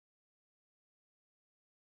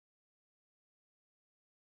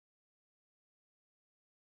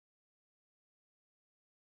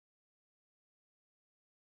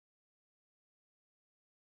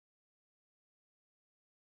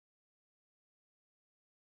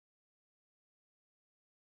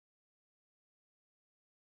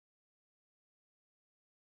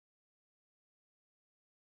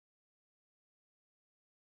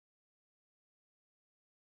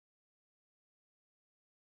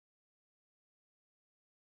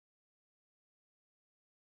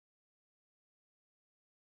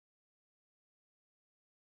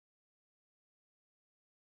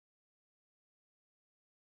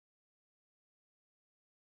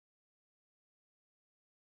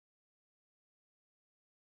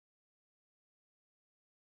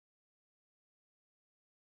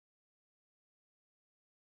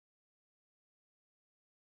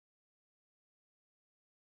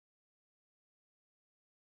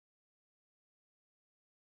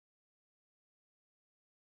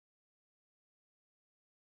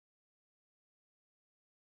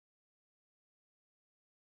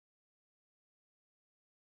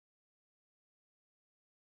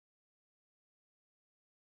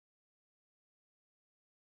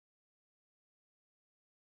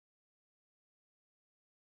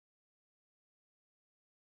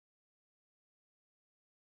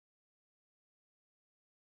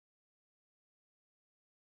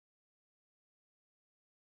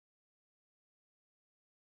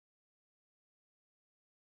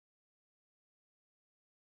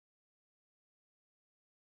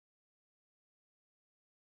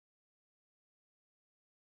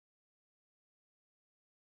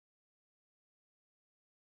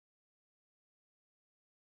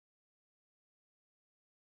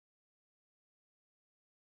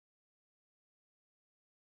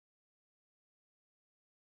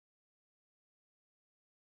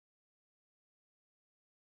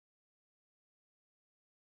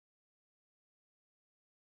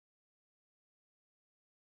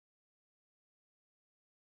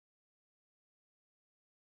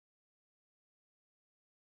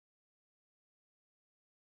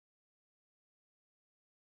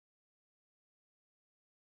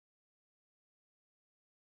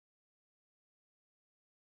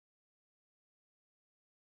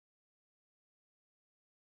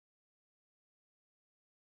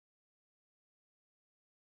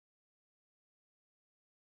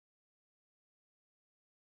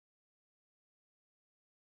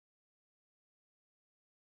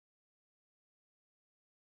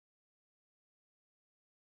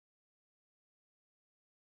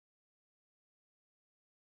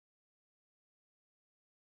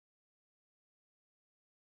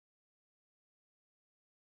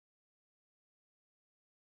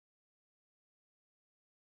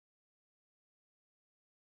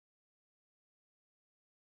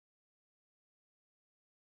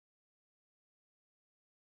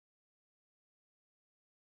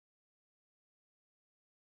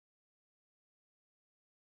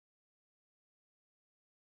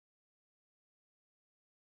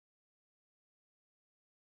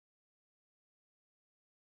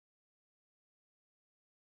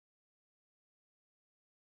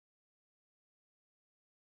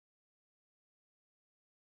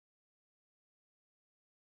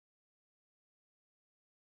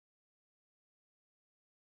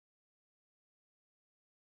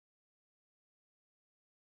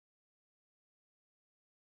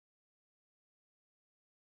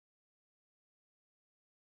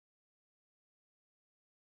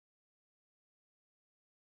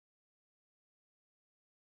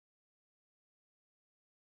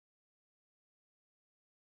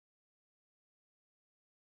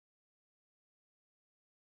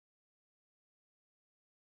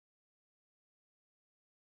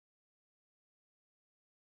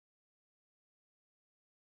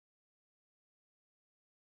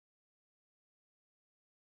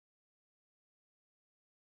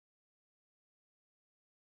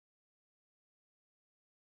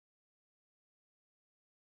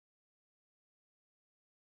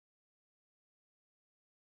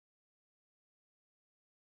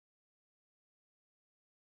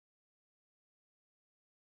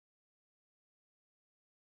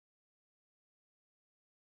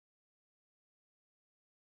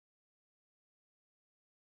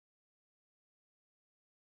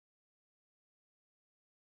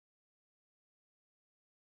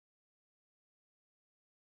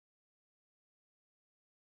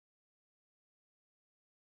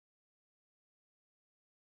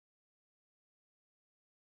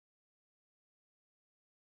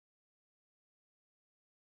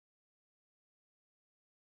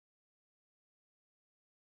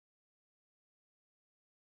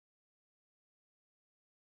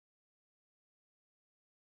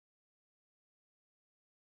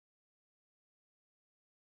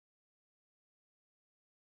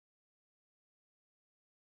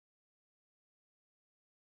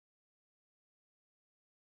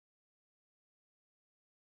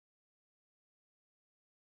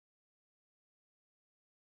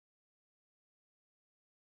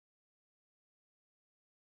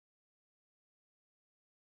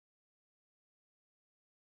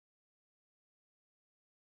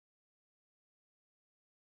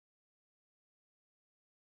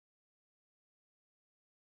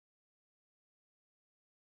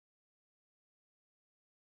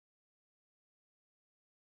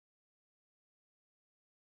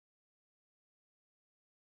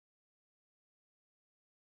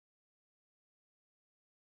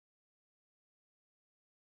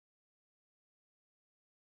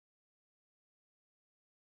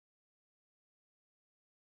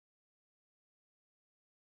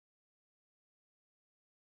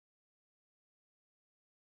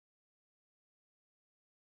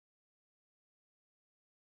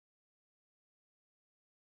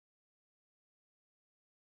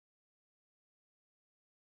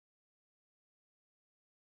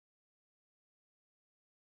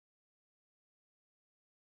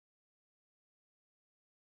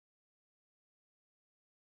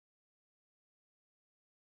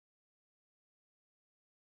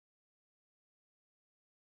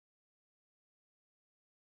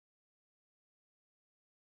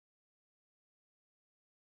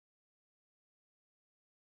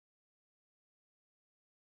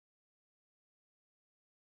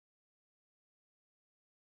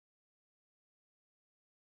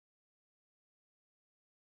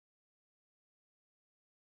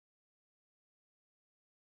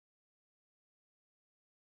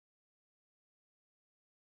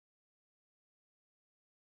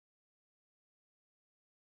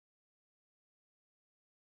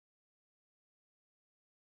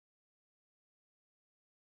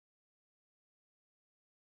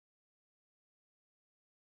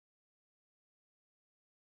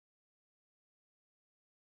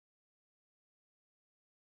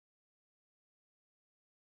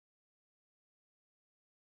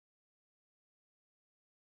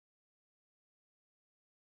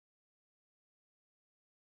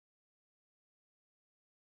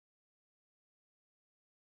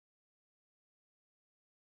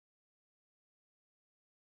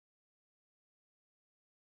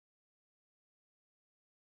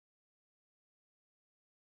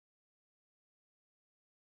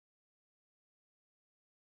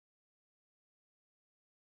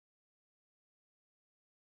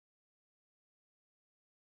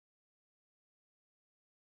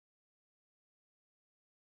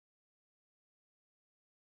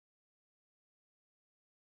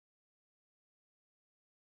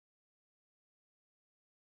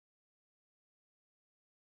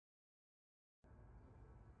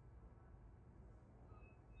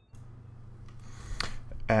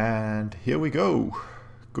And here we go.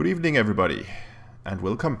 Good evening, everybody, and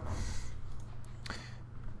welcome.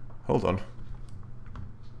 Hold on.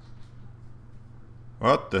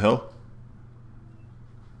 What the hell?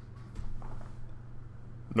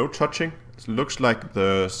 No touching. It looks like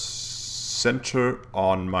the center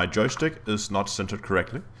on my joystick is not centered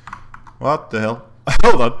correctly. What the hell?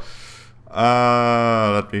 Hold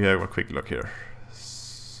on. Let me have a quick look here.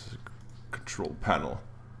 Control panel.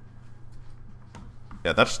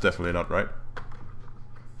 Yeah, that's definitely not right.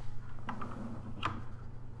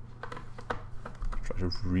 Try to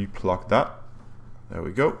replug that. There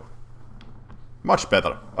we go. Much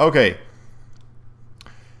better. Okay.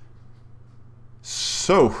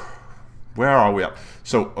 So, where are we at?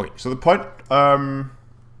 So, okay, so the point,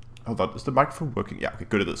 hold on, is the microphone working? Yeah, okay,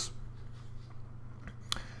 good it is.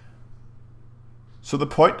 So the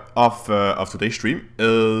point of today's stream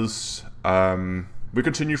is, we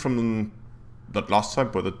continue from not last time,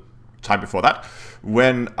 but the time before that,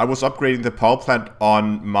 when I was upgrading the power plant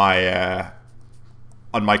on my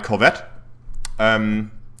Corvette,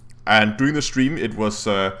 and during the stream it was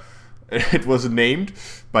named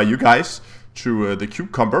by you guys to the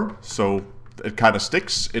cucumber, so it kind of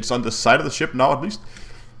sticks. It's on the side of the ship now, at least.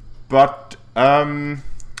 But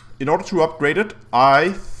in order to upgrade it,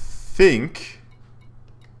 I think,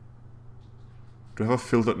 do I have a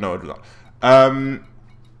filter? No, I do not.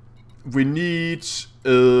 We need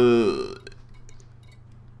here,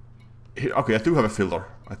 okay, I do have a filter.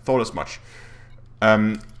 I thought as much.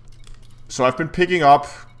 So I've been picking up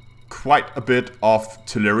quite a bit of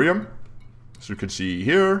tellurium. So you can see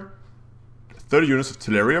here, 30 units of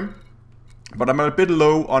tellurium. But I'm a bit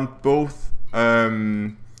low on both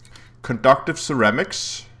conductive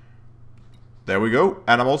ceramics. There we go.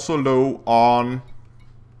 And I'm also low on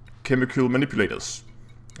chemical manipulators.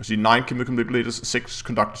 I see 9 chemical manipulators, 6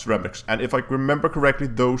 conductive ceramics. And if I remember correctly,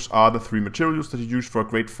 those are the 3 materials that you use for a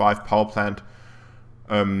grade 5 power plant,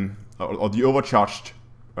 or the overcharged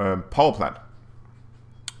power plant.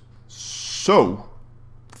 So,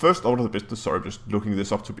 first order of business, sorry, I'm just looking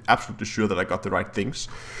this up to be absolutely sure that I got the right things.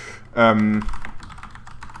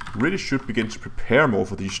 Really should begin to prepare more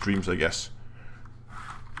for these streams, I guess.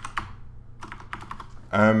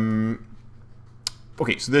 Okay,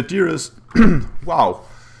 so the idea is, wow,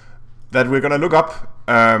 that we're gonna look up,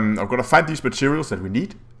 I'm gonna find these materials that we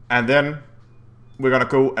need, and then we're gonna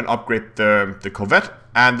go and upgrade the Corvette,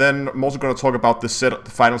 and then I'm also gonna talk about the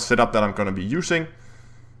final setup that I'm gonna be using.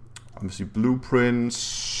 Obviously,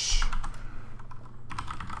 blueprints,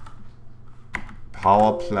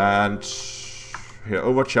 power plant, here,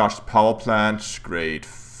 overcharged power plant, grade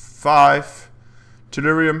 5,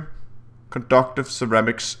 tellurium, conductive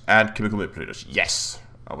ceramics, and chemical manipulators. Yes,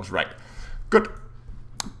 I was right. Good.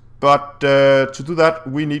 But to do that,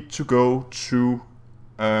 we need to go to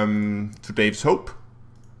Dave's Hope,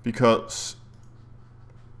 because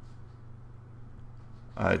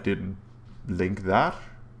I didn't link that.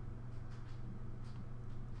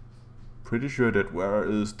 Pretty sure that where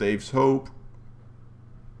is Dave's Hope?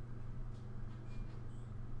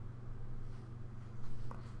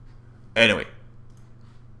 Anyway.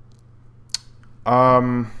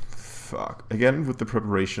 Fuck. Again with the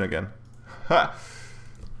preparation again. Ha!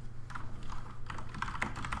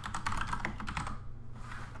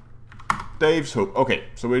 Dave's Hope. Okay,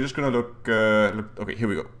 so we're just gonna look, okay, here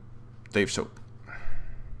we go. Dave's Hope.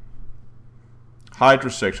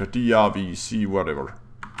 Hydrosector, DRVC, whatever.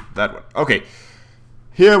 That one. Okay,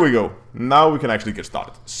 here we go. Now we can actually get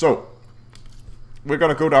started. So, we're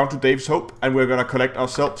gonna go down to Dave's Hope, and we're gonna collect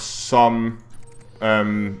ourselves some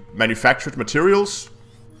manufactured materials.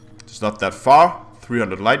 It's not that far,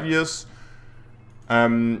 300 light years.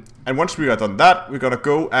 And once we are done that, we're gonna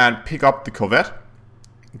go and pick up the Corvette.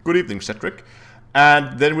 Good evening, Cedric.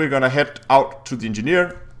 And then we're gonna head out to the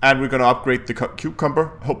engineer, and we're gonna upgrade the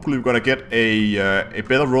cucumber. Hopefully we're gonna get a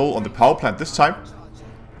better roll on the power plant this time.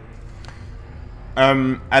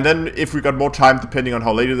 And then if we got more time, depending on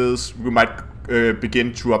how late it is, we might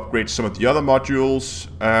begin to upgrade some of the other modules.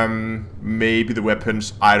 Maybe the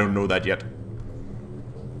weapons, I don't know that yet.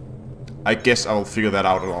 I guess I'll figure that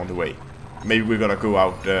out along the way. Maybe we're gonna go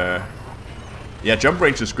out, yeah, jump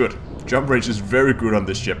range is good. Jump range is very good on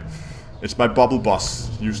this ship. It's my bubble boss,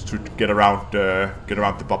 used to get around the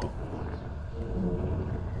bubble.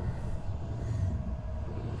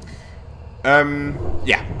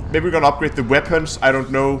 Yeah, maybe we're gonna upgrade the weapons. I don't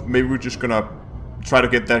know. Maybe we're just gonna try to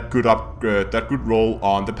get that good roll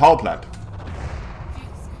on the power plant.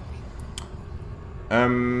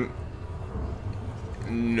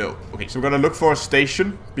 No. Okay, so I'm gonna look for a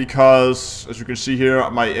station because, as you can see here,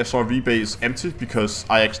 my SRV bay is empty because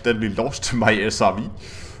I accidentally lost my SRV.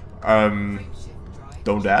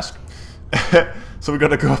 Don't ask. So we're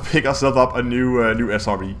gonna go pick ourselves up a new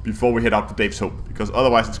SRV before we head out to Dave's home, because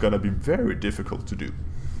otherwise it's gonna be very difficult to do.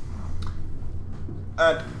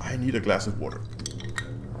 And I need a glass of water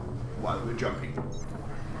while we're jumping.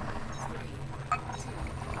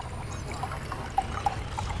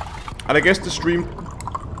 And I guess the stream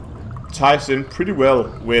ties in pretty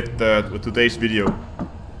well with today's video,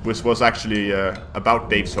 which was actually about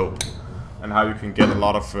Dave's home and how you can get a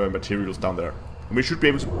lot of materials down there. And we should be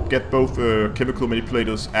able to get both chemical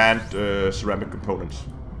manipulators and ceramic components.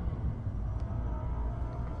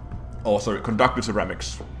 Oh, sorry, conductive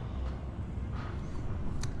ceramics.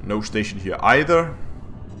 No station here either.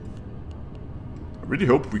 I really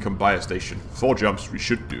hope we can buy a station. 4 jumps we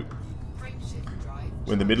should do.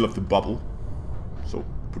 We're in the middle of the bubble, so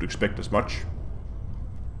would expect as much.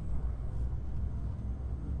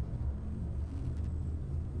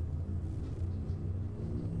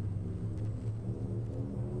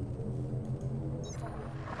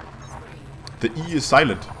 The E is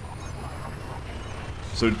silent.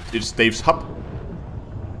 So it's Dave's hub.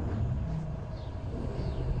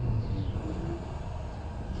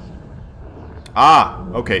 Ah,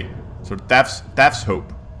 okay. So Dav's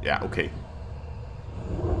hope. Yeah, okay.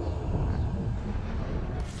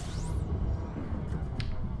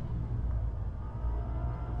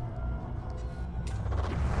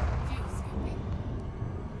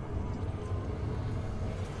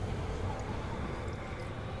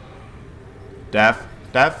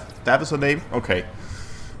 Dav is her name? Okay.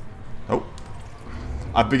 Oh.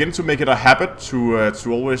 I begin to make it a habit to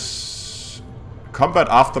always combat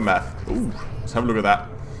aftermath. Ooh, let's have a look at that.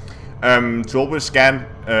 To always scan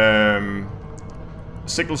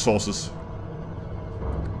signal sources,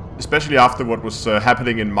 especially after what was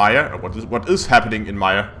happening in Maya, or what is happening in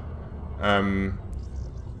Maya.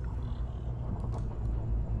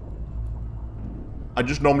 I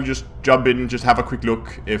just normally just jump in and just have a quick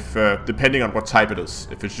look if, depending on what type it is.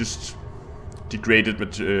 If it's just degraded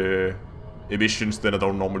emissions, then I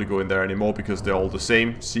don't normally go in there anymore because they're all the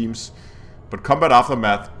same, seems. But combat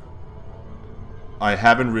aftermath, I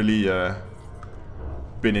haven't really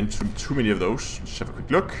been into too many of those. Let's have a quick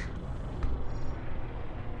look.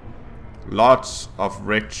 Lots of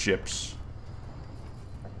wrecked ships.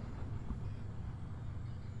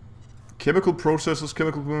 Chemical processes,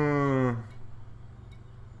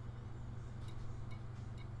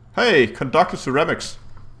 Hey, conductive ceramics.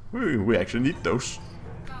 We actually need those.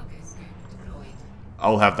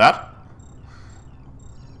 I'll have that.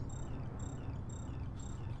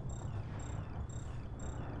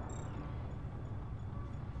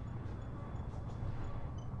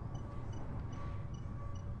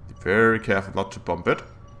 Be very careful not to bump it.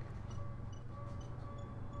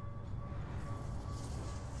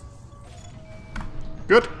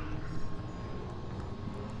 Good.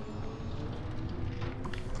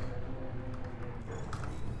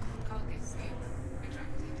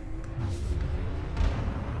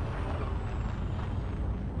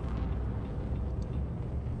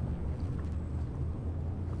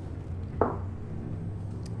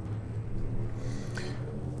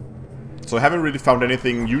 So I haven't really found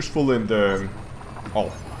anything useful in the...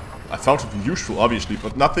 Oh, I found something useful, obviously,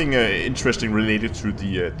 but nothing interesting related to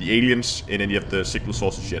the aliens in any of the signal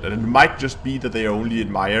sources yet. And it might just be that they are only in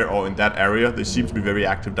Maya or in that area. They seem to be very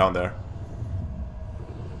active down there.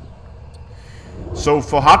 So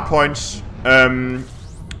for hardpoints, on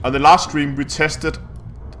the last stream we tested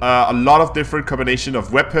a lot of different combination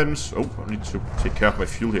of weapons. Oh, I need to take care of my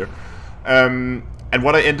fuel here. And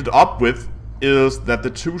what I ended up with is that the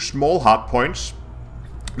 2 small hardpoints,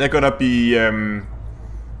 they're gonna be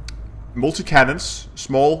multi-cannons,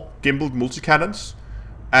 small gimbaled multi-cannons,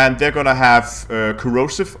 and they're gonna have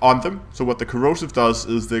corrosive on them. So what the corrosive does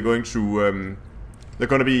is they're going to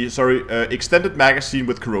extended magazine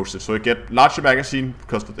with corrosive. So you get larger magazine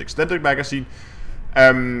because of the extended magazine,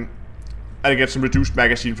 and you get some reduced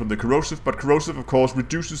magazine from the corrosive. But corrosive, of course,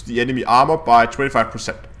 reduces the enemy armor by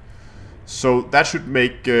 25%. So that should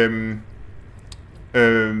make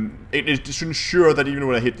it should ensure that even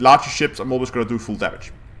when I hit larger ships, I'm always going to do full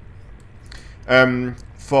damage.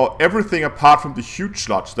 For everything apart from the huge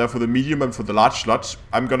slots, therefore the medium and for the large slots,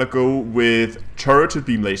 I'm going to go with turreted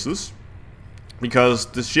beam lasers, because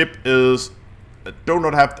the ship is... I do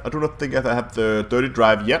not think I have the dirty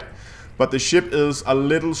drive yet, but the ship is a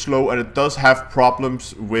little slow and it does have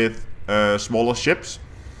problems with smaller ships.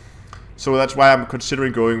 So that's why I'm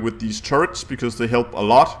considering going with these turrets, because they help a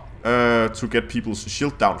lot. to get people's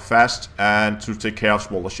shield down fast and to take care of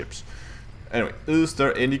smaller ships. Anyway, is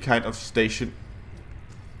there any kind of station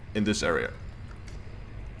in this area?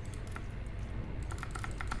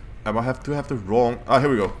 I might have to have the wrong... Ah, here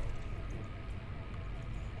we go.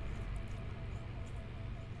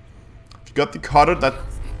 You got the cutter. That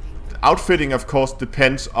outfitting, of course,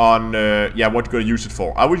 depends on yeah, what you're gonna use it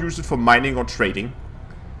for. I would use it for mining or trading.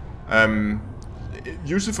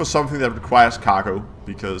 Use it for something that requires cargo,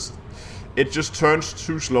 because it just turns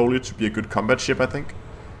too slowly to be a good combat ship, I think.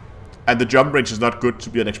 And the jump range is not good to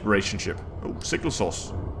be an exploration ship. Oh, signal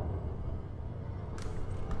source.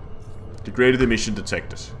 Degraded emission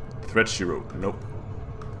detected. Threat 0. Nope.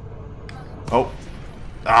 Oh.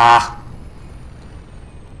 Ah!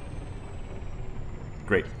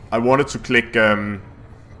 Great. I wanted to click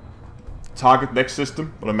target next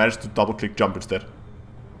system, but I managed to double click jump instead.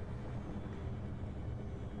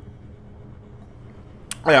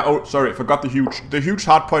 Oh yeah, oh sorry, forgot the huge. The huge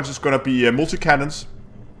hard points is gonna be multi-cannons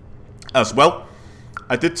as well.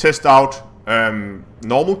 I did test out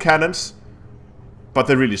normal cannons, but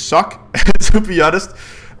they really suck, to be honest.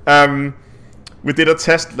 We did a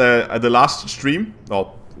test at the last stream,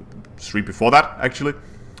 or stream before that actually,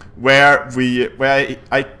 where we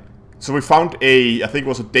found I think it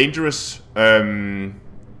was a dangerous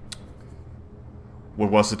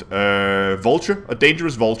what was it? Vulture, a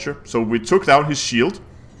dangerous vulture. So we took down his shield,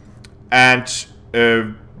 and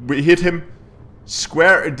we hit him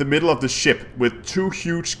square in the middle of the ship with 2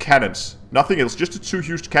 huge cannons. Nothing else, just the 2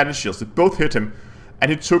 huge cannon shields. They both hit him,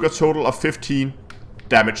 and he took a total of 15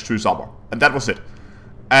 damage to his armor, and that was it.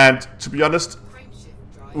 And to be honest,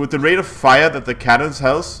 with the rate of fire that the cannons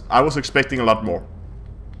has, I was expecting a lot more.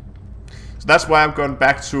 So that's why I'm going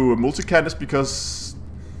back to multi-cannons, because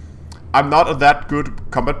I'm not a that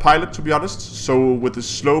good combat pilot, to be honest. So with the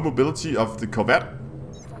slow mobility of the Corvette,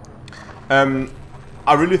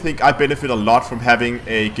 I really think I benefit a lot from having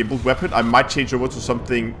a gimbaled weapon. I might change over to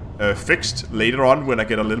something fixed later on when I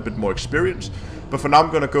get a little bit more experience. But for now I'm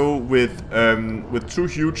gonna go with 2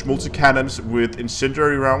 huge multi-cannons with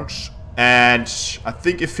incendiary rounds and I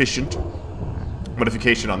think efficient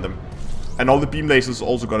modification on them. And all the beam lasers are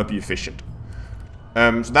also gonna be efficient.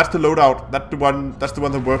 So that's the loadout. That's the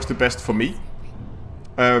one that works the best for me.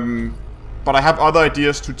 But I have other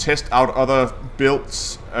ideas to test out other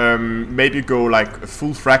builds. Maybe go like a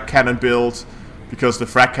full frag cannon build, because the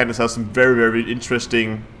frag cannons have some very, very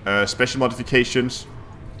interesting special modifications.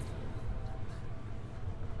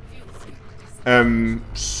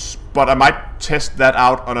 But I might test that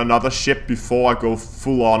out on another ship before I go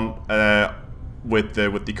full on with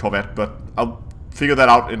the Corvette. But I'll figure that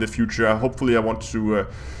out in the future. Hopefully, I want to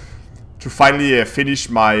finally finish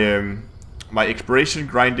my my exploration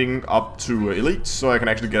grinding up to elite, so I can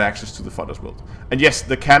actually get access to the Thunder's build. And yes,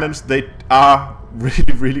 the cannons, they are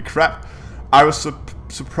really, really crap. I was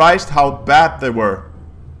surprised how bad they were.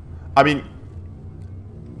 I mean,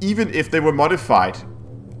 even if they were modified,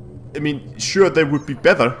 I mean, sure, they would be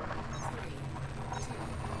better.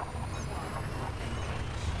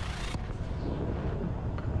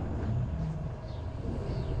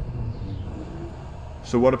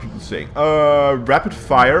 So what are people saying? Rapid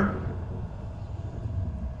fire.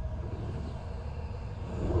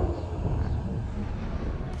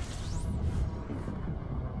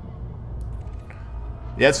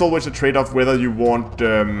 Yeah, it's always a trade-off whether you want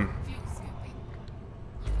the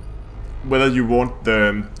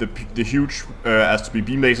huge as to be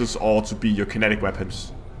beam lasers or to be your kinetic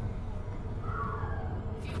weapons.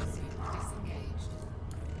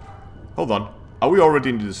 Hold on, are we already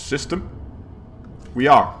in this system? We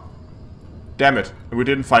are. Damn it, and we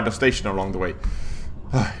didn't find a station along the way.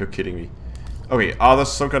 You're kidding me. Okay, are there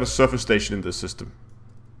some kind of surface station in this system?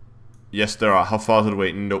 Yes, there are. How far is it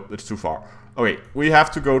away? Nope, it's too far. Okay, we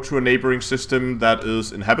have to go to a neighboring system that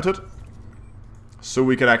is inhabited, so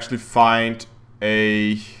we can actually find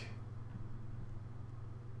a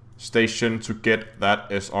station to get that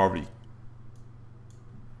SRV.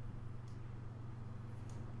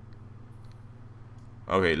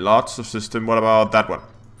 Okay, lots of system. What about that one?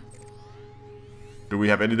 Do we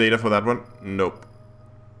have any data for that one? Nope.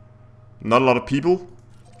 Not a lot of people.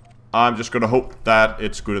 I'm just gonna hope that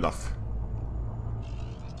it's good enough.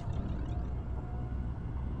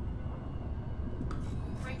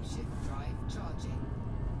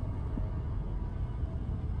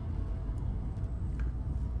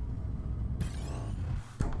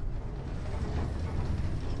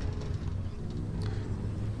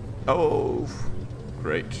 Oh,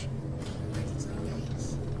 great.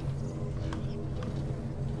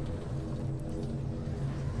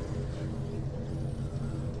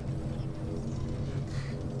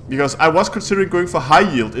 Because I was considering going for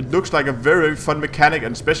high yield. It looks like a very, very fun mechanic,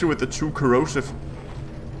 and especially with the two corrosive,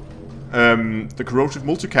 the corrosive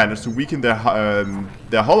multi-cannons to weaken their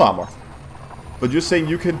hull armor. But you're saying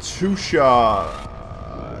you can two-shot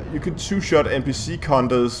NPC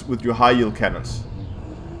condors with your high yield cannons.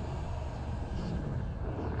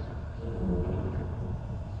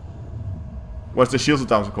 Once the shields are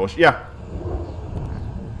down, of course. Yeah.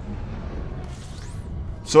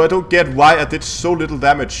 So I don't get why I did so little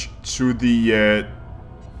damage to the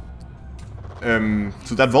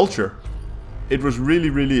to that vulture. It was really,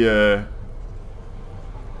 really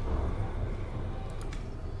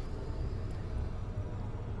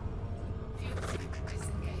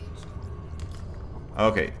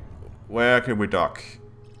okay. Where can we dock?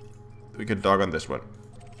 We can dock on this one.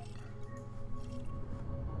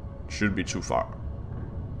 Shouldn't be too far.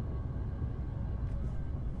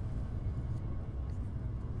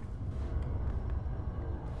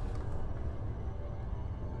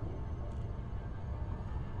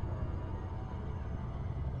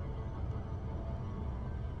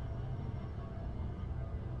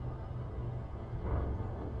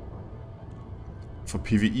 For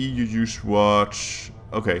PvE you use what?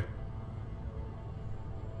 Okay.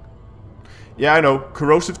 Yeah, I know.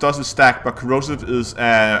 Corrosive doesn't stack, but corrosive is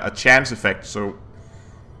a chance effect, so...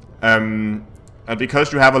 and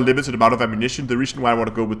because you have a limited amount of ammunition, the reason why I want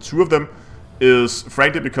to go with 2 of them is,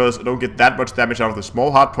 frankly, because I don't get that much damage out of the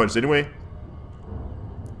small hard points anyway.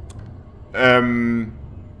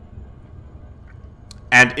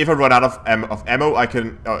 And if I run out of ammo, I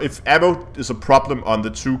can... if ammo is a problem on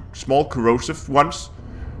the 2 small corrosive ones,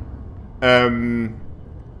 I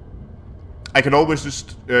can always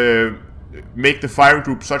just make the firing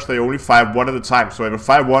group such they only fire 1 at a time. So I will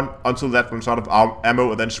fire 1 until that runs out of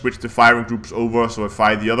ammo, and then switch the firing groups over, so I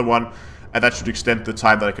fire the other one, and that should extend the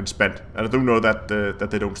time that I can spend. And I do know that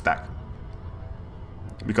that they don't stack,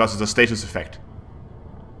 because it's a status effect.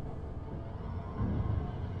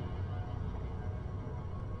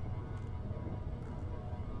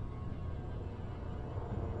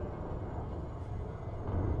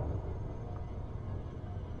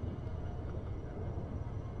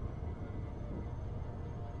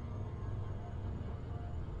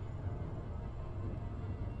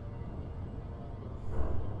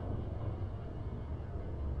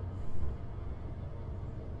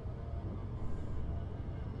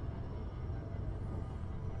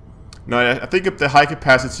 No, I think if the high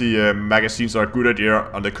capacity magazines are a good idea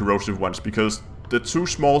on the corrosive ones, because the 2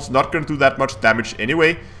 smalls not going to do that much damage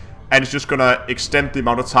anyway, and it's just going to extend the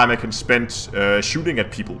amount of time I can spend shooting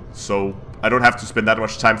at people, so I don't have to spend that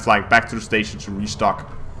much time flying back to the station to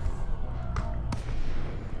restock.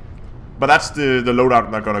 But that's the loadout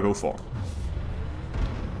I'm not going to go for.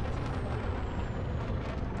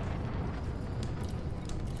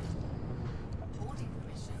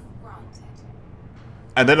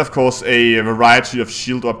 And then, of course, a variety of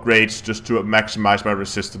shield upgrades just to maximize my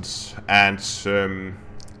resistance and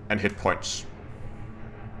hit points.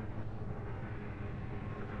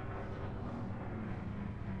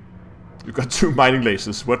 You've got 2 mining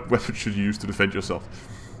lasers. What weapon should you use to defend yourself?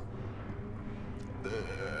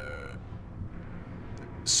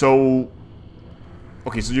 So,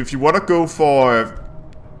 okay, so if you want to go for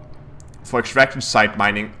extraction site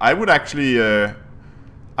mining, I would actually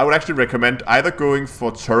recommend either going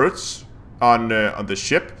for turrets on the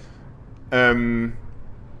ship, and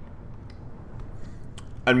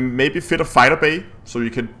maybe fit a fighter bay so you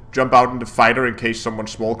can jump out in the fighter in case someone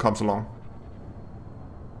small comes along.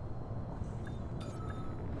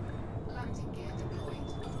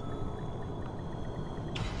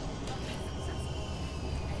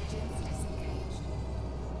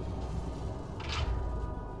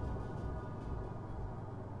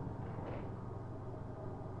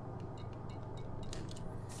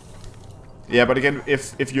 Yeah, but again,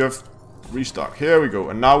 if you have restock, here we go,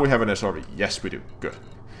 and now we have an SRV. Yes, we do. Good.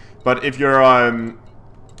 But if you're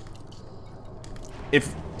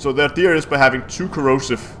so the idea is by having 2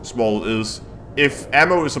 corrosive small is, if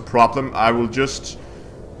ammo is a problem, I will just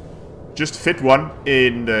fit 1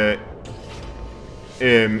 in the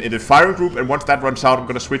firing group, and once that runs out, I'm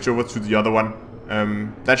gonna switch over to the other one.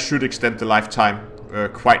 That should extend the lifetime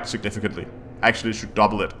quite significantly. Actually, it should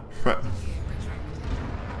double it.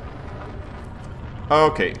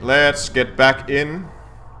 Okay, let's get back in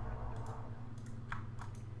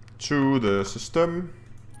to the system.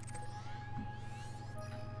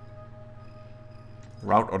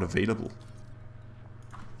 Route unavailable.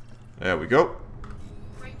 There we go.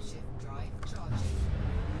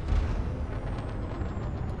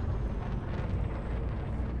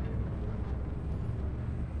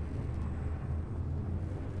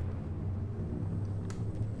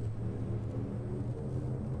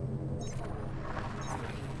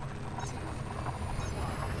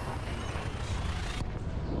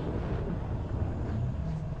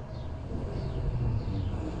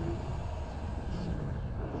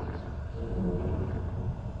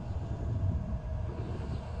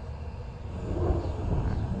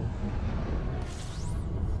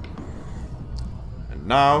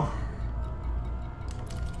 now.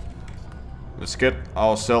 Let's get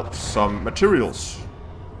ourselves some materials.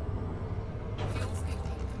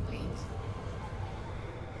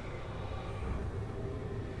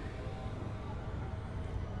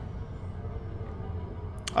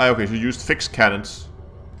 Ah, okay, so you used fixed cannons.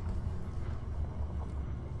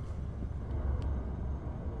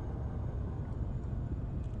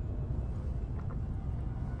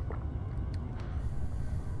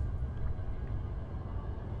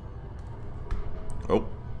 Oh.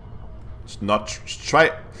 It's not try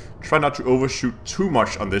not to overshoot too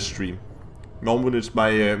much on this stream. Normally it's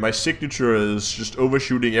my signature is just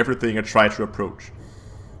overshooting everything I try to approach.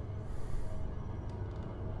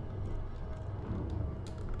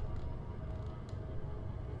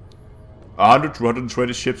 A 100 to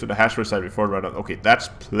 120 ships in the hash rate side before right on. Okay, that's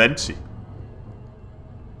plenty.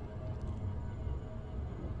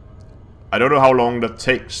 I don't know how long that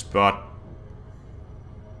takes, but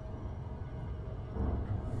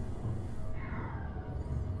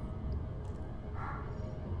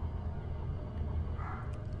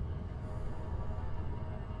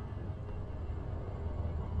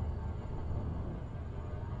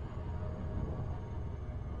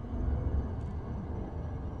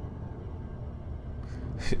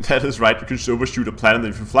that is right, you can just overshoot a planet,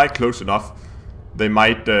 and if you fly close enough, they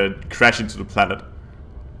might crash into the planet.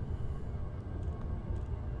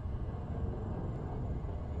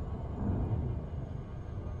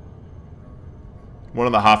 One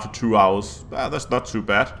and a half to 2 hours. Ah, that's not too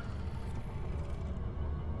bad.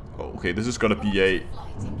 Oh, okay, this is gonna be a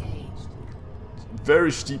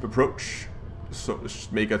very steep approach. So let's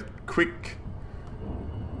just make a quick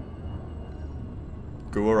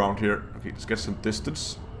go around here. Okay, let's get some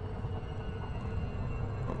distance.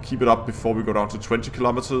 I'll keep it up before we go down to 20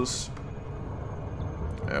 kilometers.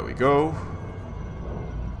 There we go.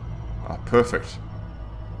 Ah, perfect.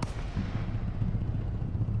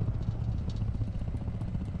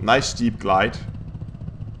 Nice steep glide.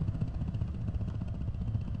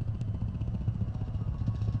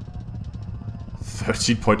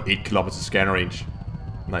 .8 kilometers scan range.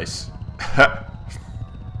 Nice.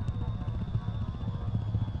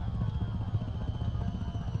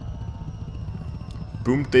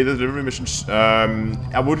 Boom data delivery missions.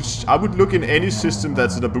 I would look in any system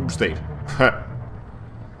that's in a boom state.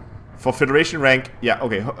 For Federation rank, yeah,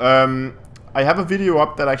 okay. I have a video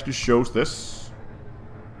up that actually shows this.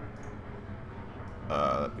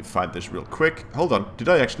 Let me find this real quick. Hold on, did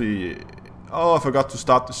I actually... Oh, I forgot to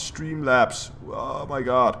start the Streamlabs. Oh my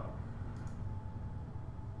god.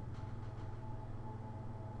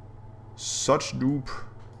 Such noob.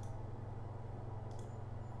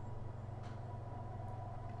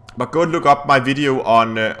 But go and look up my video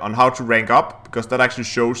on how to rank up, because that actually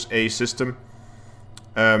shows a system.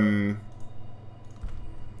 There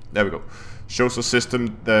we go. Shows a system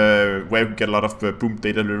where you can get a lot of boom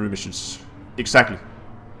data delivery missions. Exactly.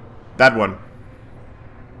 That one.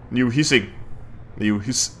 New hissing. New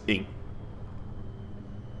hissing.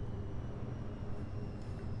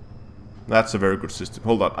 That's a very good system.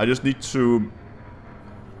 Hold on. I just need to...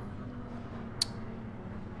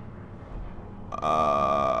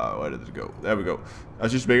 where did it go? There we go. I'll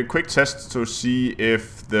just make a quick test to see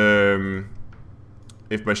if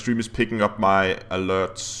my stream is picking up my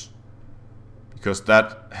alerts, because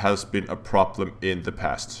that has been a problem in the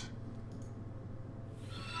past.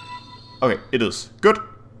 Okay, it is. Good.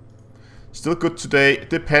 Still good today.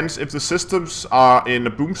 Depends if the systems are in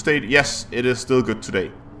a boom state. Yes, it is still good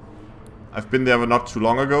today. I've been there not too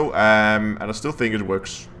long ago, and I still think it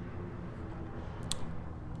works.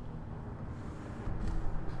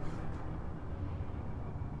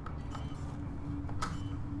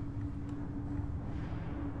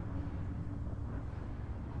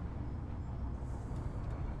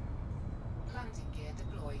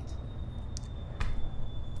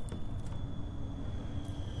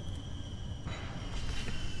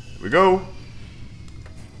 Here we go.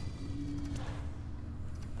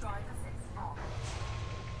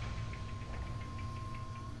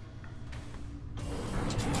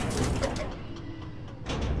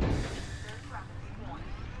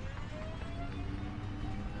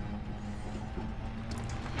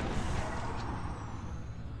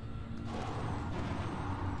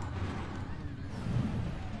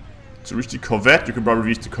 To reach the Corvette, you can probably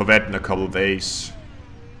reach the Corvette in a couple of days.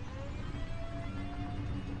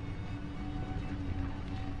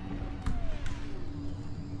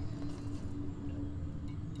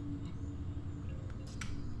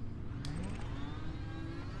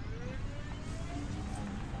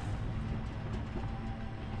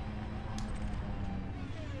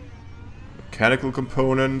 Mechanical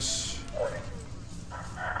components.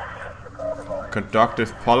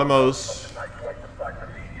 conductive polymers.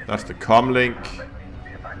 That's the comlink.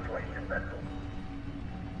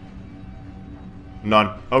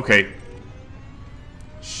 None. Okay.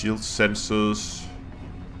 Shield sensors.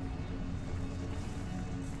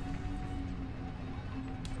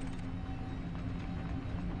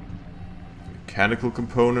 Mechanical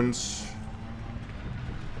components.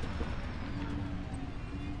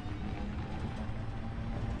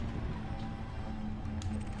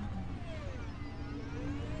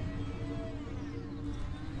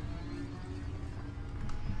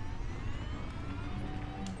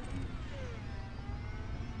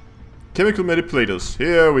 Chemical manipulators,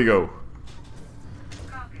 here we go.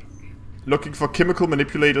 Looking for chemical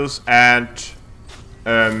manipulators and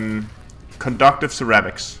conductive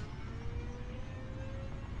ceramics.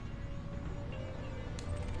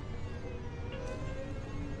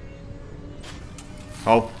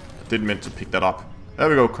 Oh, I didn't mean to pick that up. There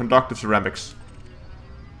we go, conductive ceramics.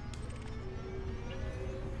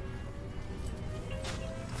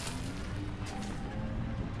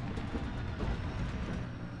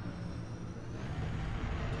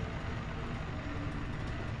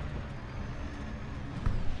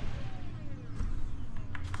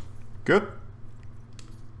 Good.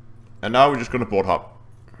 And now we're just gonna board hop.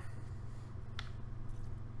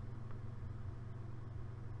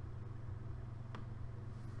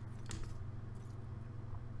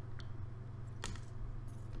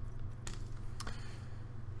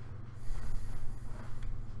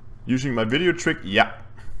 Using my video trick, yeah.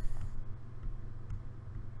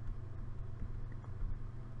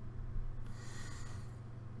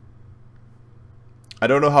 I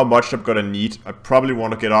don't know how much I'm gonna need. I probably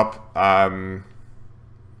want to get up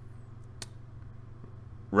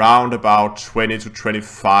round about 20 to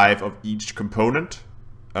 25 of each component.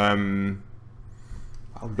 Our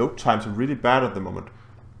load times are really bad at the moment.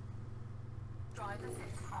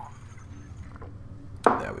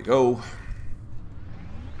 There we go.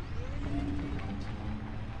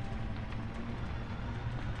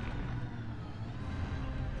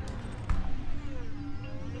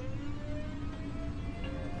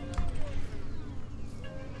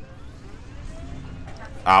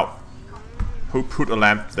 Ow. Who put a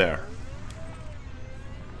lamp there?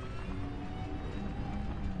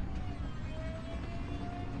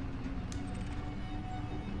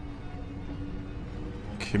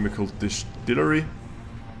 Chemical distillery.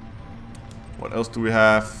 What else do we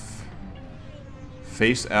have?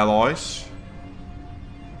 Phase alloys.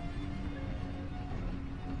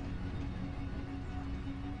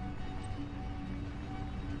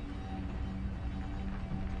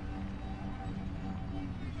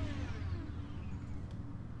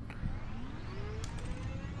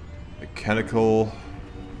 Mechanical.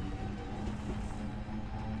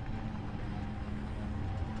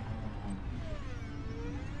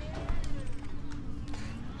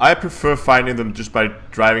 I prefer finding them just by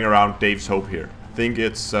driving around Dave's Hope here. I think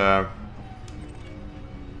it's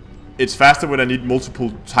faster when I need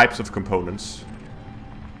multiple types of components.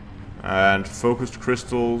 And focused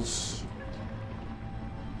crystals.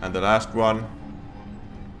 And the last one.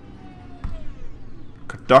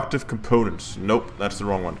 Conductive components. Nope, that's the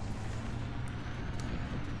wrong one.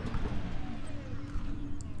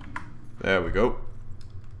 There we go.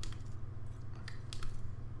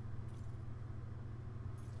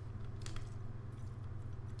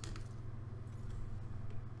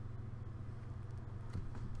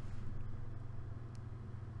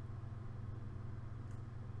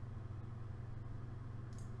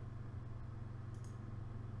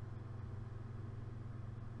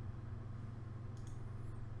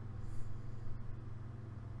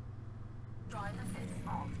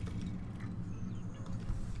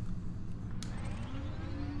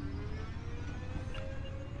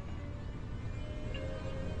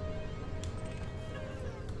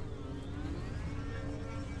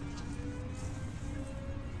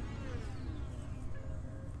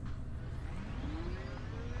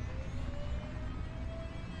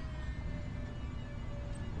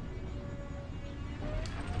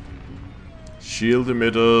 Shield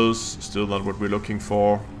emitters, still not what we're looking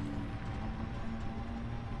for.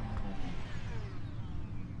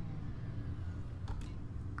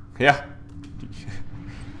 Yeah.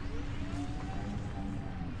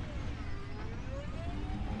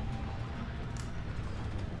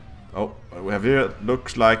 Oh, what we have here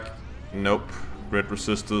looks like, nope, red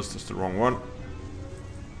resistors, that's the wrong one.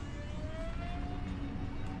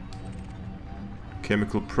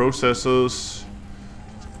 Chemical processors.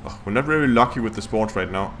 Oh, we're not really lucky with the spawns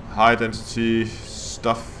right now. High density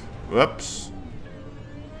stuff. Whoops.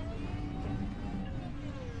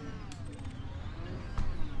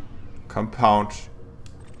 Compound.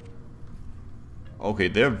 Okay,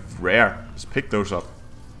 they're rare. Let's pick those up.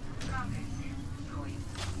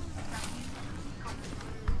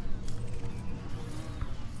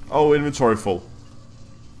 Oh, inventory full.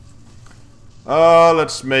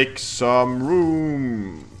 Let's make some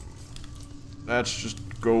room. Let's just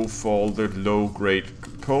go for all the low-grade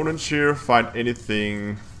components here. Find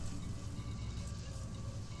anything.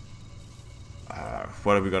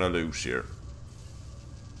 What are we gonna lose here?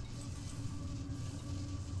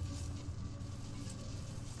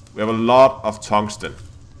 We have a lot of tungsten.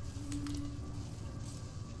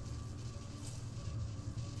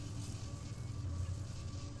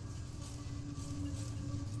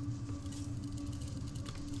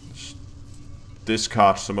 Let's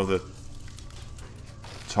discard some of the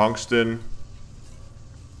tungsten.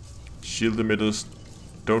 Shield emitters.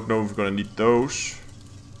 Don't know if we're gonna need those.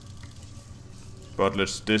 But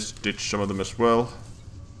let's ditch some of them as well.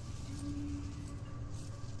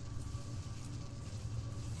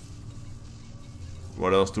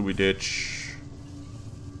 What else do we ditch?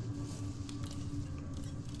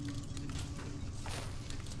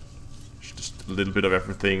 Just a little bit of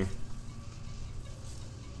everything.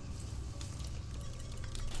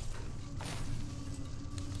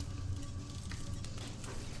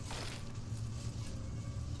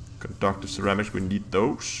 Conductive ceramics, we need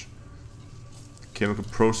those. Chemical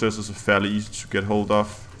processes are fairly easy to get hold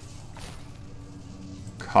of.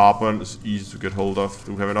 Carbon is easy to get hold of.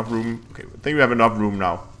 Do we have enough room? Okay, I think we have enough room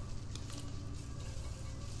now.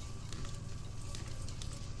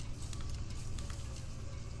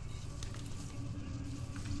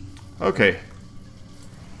 Okay.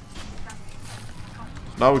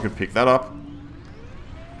 Now we can pick that up.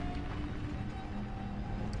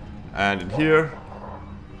 And in here,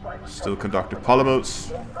 still conductive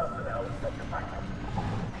polymers.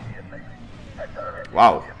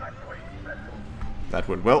 Wow. That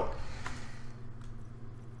went well.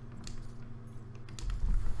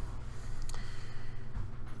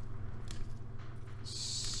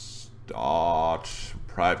 Start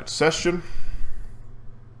private session.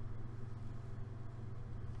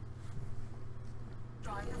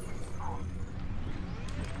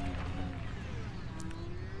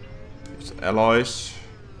 These alloys.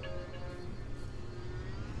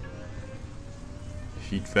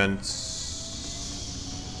 Heat vents.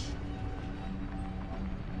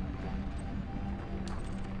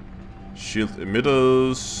 Shield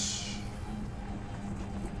emitters.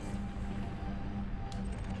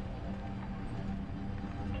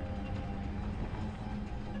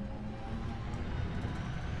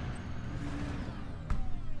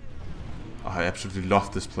 I absolutely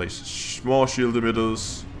love this place. Small shield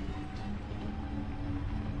emitters.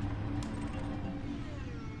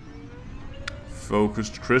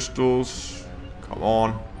 Focused crystals. Come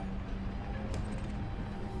on.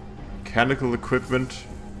 Mechanical equipment.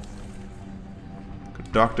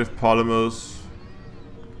 Conductive polymers.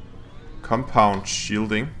 Compound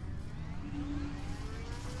shielding.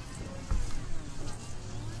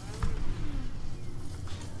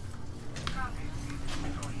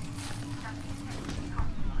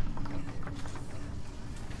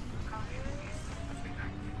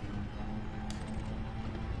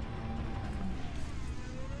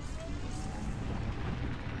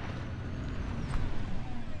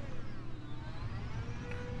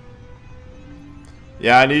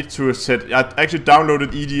 Yeah, I need to set. I actually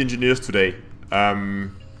downloaded ED Engineers today,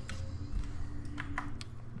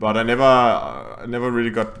 but I never really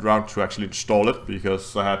got around to actually install it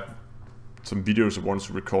because I had some videos I wanted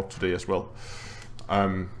to record today as well.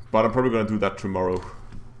 But I'm probably gonna do that tomorrow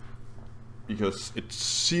because it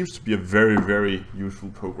seems to be a very, very useful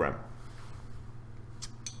program.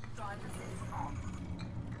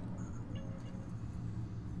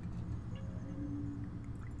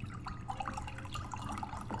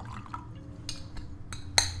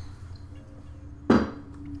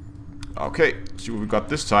 Okay, let's see what we got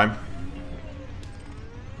this time.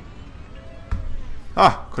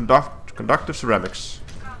 Ah, conductive ceramics.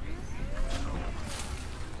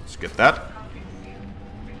 Let's get that.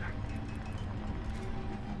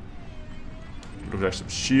 Looks like some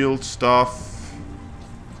shield stuff.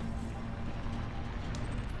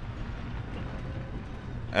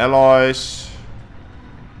 Alloys.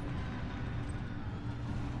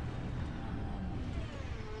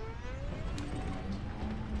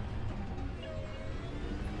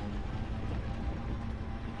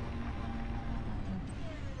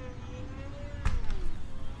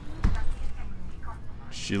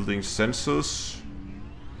 Shielding sensors.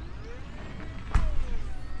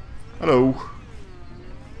 Hello.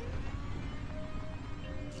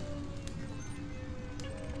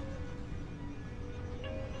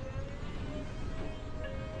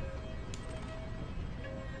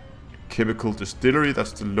 Chemical distillery,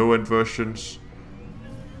 that's the low-end versions.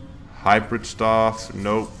 Hybrid stuff,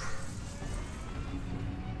 nope.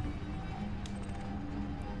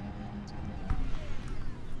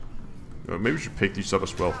 Well, maybe we should pick these up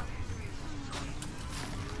as well.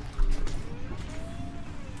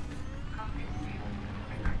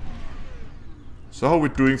 So how are we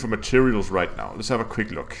doing for materials right now? Let's have a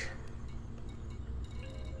quick look.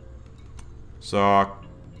 So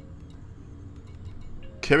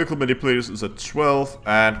chemical manipulators is at 12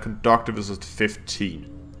 and conductive is at 15.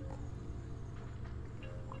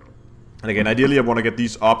 And again, ideally I want to get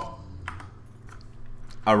these up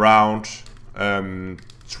around 20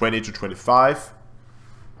 to 25.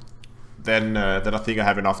 Then I think I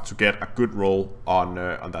have enough to get a good roll on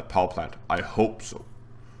that power plant. I hope so.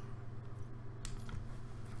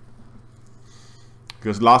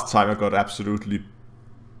 Because last time I got absolutely,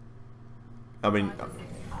 I mean,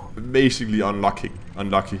 basically unlucky.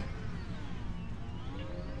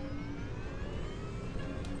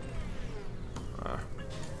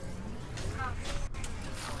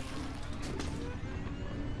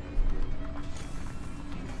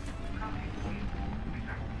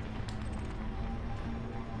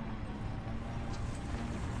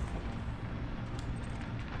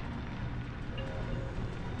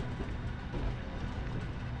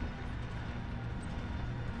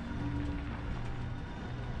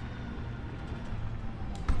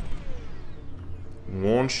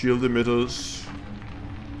 Warn shield emitters.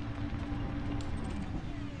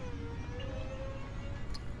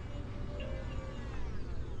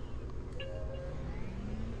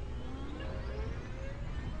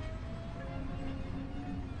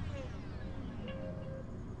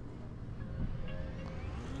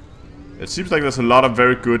 It seems like there's a lot of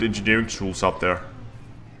very good engineering tools out there.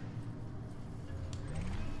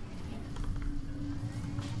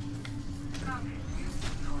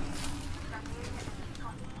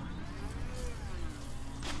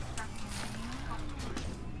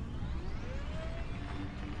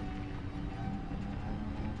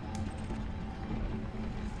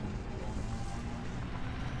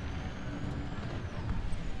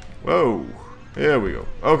 Whoa, here we go.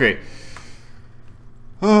 Okay.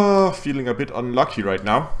 Feeling a bit unlucky right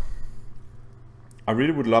now. I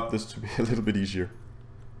really would love this to be a little bit easier.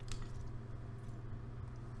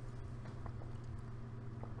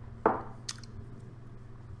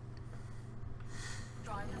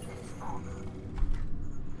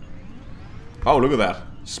 Oh, look at that.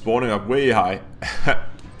 Spawning up way high.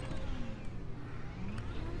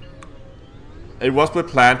 It was my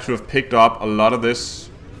plan to have picked up a lot of this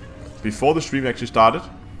before the stream actually started.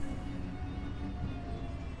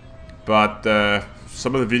 But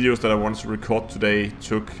some of the videos that I wanted to record today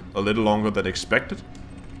took a little longer than expected.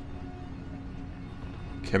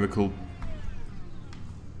 Chemical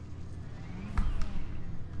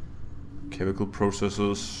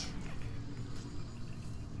processes.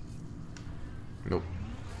 Nope.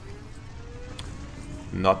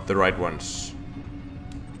 Not the right ones.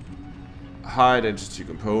 High density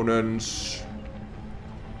components.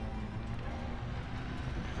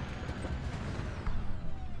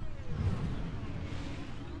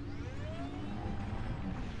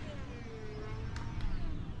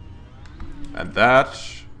 And that.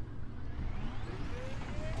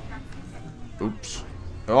 Oops.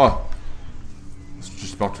 Oh. I was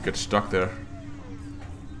just about to get stuck there.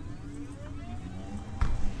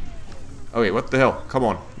 Okay, what the hell? Come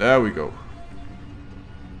on. There we go.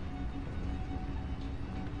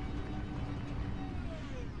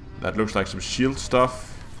 That looks like some shield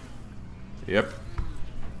stuff. Yep.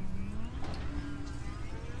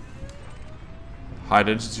 High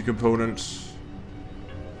density components.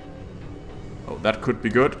 Oh, that could be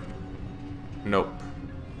good. Nope.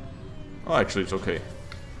 Oh, actually, it's okay.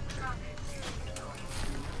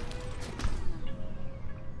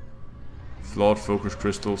 Flawed focus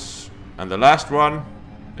crystals. And the last one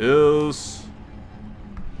is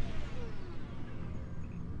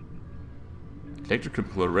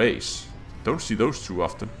electrical arrays. Don't see those too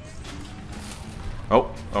often.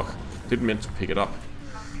 Oh, didn't mean to pick it up.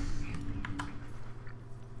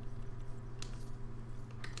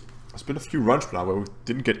 There's been a few runs now where we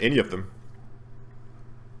didn't get any of them.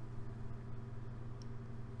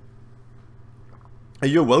 Hey,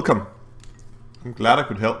 you're welcome. I'm glad I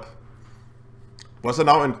could help. Was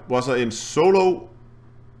I in solo?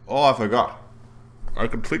 Oh, I forgot. I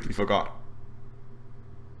completely forgot.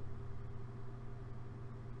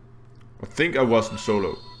 I think I was in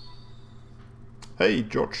solo. Hey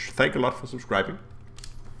George, thank you a lot for subscribing.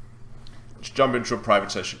 Let's jump into a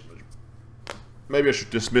private session. Maybe I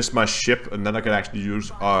should dismiss my ship and then I can actually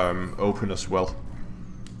use open as well.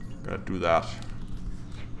 Gonna do that.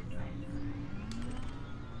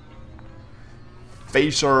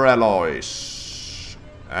 Phaser alloys.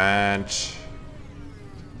 And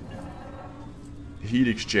heat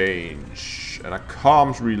exchange. And a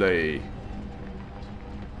comms relay.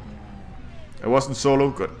 It wasn't solo?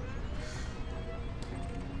 Good.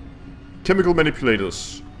 Chemical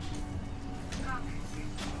manipulators.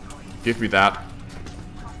 Give me that.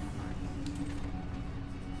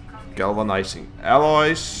 Galvanizing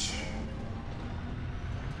alloys.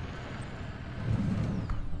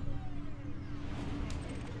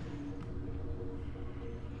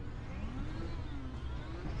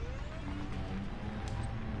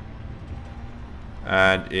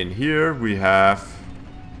 And in here we have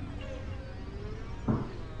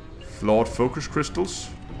flawed focus crystals,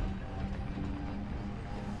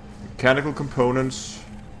 mechanical components,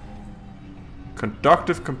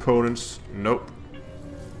 conductive components, nope.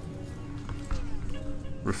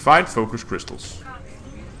 Refined focus crystals.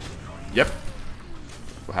 Yep.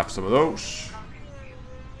 We'll have some of those.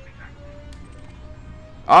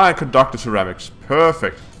 Ah, and conductive ceramics.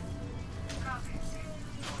 Perfect.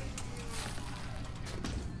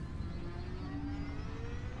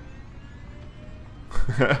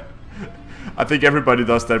 I think everybody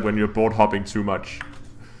does that when you're board hopping too much.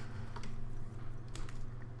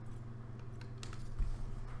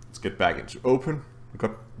 Let's get back into open. We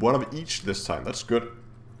got one of each this time. That's good.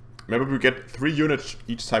 Remember, we get 3 units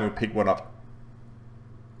each time we pick one up.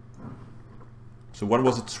 So one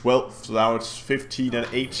was at 12, so now it's 15 and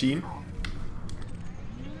 18.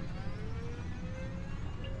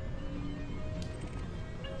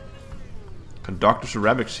 Conductor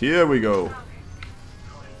ceramics, here we go.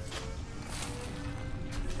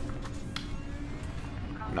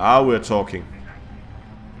 Now we're talking.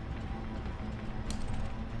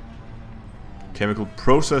 Chemical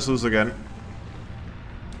processes again.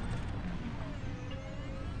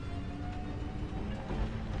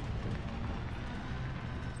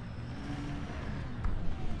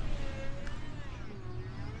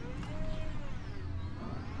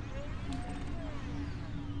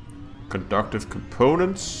 Conductive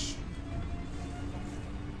components.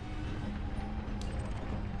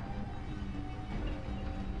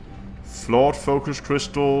 Flawed focus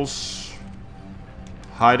crystals.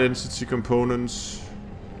 High density components.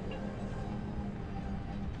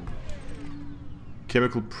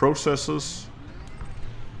 Chemical processes.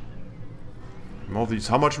 More of these.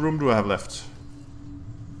 How much room do I have left?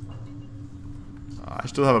 I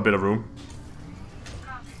still have a bit of room.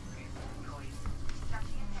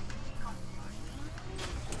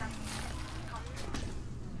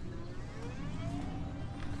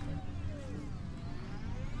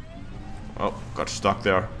 Oh, got stuck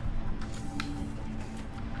there.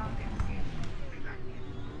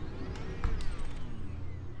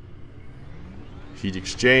 Heat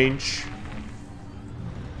exchange.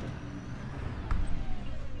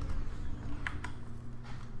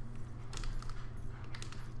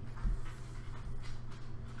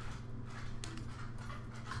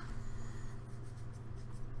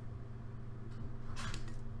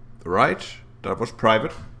 Right, that was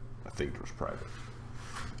private. I think it was private.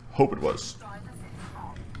 Hope it was.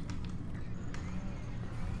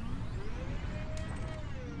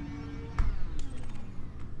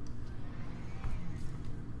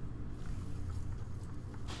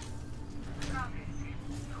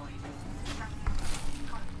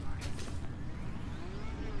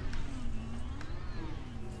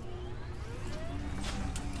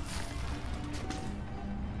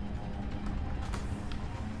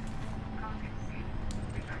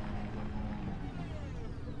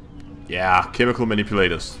 Yeah, chemical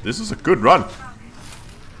manipulators. This is a good run.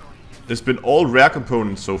 It's been all rare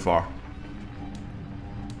components so far.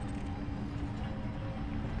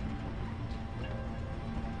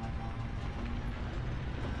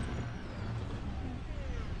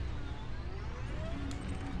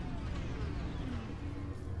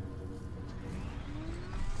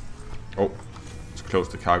 Oh, let's close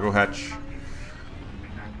the cargo hatch.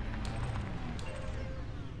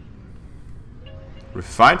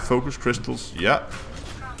 Refined focus crystals, yeah.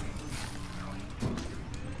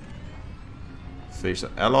 Phaser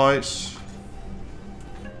alloys.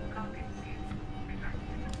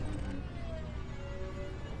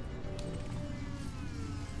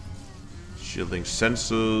 Shielding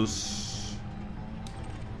sensors.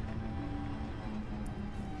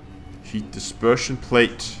 Heat dispersion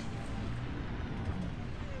plate.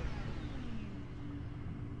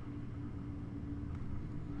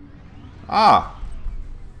 Ah!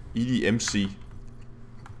 EDMC.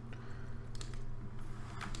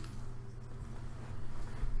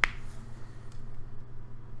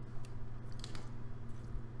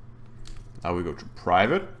 Now we go to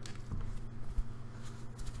private.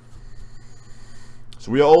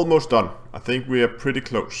 So we are almost done. I think we are pretty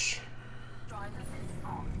close.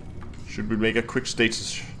 Should we make a quick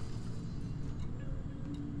status?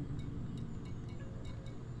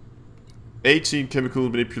 18 chemical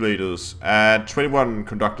manipulators and 21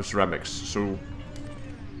 conductive ceramics. So,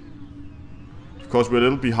 of course, we're a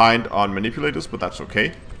little behind on manipulators, but that's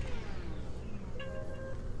okay.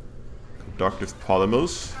 Conductive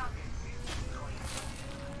polymers.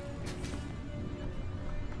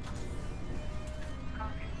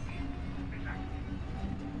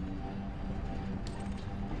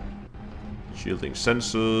 Shielding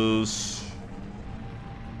sensors.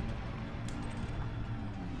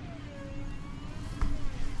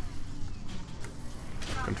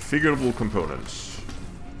 Configurable components.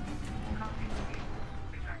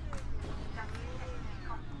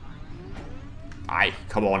 Aye,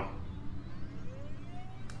 come on.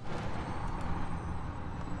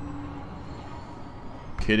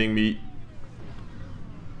 Kidding me?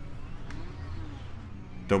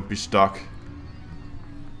 Don't be stuck.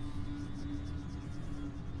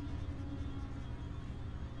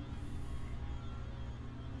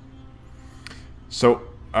 So,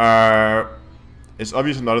 it's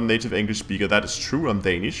obviously not a native English speaker. That is true. I'm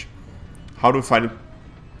Danish. How do you find it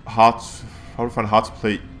hard? How do you find it hard to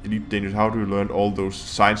play Elite Danish? How do you learn all those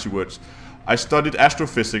sciencey words? I studied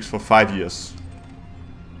astrophysics for 5 years.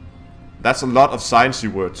 That's a lot of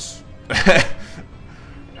sciencey words,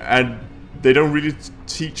 and they don't really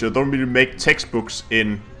teach or don't really make textbooks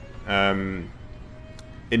in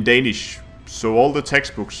Danish. So all the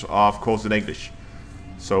textbooks are, of course, in English.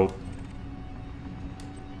 So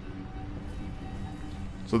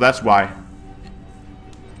that's why.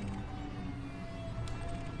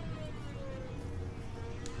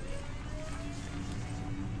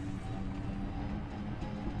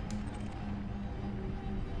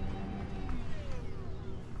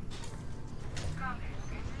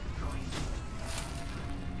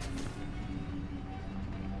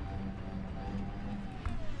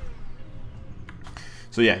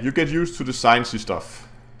 So yeah, you get used to the sciencey stuff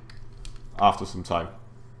after some time.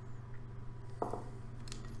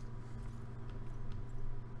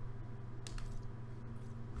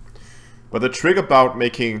 But the trick about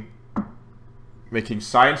making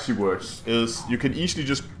sciencey words is you can easily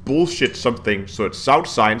just bullshit something so it sounds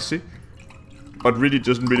sciencey, but really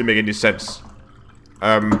doesn't really make any sense.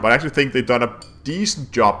 But I actually think they've done a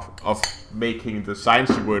decent job of making the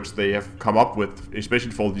sciencey words they have come up with,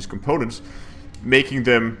 especially for all these components, making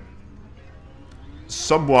them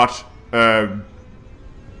somewhat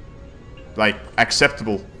like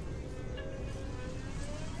acceptable.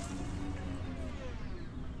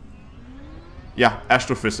 Yeah,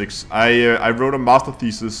 astrophysics. I wrote a master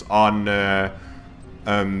thesis on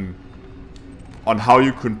how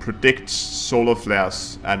you can predict solar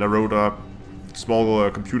flares, and I wrote a small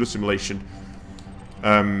computer simulation.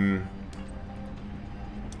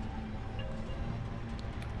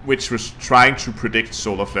 Which was trying to predict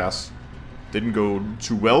solar flares. Didn't go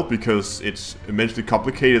too well because it's immensely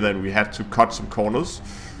complicated and we had to cut some corners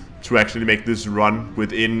to actually make this run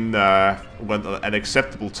within an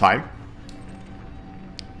acceptable time.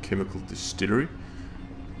 Chemical distillery.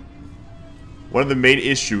 One of the main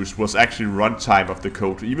issues was actually runtime of the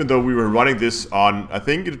code. Even though we were running this on, I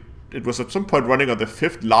think it was at some point running on the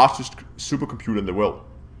 5th largest supercomputer in the world.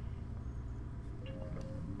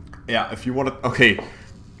 Yeah, if you want to... Okay,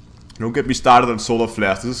 don't get me started on solar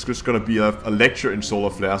flares. This is just going to be a lecture in solar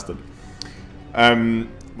flares then.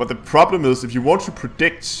 But the problem is, if you want to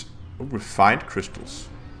predict... Oh, refined crystals.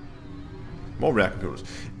 More rare components.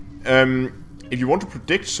 If you want to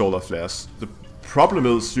predict solar flares, the problem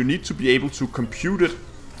is you need to be able to compute it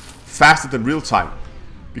faster than real time.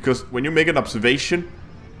 Because when you make an observation,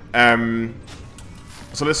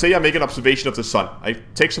 so let's say I make an observation of the sun. I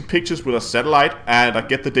take some pictures with a satellite and I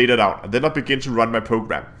get the data down, and then I begin to run my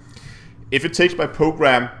program. If it takes my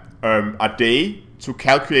program a day to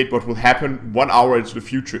calculate what will happen 1 hour into the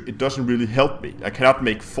future, it doesn't really help me. I cannot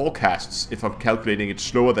make forecasts if I'm calculating it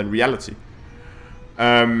slower than reality.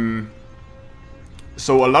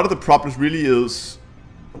 So a lot of the problems really is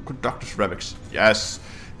conductive ceramics. Yes,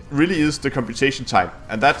 really is the computation time,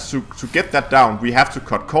 and that's to get that down. We have to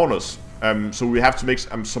cut corners. So we have to make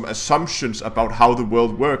some assumptions about how the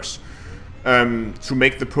world works to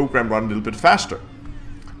make the program run a little bit faster.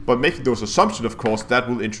 But making those assumptions, of course, that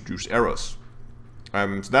will introduce errors.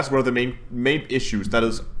 So that's one of the main issues. That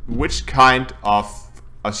is, which kind of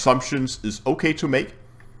assumptions is okay to make,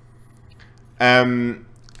 and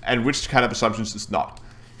which kind of assumptions is not.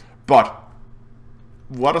 But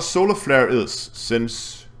what a solar flare is,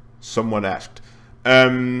 since Someone asked.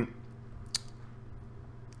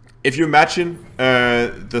 If you imagine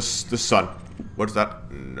the sun, what's that?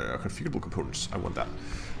 Configurable components. I want that.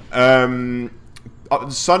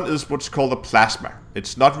 The sun is what's called a plasma.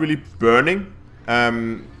 It's not really burning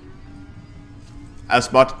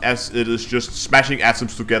as much as it is just smashing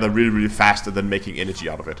atoms together really, really fast and then making energy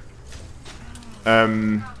out of it.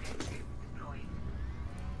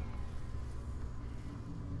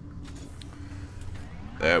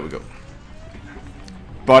 There we go.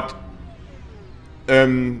 But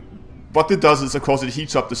what it does is, of course, it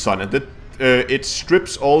heats up the sun, and it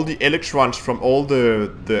strips all the electrons from all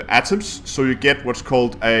the atoms, so you get what's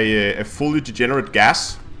called a fully degenerate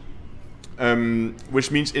gas,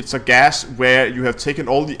 which means it's a gas where you have taken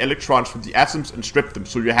all the electrons from the atoms and stripped them,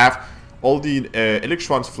 so you have all the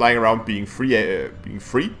electrons flying around being free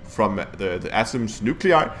from the atom's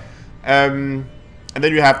nuclei, and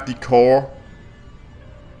then you have the core,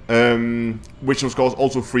 which of course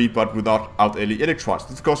also free but without any electrons.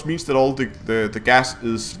 This of course means that all the gas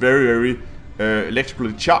is very, very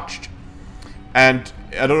electrically charged. And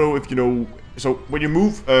I don't know if you know, so when you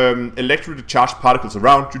move electrically charged particles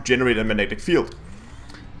around, you generate a magnetic field.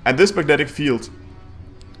 And this magnetic field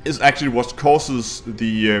is actually what causes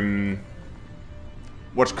the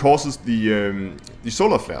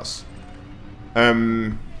solar flares.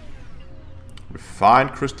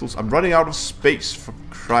 Refined crystals. I'm running out of space, for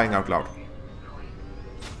crying out loud.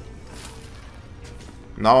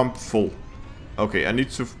 Now I'm full. Okay, I need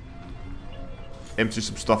to empty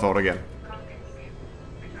some stuff out again.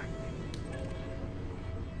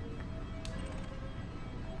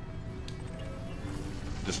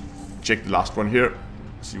 Just check the last one here.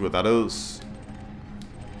 See what that is.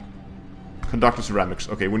 Conductor ceramics.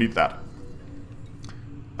 Okay, we need that.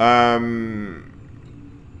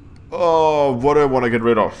 Oh, what do I want to get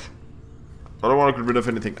rid of? I don't want to get rid of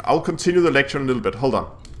anything. I'll continue the lecture in a little bit. Hold on.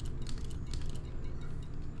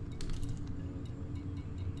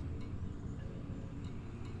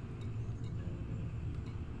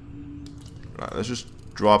 Right, let's just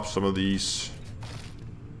drop some of these.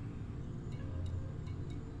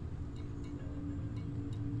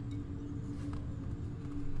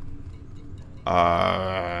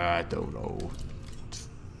 I don't know.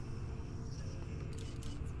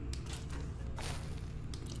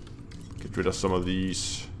 Get rid of some of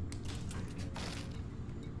these.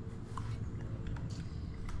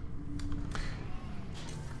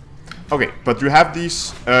 Okay, but you have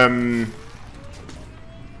these.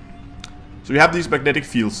 So you have these magnetic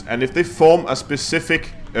fields, and if they form a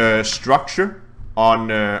specific structure on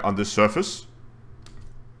the surface,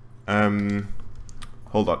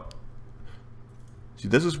 hold on. See,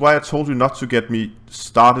 this is why I told you not to get me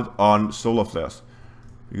started on solar flares,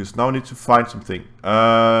 because now I need to find something.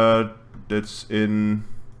 That's in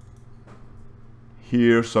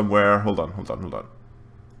here somewhere. Hold on.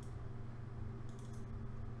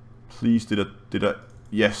 Please, did I?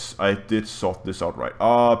 Yes, I did sort this out right.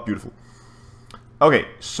 Ah, beautiful. Okay,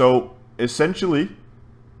 so essentially,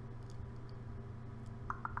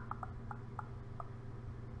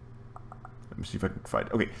 let me see if I can find.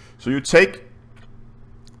 Okay, so you take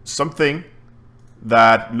something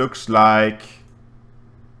that looks like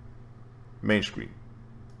main screen.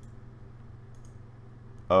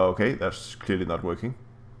 Okay, that's clearly not working.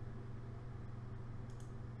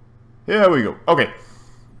 Here we go. Okay,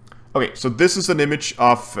 so this is an image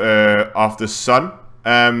of the sun,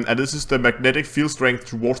 and this is the magnetic field strength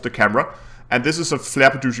towards the camera, and this is a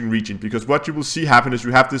flare-producing region, because what you will see happen is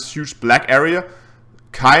you have this huge black area,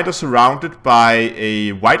 kind of surrounded by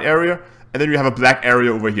a white area, and then you have a black area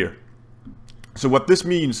over here. So what this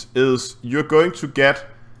means is you're going to get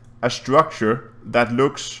a structure that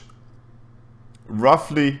looks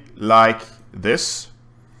roughly like this,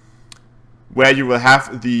 where you will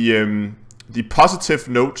have the positive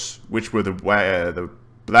nodes, which were the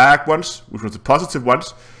black ones, which were the positive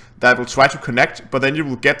ones, that will try to connect, but then you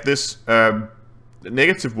will get this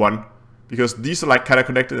negative one, because these are like kind of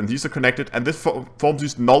connected and these are connected, and this forms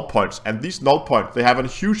these null points, and these null points, they have a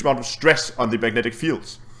huge amount of stress on the magnetic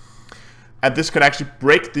fields, and this can actually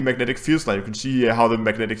break the magnetic field line. You can see how the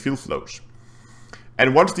magnetic field flows.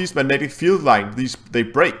 And once these magnetic field lines, they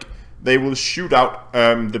break, they will shoot out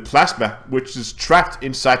the plasma, which is trapped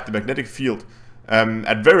inside the magnetic field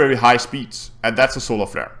at very, very high speeds, and that's a solar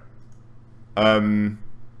flare.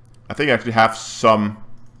 I think I actually have some.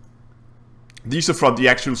 These are from the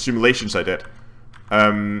actual simulations I did,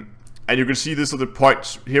 and you can see these are the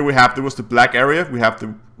points. Here there was the black area. We have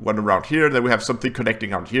the one around here. Then we have something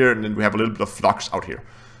connecting out here, and then we have a little bit of flux out here.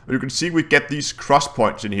 And you can see we get these cross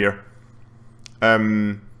points in here.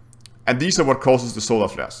 And these are what causes the solar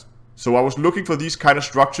flares. So I was looking for these kind of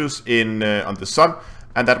structures in on the sun,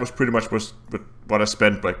 and that was pretty much what I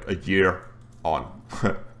spent like a year on.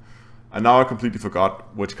 And now I completely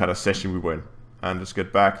forgot which kind of session we were in. And let's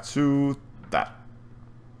get back to that.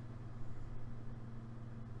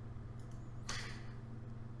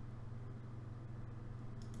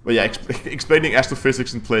 But yeah, explaining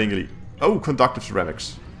astrophysics and playing Elite. Oh, conductive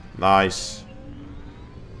ceramics. Nice.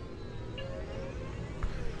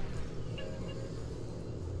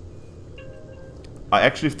 I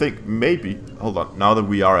actually think maybe... Hold on, now that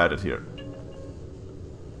we are at it here.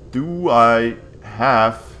 Do I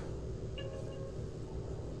have...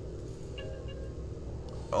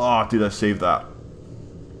 Oh, did I save that?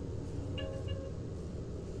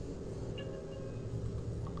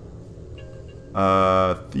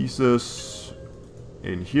 Thesis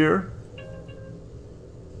in here.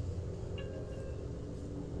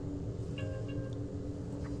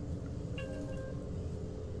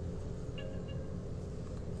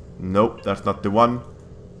 Nope, that's not the one.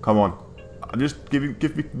 Come on. Just give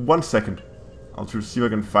me 1 second. I'll try to see if I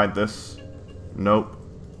can find this. Nope.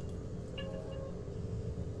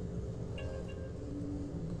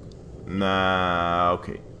 Nah,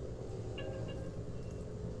 okay.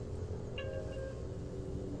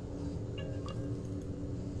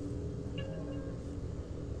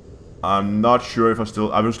 I'm not sure if I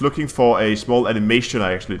still... I was looking for a small animation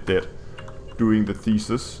I actually did doing the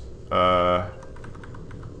thesis.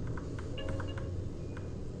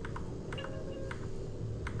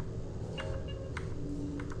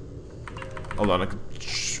 Hold on, I can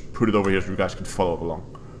put it over here so you guys can follow along.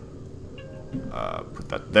 Put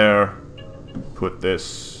that there. Put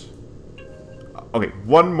this. Okay,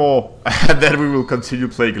 one more, and then we will continue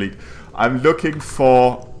playing League. I'm looking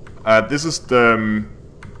for... this is the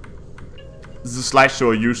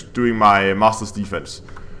slideshow I used doing my Master's Defense.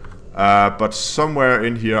 But somewhere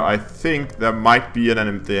in here, I think there might be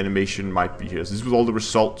the animation might be here. So this was all the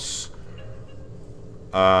results.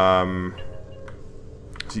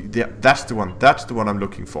 See, that's the one. That's the one I'm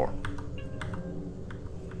looking for.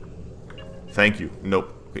 Thank you.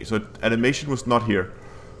 Nope. Okay, so animation was not here.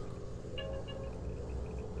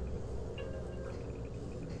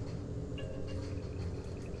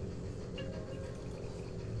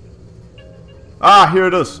 Ah, here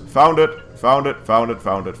it is. Found it. Found it. Found it.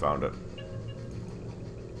 Found it. Found it.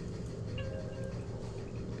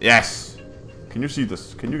 Yes. Can you see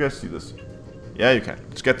this? Can you guys see this? Yeah, you can.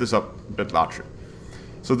 Let's get this up a bit larger.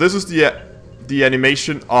 So this is the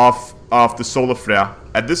animation of the solar flare,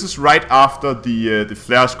 and this is right after the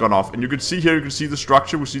flare's gone off. And you can see here, you can see the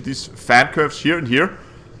structure. We see these fan curves here and here.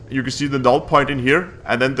 You can see the null point in here,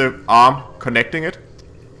 and then the arm connecting it.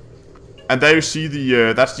 And there you see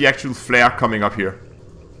the that's the actual flare coming up here,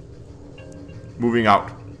 moving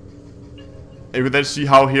out. And you can then see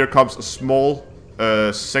how here comes a small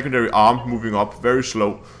secondary arm moving up, very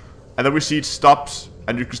slow. And then we see it stops,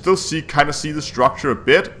 and you can still see, kind of see the structure a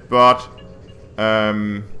bit, but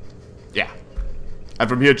yeah. And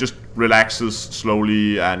from here it just relaxes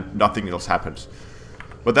slowly and nothing else happens.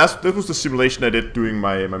 But this was the simulation I did doing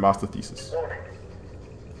my master thesis.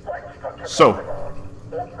 So,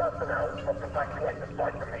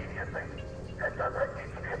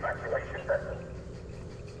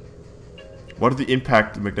 what are the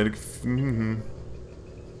impact of magnetic...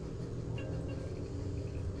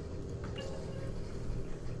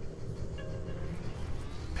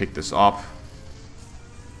 Pick this up.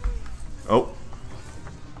 Oh.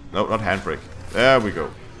 No, not handbrake. There we go.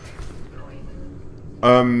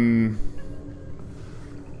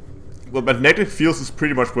 Well, magnetic fields is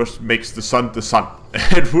pretty much what makes the sun the sun.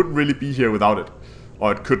 It wouldn't really be here without it.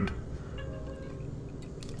 Or it couldn't.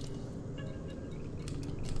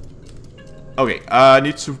 Okay, I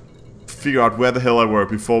need to figure out where the hell I were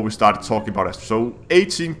before we started talking about it. So,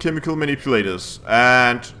 18 chemical manipulators,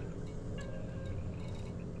 and...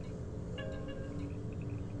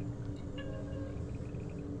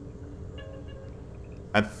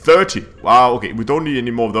 and 30. Wow, okay, we don't need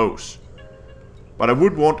any more of those. But I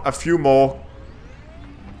would want a few more.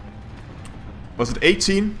 Was it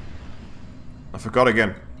 18? I forgot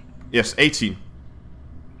again. Yes, 18.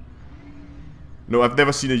 No, I've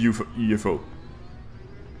never seen a UFO.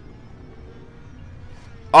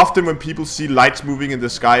 Often when people see lights moving in the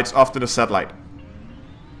sky, it's often a satellite.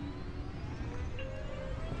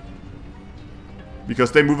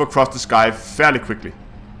 Because they move across the sky fairly quickly.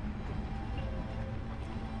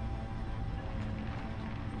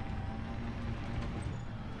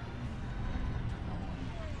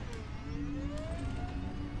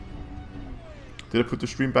 Did I put the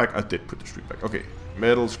stream back? I did put the stream back. Okay.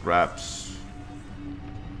 Metal scraps.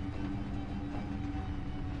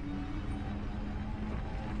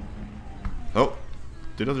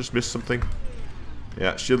 Did I just miss something?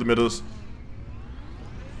 Yeah, shield emitters.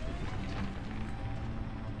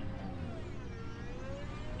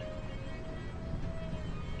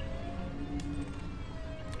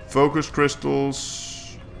 Focus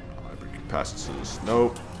crystals. Hybrid capacitors.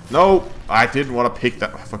 No. No! I didn't want to pick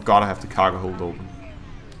that. I forgot I have the cargo hold open.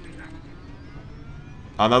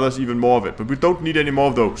 And now there's even more of it. But we don't need any more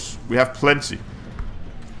of those. We have plenty.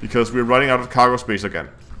 Because we're running out of cargo space again.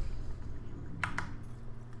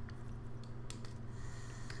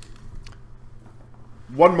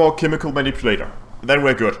 One more chemical manipulator. Then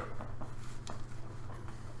we're good.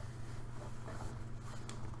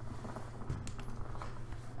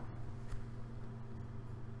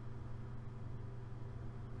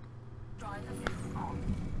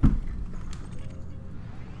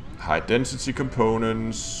 High density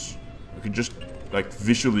components. We can just like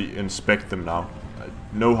visually inspect them now. I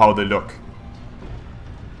know how they look.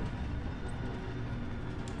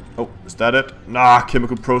 Oh, is that it? Nah,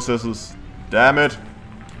 chemical processes. Damn it.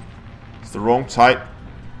 It's the wrong type.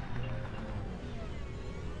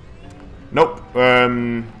 Nope.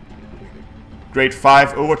 Grade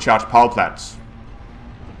 5 overcharge power plants.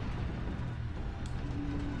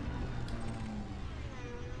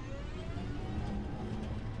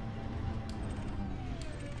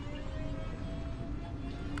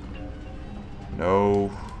 No.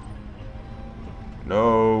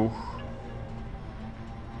 No.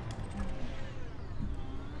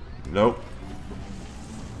 Nope.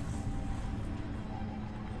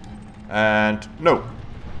 And no.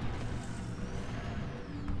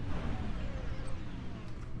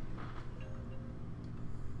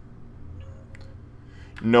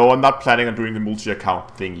 No, I'm not planning on doing the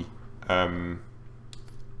multi-account thingy.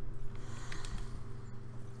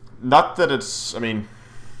 Not that it's, I mean...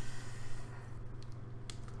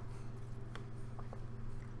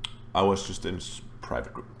 I was just in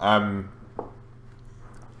private group. I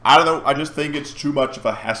don't know, I just think it's too much of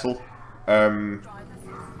a hassle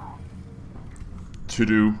to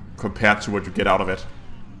do compared to what you get out of it.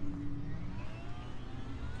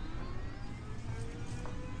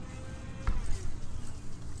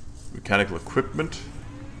 Mechanical equipment.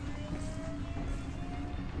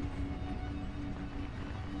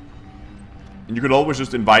 And you can always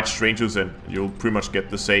just invite strangers in. You'll pretty much get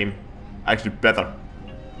the same, actually better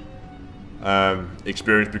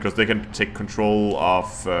experience, because they can take control of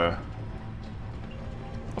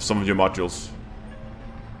some of your modules.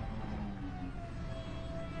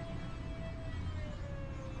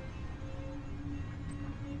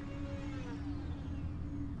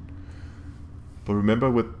 But remember,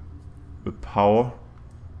 with power,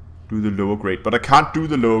 do the lower grade. But I can't do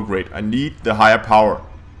the lower grade. I need the higher power.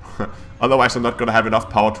 Otherwise I'm not gonna have enough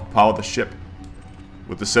power to power the ship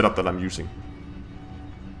with the setup that I'm using.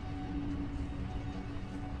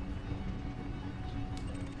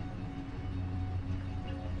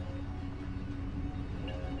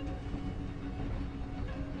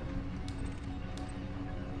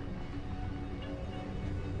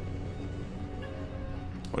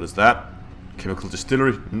 What is that? Chemical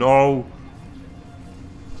distillery? No!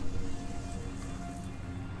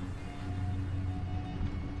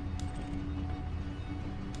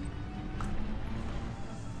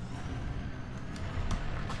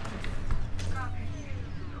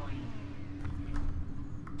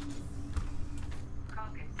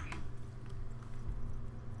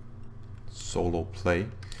 Solo play.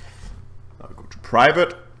 Now we go to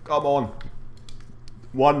private. Come on.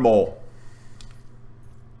 One more.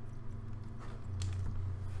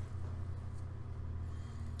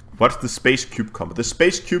 What's the space cube combo? The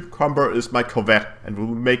space cube combo is my corvette and will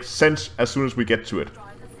make sense as soon as we get to it.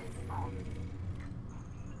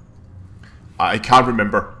 I can't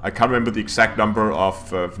remember. I can't remember the exact number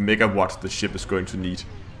of megawatts the ship is going to need.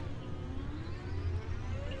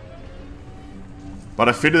 But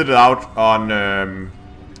I figured it out on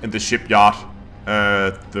in the shipyard,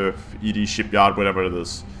 the ED shipyard, whatever it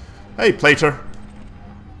is. Hey, Plater.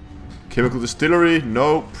 Chemical distillery?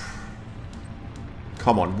 Nope.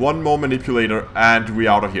 Come on, one more manipulator and we're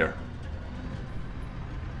out of here.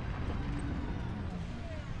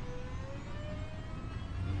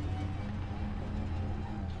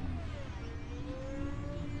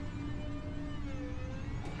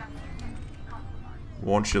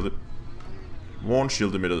 One shield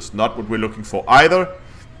emitters, not what we're looking for either.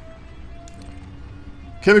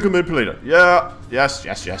 Chemical manipulator, yeah, yes,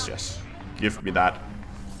 yes, yes, yes. Give me that.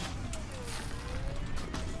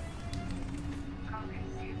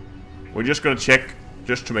 We're just gonna check,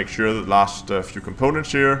 just to make sure the last few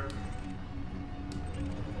components here.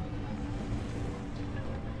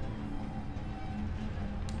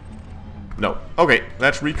 No. Okay,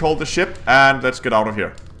 let's recall the ship and let's get out of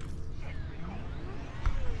here.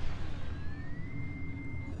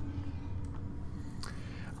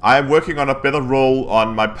 I am working on a better roll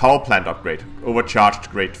on my power plant upgrade. Overcharged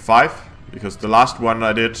grade 5. Because the last one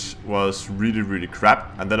I did was really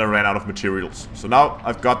crap. And then I ran out of materials. So now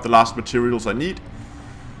I've got the last materials I need.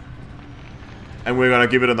 And we're gonna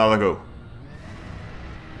give it another go.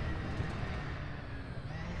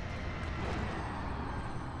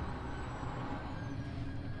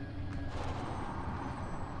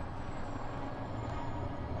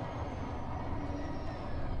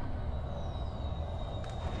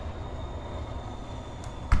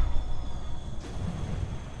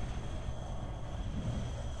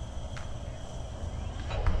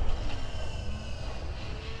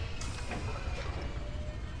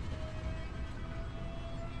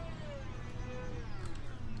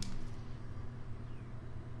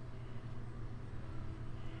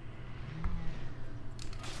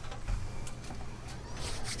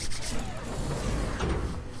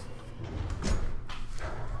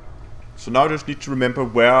 So now I just need to remember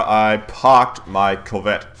where I parked my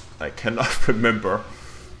Corvette. I cannot remember.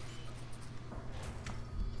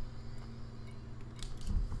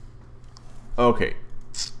 Okay.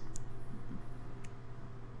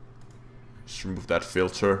 Just remove that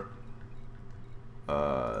filter.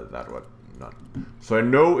 That one. Not. So I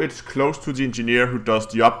know it's close to the engineer who does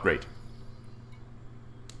the upgrade.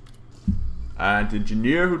 And the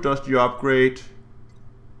engineer who does the upgrade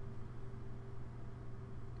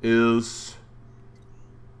is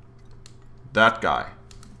that guy.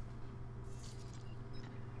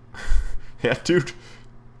 Yeah, dude.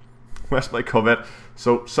 Where's my Corvette?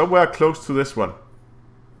 So, somewhere close to this one.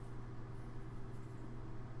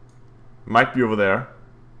 Might be over there.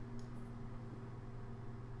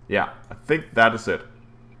 Yeah, I think that is it.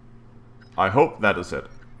 I hope that is it.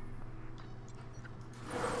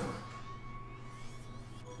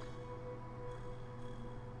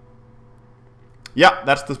 Yeah,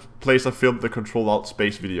 that's the place I filmed the Control Alt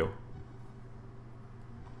Space video.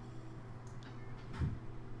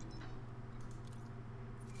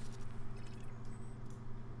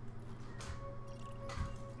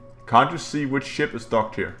 Can't you see which ship is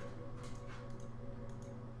docked here?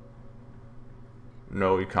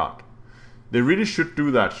 No, you can't. They really should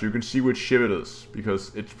do that so you can see which ship it is.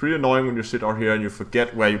 Because it's pretty annoying when you sit out here and you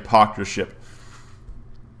forget where you parked your ship.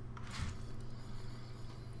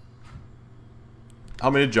 How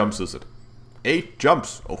many jumps is it? 8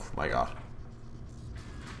 jumps! Oh my god.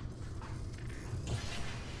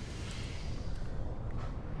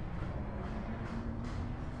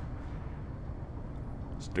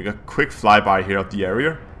 Let's take a quick flyby here of the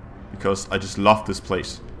area. Because I just love this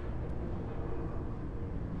place.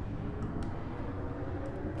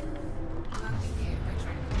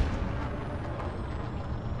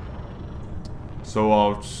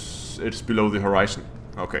 So it's below the horizon.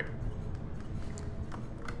 Okay.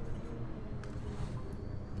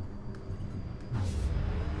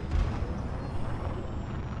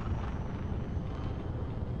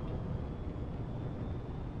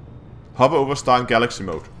 Hover over star in galaxy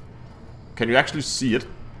mode. Can you actually see it?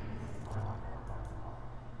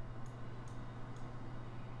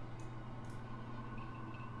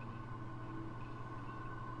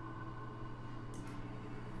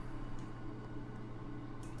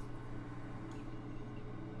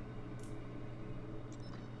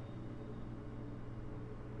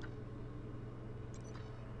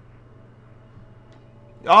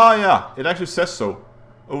 Oh yeah, it actually says so.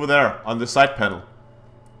 Over there, on the side panel.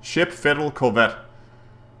 Ship Federal Corvette.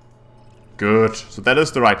 Good. So that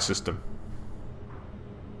is the right system.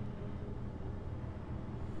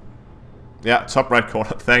 Yeah, top right corner.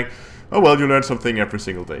 Thank. Oh well, you learn something every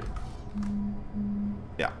single day.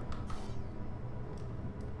 Yeah.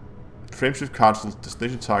 Frameshift cancelled.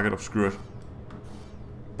 Destination target obscured.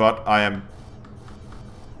 But I am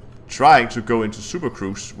trying to go into Super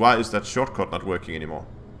Cruise. Why is that shortcut not working anymore?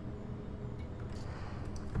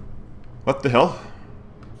 What the hell?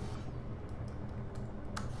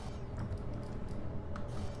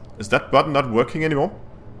 Is that button not working anymore?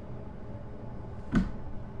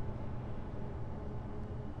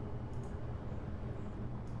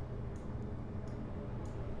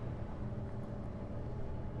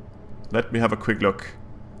 Let me have a quick look.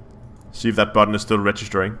 See if that button is still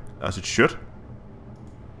registering as it should.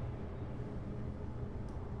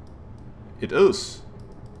 It is.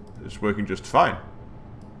 It's working just fine.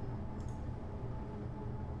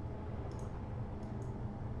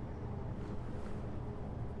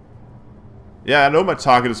 Yeah, I know my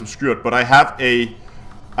target is obscured, but I have a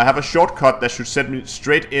shortcut that should send me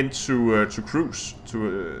straight into to cruise.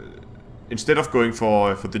 instead of going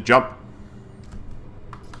for the jump.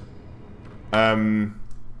 Boom,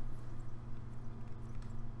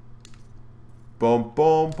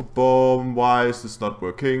 boom, boom, boom. Why is this not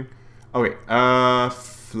working? Okay,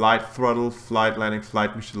 flight throttle, flight landing,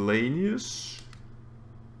 flight miscellaneous.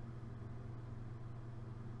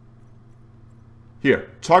 Here,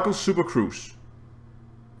 toggle super cruise.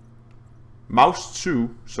 Mouse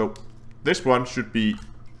 2, so this one should be...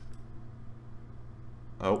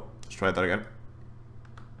 Oh, let's try that again.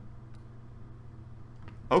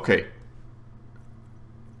 Okay.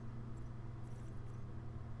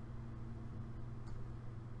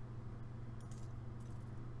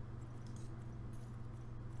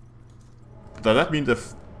 Does that mean the...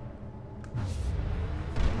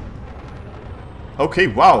 Okay,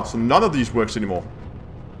 wow, so none of these works anymore.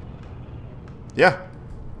 Yeah.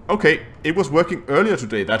 Okay, it was working earlier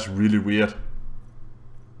today. That's really weird.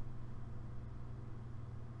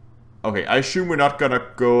 Okay, I assume we're not gonna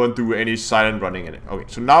go and do any silent running in it. Okay,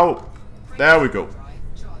 so now... There we go.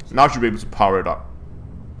 Now should be able to power it up.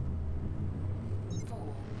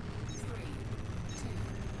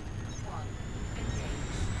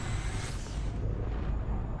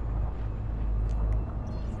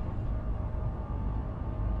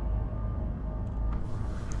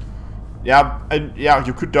 Yeah, and yeah,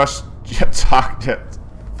 you could just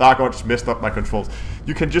Thargon just messed up my controls.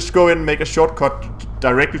 You can just go in and make a shortcut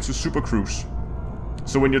directly to Super Cruise.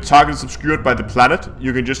 So when your target is obscured by the planet,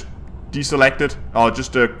 you can just deselect it, or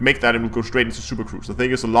just make that and it'll go straight into Super Cruise. I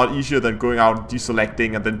think it's a lot easier than going out and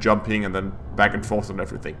deselecting and then jumping and then back and forth and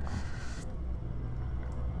everything.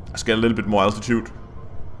 Let's get a little bit more altitude.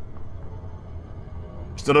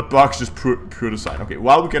 It's not a bug, just pure design. Okay,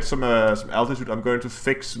 while we get some altitude, I'm going to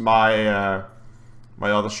fix my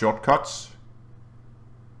my other shortcuts.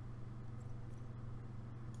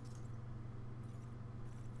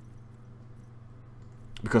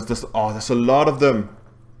 Because there's a lot of them.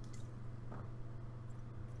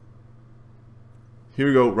 Here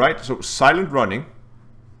we go, right? So silent running.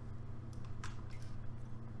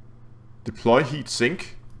 Deploy heat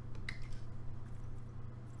sink.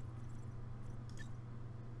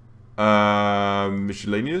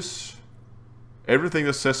 Miscellaneous. Everything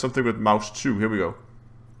that says something with mouse 2. Here we go.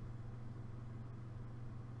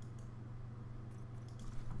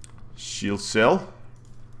 Shield cell.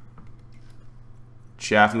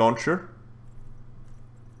 Chaff launcher.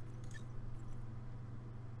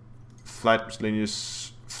 Flight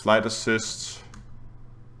miscellaneous. Flight assist.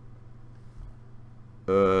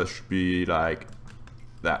 Should be like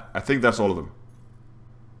that. I think that's all of them.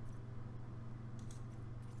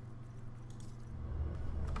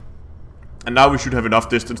 And now we should have enough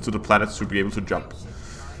distance to the planet to be able to jump.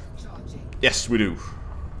 Yes, we do.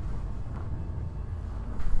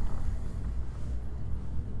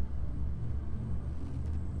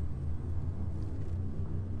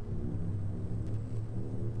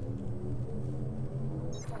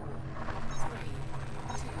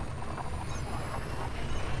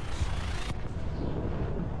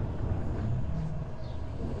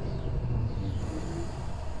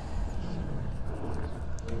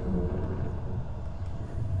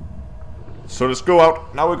 So let's go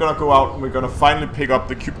out. Now we're gonna go out and we're gonna finally pick up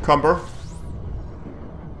the cucumber.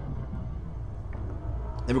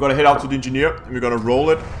 Then we're gonna head out to the engineer and we're gonna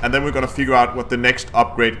roll it, and then we're gonna figure out what the next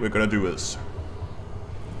upgrade we're gonna do is.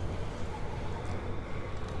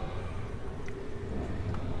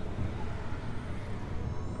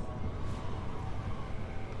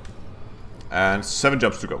 And 7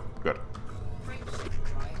 jumps to go. Good.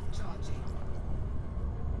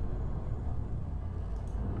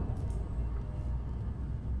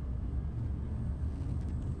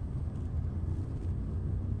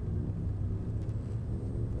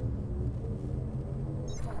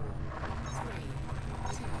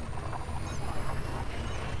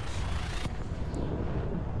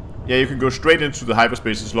 Yeah, you can go straight into the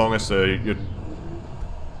hyperspace as long as your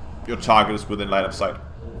target is within line of sight.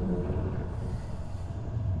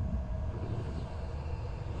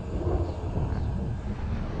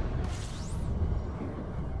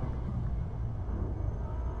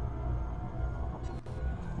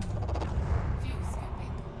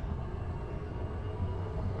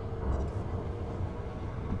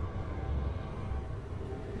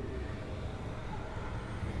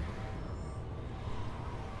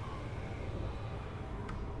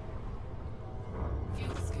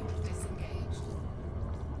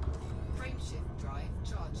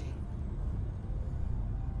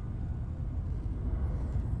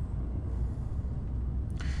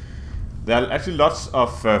 There are actually lots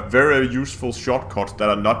of very useful shortcuts that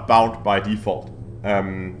are not bound by default.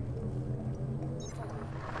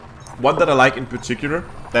 One that I like in particular,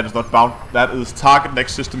 that is not bound, that is target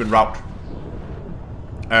next system and route.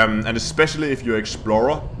 And especially if you're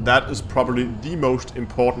explorer, that is probably the most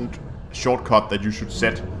important shortcut that you should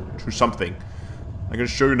set to something. I'm going to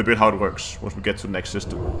show you in a bit how it works once we get to the next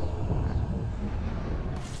system.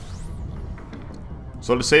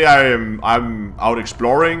 So let's say I'm out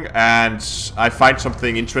exploring and I find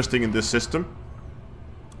something interesting in this system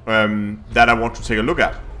that I want to take a look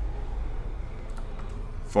at.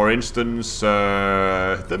 For instance,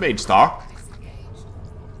 the main star.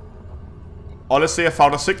 Or let's say I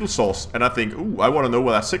found a signal source and I think, ooh, I want to know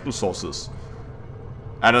where that signal source is.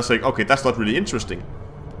 And I think, okay, that's not really interesting.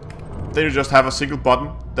 Then you just have a single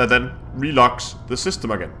button that then relocks the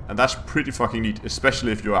system again. And that's pretty fucking neat,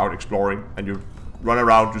 especially if you're out exploring and you run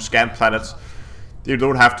around, you scan planets. You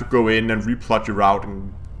don't have to go in and replot your route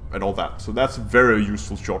and all that. So that's a very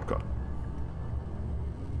useful shortcut.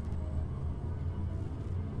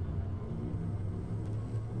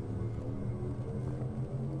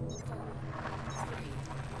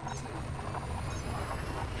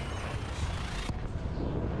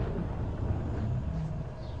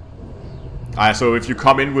 So if you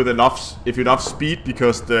come in with enough speed,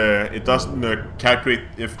 because it doesn't calculate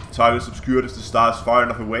if the target is obscured if the star is far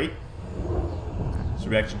enough away. So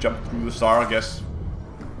we actually jump through the star, I guess.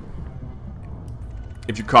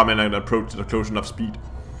 If you come in and approach at a close enough speed.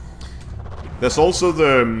 There's also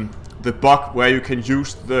the bug where you can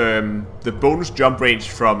use the bonus jump range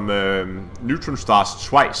from neutron stars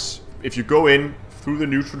twice. If you go in through the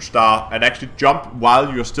neutron star and actually jump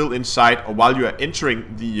while you're still inside or while you are entering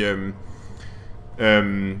the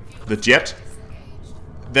jet,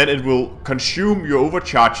 then it will consume your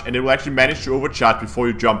overcharge and it will actually manage to overcharge before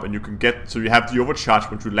you jump, and you can get, so you have the overcharge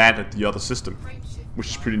when you land at the other system, which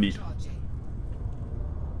is pretty neat.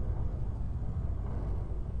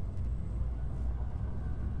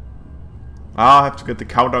 I have to get the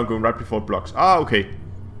countdown going right before it blocks. Okay.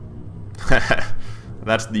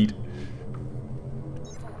 That's neat.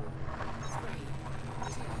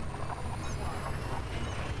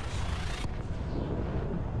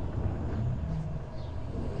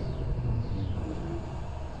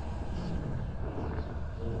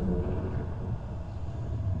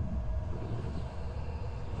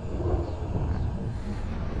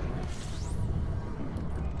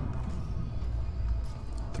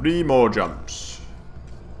 Three more jumps.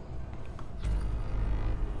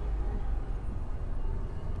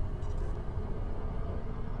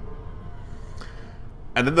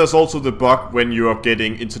 And then there's also the bug when you are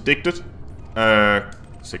getting interdicted.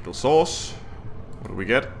 Signal source. What do we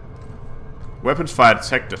get? Weapons fire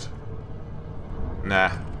detected. Nah.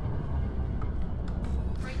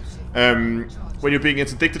 When you're being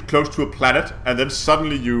interdicted close to a planet, and then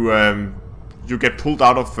suddenly you get pulled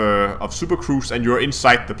out of Super Cruise and you're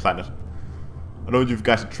inside the planet. I don't know if you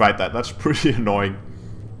guys have tried that. That's pretty annoying.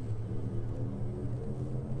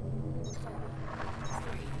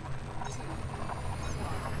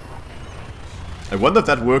 I wonder if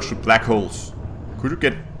that works with black holes. Could you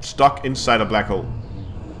get stuck inside a black hole?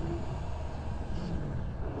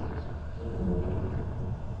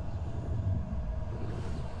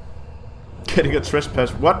 Getting a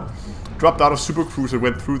trespass. What? Dropped out of Super Cruise and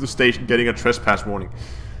went through the station getting a trespass warning.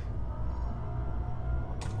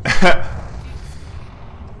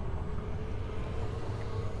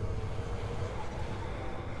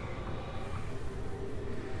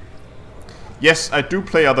 Yes, I do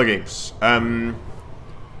play other games. The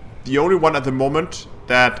only one at the moment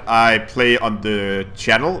that I play on the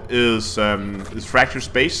channel is Fractured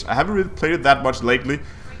Space. I haven't really played it that much lately.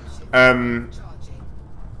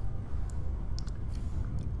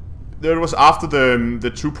 There was after the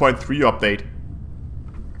 2.3 update.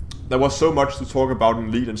 There was so much to talk about in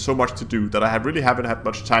Elite and so much to do that I really haven't had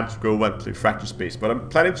much time to go and play Fractured Space. But I'm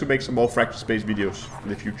planning to make some more Fractured Space videos in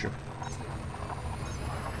the future.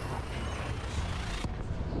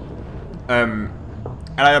 And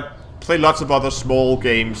I play lots of other small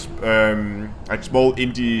games, like small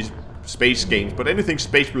indie space games. But anything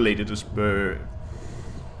space related is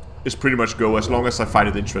pretty much go, as long as I find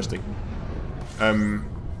it interesting.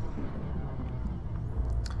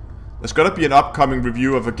 There's gonna be an upcoming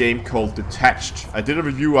review of a game called Detached. I did a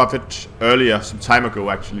review of it earlier, some time ago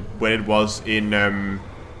actually, when it was in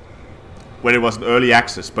early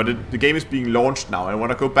access. But the game is being launched now. I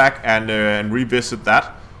want to go back and revisit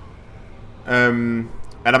that. And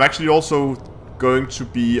I'm actually also going to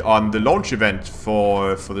be on the launch event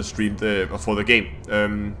for the stream, for the game.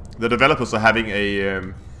 The developers are having a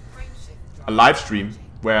live stream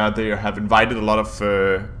where they have invited a lot of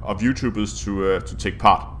YouTubers to take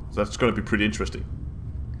part. So that's going to be pretty interesting.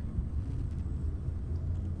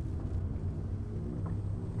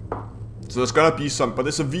 So there's gonna be some, but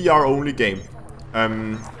it's a VR only game.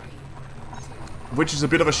 Which is a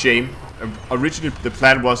bit of a shame. Originally the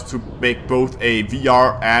plan was to make both a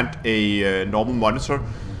VR and a normal monitor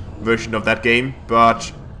version of that game, but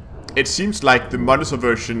it seems like the monitor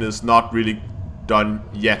version is not really done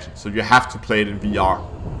yet, so you have to play it in VR,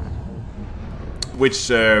 which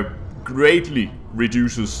greatly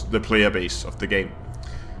reduces the player base of the game.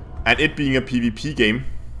 And it being a PvP game,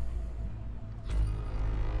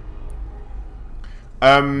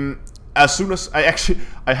 as soon as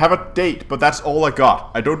I have a date, but that's all I got.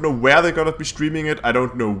 I don't know where they're gonna be streaming it. I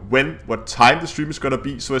don't know what time the stream is gonna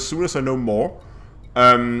be. So as soon as I know more,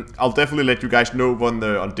 I'll definitely let you guys know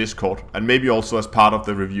on Discord, and maybe also as part of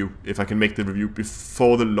the review, if I can make the review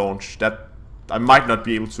before the launch. That I might not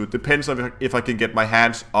be able to. It depends on if I can get my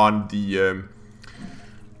hands on the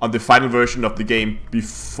final version of the game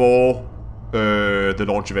before the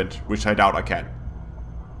launch event, which I doubt I can.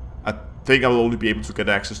 I think I will only be able to get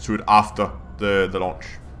access to it after the launch.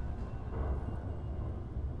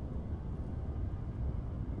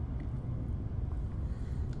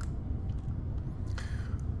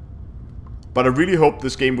 But I really hope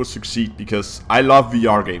this game will succeed, because I love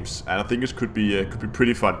VR games and I think it could be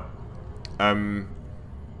pretty fun.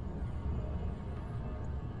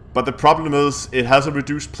 But the problem is it has a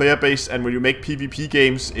reduced player base, and when you make PvP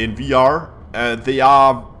games in VR, they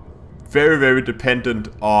are very, very dependent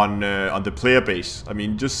on the player base. I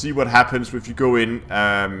mean, just see what happens if you go in.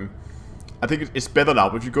 I think it's better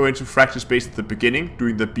now. If you go into Fractal Space at the beginning,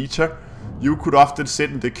 during the beta, you could often sit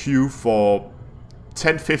in the queue for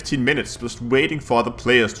 10-15 minutes just waiting for other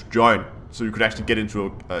players to join, so you could actually get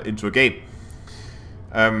into a game.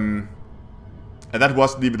 And that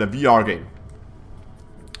wasn't even a VR game.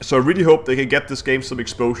 So I really hope they can get this game some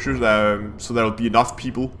exposure, so there will be enough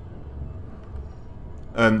people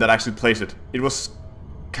that actually plays it. It was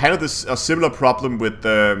kind of a similar problem with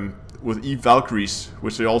Eve Valkyries,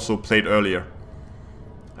 which they also played earlier.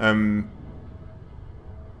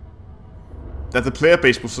 That the player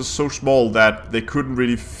base was just so small that they couldn't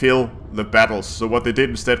really fill the battles. So what they did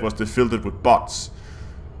instead was they filled it with bots,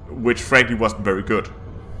 which frankly wasn't very good.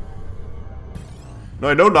 Now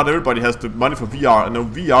I know not everybody has the money for VR. I know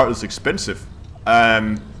VR is expensive,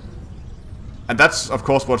 and that's of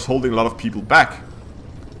course what's holding a lot of people back.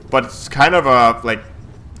 But it's kind of a like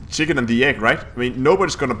chicken and the egg, right? I mean,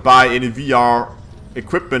 nobody's gonna buy any VR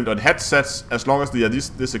equipment or headsets as long as they are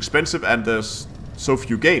this expensive and there's so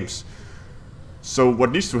few games. So what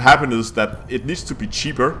needs to happen is that it needs to be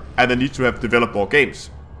cheaper, and they need to have developed more games.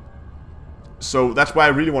 So that's why I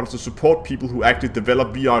really wanted to support people who actually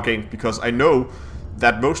develop VR games, because I know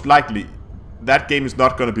that most likely that game is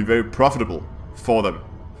not going to be very profitable for them,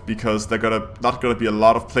 because they're not going to be a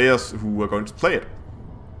lot of players who are going to play it.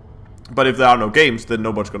 But if there are no games, then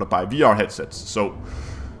nobody's going to buy VR headsets. So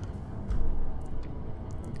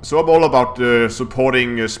I'm all about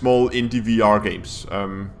supporting small indie VR games.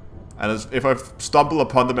 And if I stumble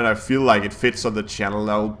upon them and I feel like it fits on the channel,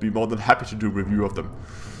 I'll be more than happy to do a review of them.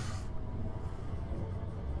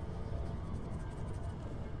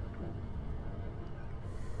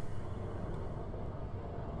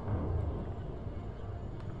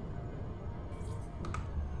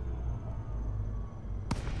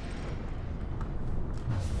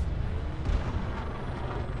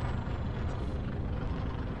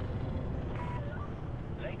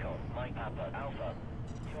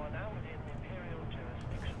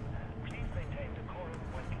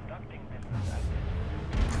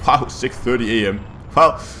 Wow, 6:30 AM.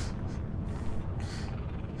 Well,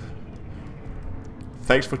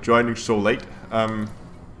 thanks for joining so late.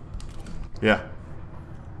 Yeah.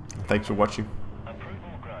 Thanks for watching.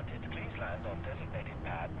 Approval granted. Please land on designated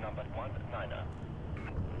pad number 19er.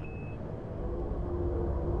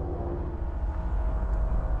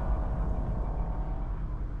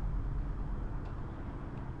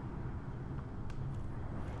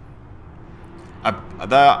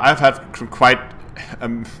 I've had some quite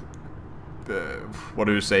what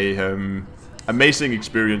do you say, amazing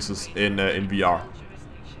experiences in VR.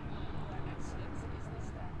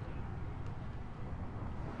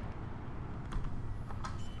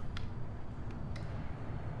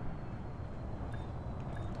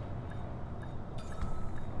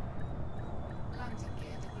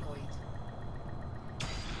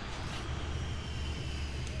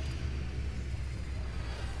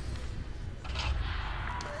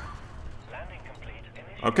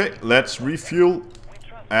 Okay, let's refuel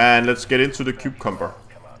and let's get into the cucumber.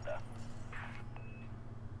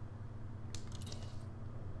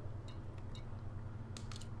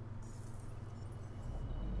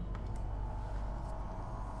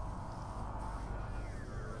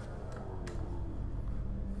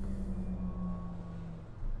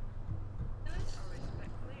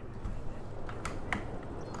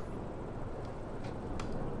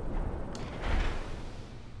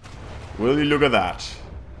 Will you look at that?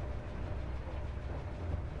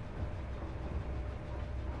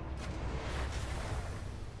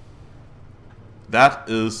 That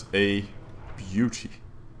is a beauty.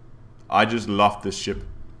 I just love this ship.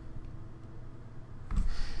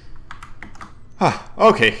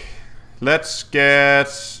 Okay, let's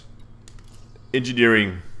get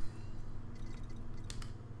engineering.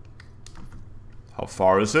 How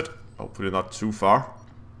far is it? Hopefully not too far.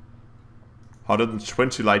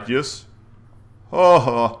 120 light years.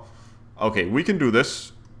 Oh, okay, we can do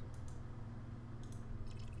this.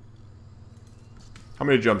 How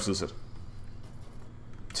many jumps is it?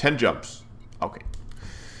 10 jumps. Okay.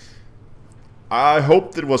 I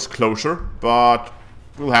hoped it was closer, but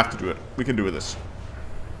we'll have to do it. We can do this.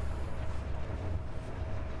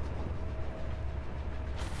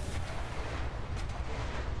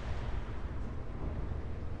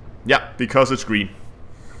 Yeah, because it's green.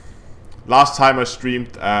 Last time I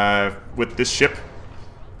streamed with this ship,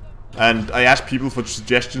 and I asked people for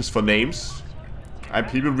suggestions for names, and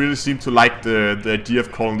people really seem to like the idea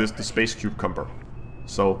of calling this the Space Cucumber.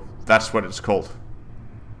 So that's what it's called.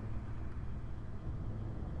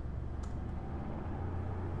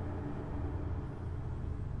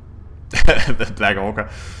 The Black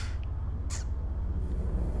Orca.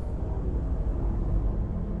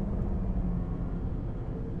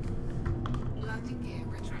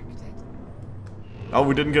 Oh,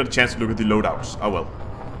 we didn't get a chance to look at the loadouts. Oh well.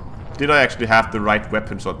 Did I actually have the right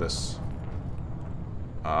weapons on this?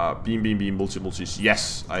 Beam, multis.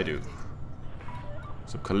 Yes, I do.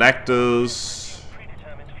 Some collectors.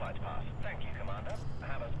 Predetermined flight path. Thank you, Commander.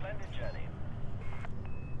 Have a splendid journey.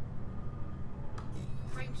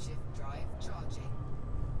 Frameshift drive charging.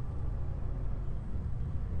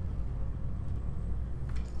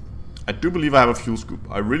 I do believe I have a fuel scoop.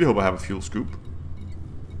 I really hope I have a fuel scoop.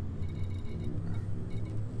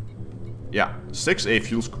 Yeah, 6A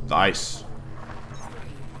fuel scoop. Nice.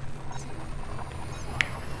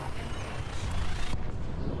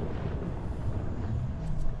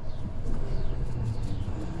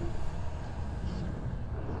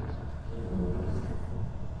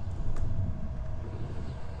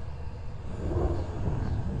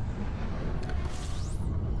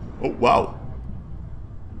 Oh, wow.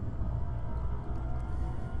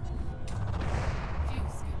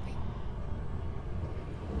 Fuel scooping.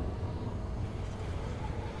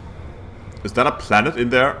 Is that a planet in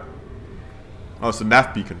there? Oh, it's a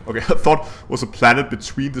nav beacon. Okay, I thought it was a planet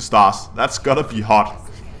between the stars. That's gotta be hot.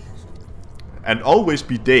 And always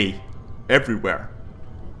be day everywhere.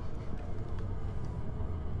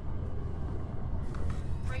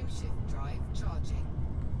 Frameshift drive charging.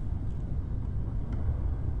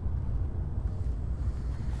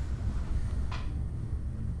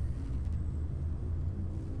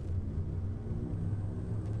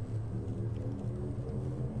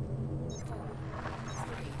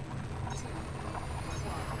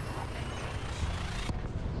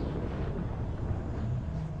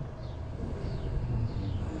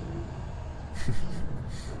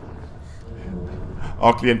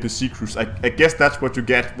 Ugly NPC crews. I guess that's what you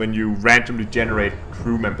get when you randomly generate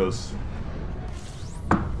crew members.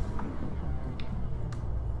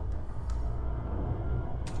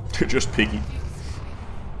 They're just picky.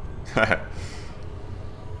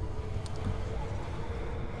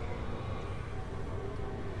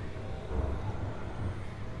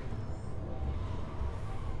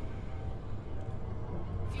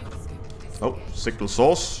 Oh, signal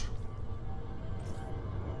source.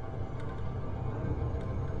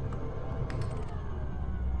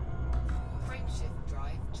 Frameshift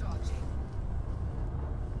drive charging.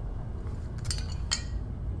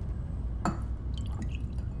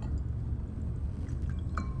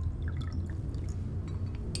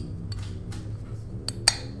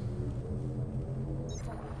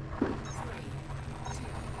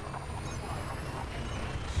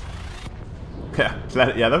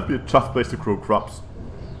 Yeah, that would be a tough place to grow crops.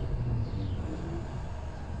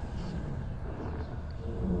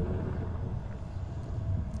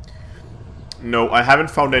 No, I haven't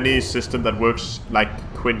found any system that works like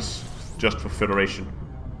Quince just for Federation.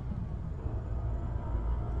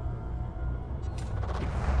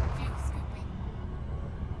 Fuel scooping.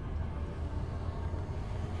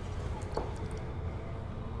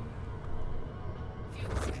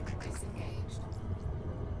 Fuel scoop disengaged.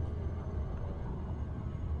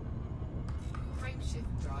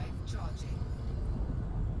 Frameshift drive charging.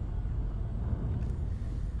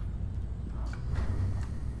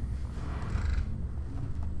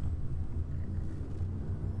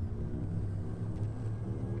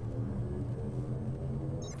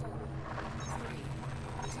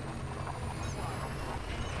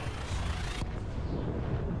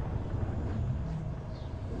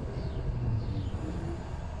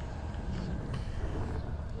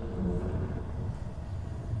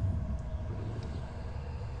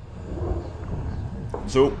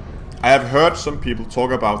 So I have heard some people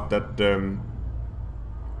talk about that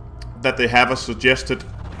that they have a suggested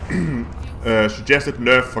suggested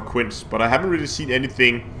nerf for Quints, but I haven't really seen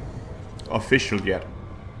anything official yet.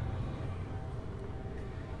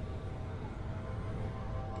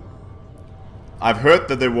 I've heard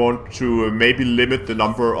that they want to maybe limit the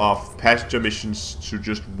number of passenger missions to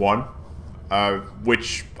just one,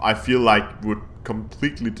 which I feel like would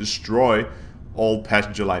completely destroy all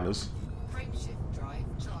passenger liners. Frameshift drive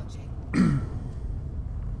charging.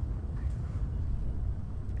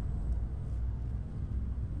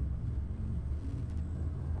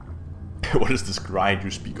 What is this grind you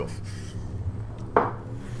speak of?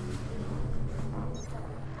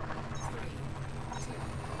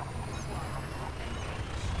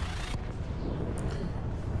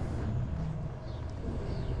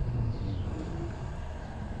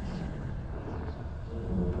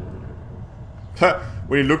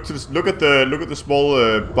 When you look to this, look at the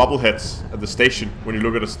small bubble heads at the station. When you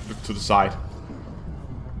look at look to the side,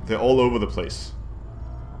 they're all over the place.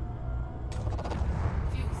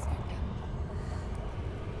 Fuel scooping.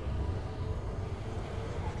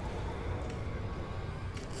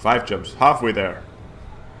 5 jumps, halfway there.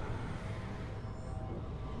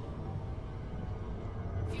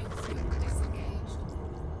 Fuel scoop disengaged.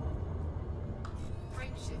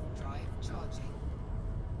 Frameshift drive charging.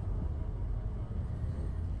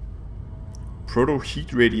 Proto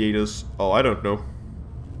heat radiators. Oh, I don't know.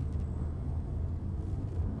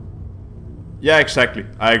 Yeah, exactly.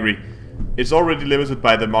 I agree. It's already limited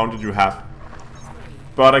by the amount that you have.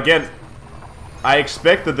 But again, I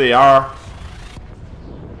expect that they are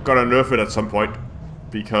gonna nerf it at some point,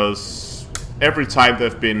 because every time there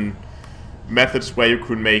have been methods where you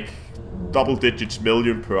could make double digits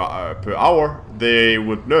million per hour, they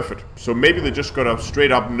would nerf it. So maybe they're just gonna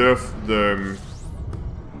straight up nerf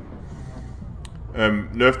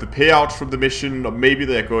the payouts from the mission, or maybe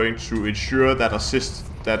they're going to ensure that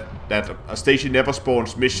that a station never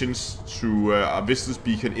spawns missions to a visitors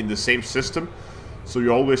beacon in the same system, so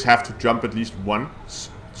you always have to jump at least once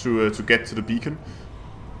to get to the beacon.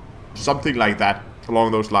 Something like that,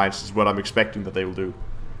 along those lines, is what I'm expecting that they will do.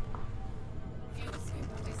 Fuel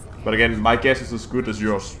scoop disengaged. But again, my guess is as good as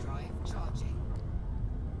yours. Drive charging.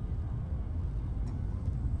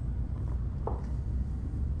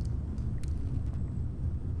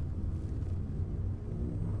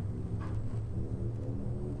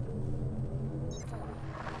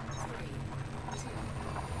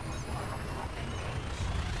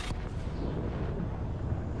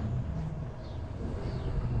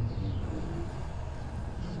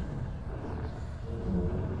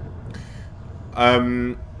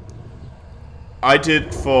 I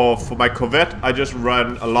did for my Corvette. I just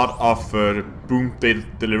run a lot of boom data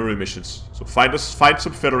delivery missions. So find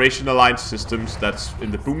some Federation Alliance systems that's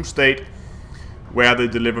in the boom state, where they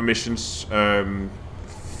deliver missions to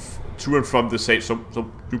and from the state. So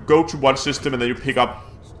you go to one system and then you pick up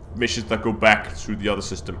missions that go back to the other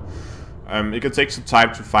system. It can take some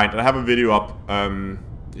time to find. I have a video up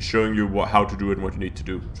showing you how to do it and what you need to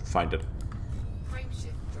do to find it.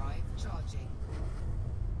 Frameshift drive charging.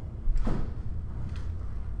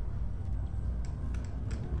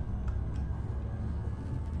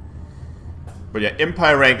 But yeah,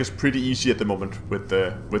 Empire rank is pretty easy at the moment with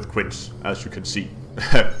Quints, as you can see.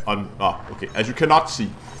 As you cannot see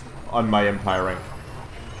on my Empire rank.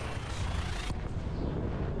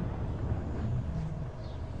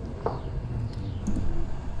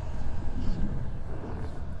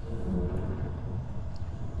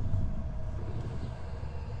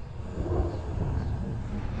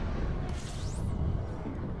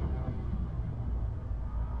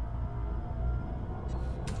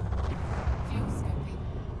 Fuel scooping.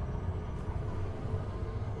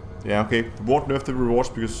 Yeah, okay. They won't nerf the rewards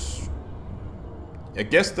because... I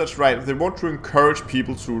guess that's right. They want to encourage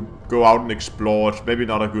people to go out and explore. It's maybe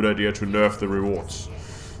not a good idea to nerf the rewards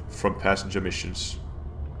from passenger missions.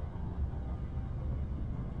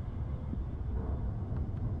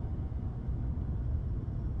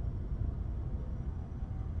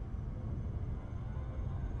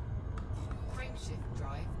 Frameshift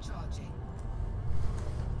drive charging.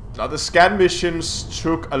 Now the scan missions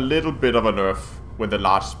took a little bit of a nerf with the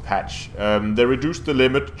last patch. They reduced the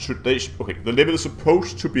limit to... the limit is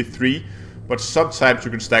supposed to be 3, but sometimes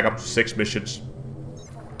you can stack up to 6 missions.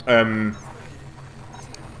 And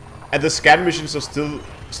the scan missions are still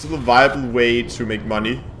a viable way to make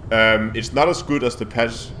money. It's not as good as the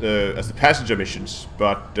passenger missions,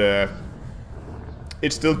 but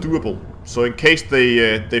it's still doable. So in case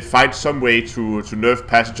they find some way to nerf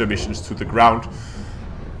passenger missions to the ground,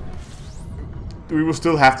 we will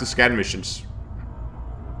still have the scan missions.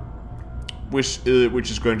 which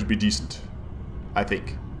is going to be decent, I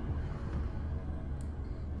think.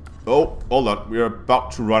 Oh, hold on. We are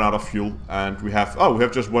about to run out of fuel, and we have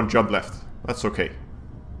just one jump left. That's okay.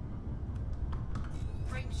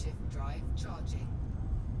 Frameshift drive charging.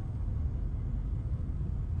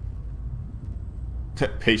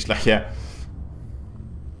 Pace like, yeah.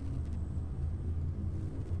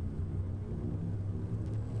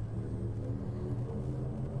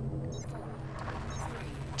 Three.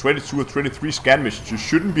 22 or 23 scan missions. You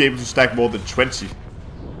shouldn't be able to stack more than 20.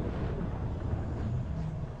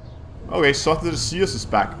 Okay, Souther Sears is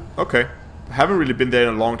back. Okay. I haven't really been there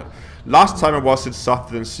in a long time. Last time I was in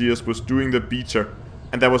Souther Sears was doing the beta,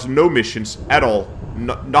 and there was no missions at all.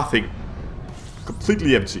 Nothing.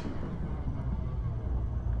 Completely empty.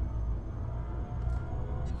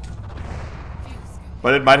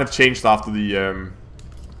 But it might have changed after the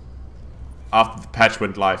patch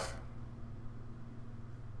went live.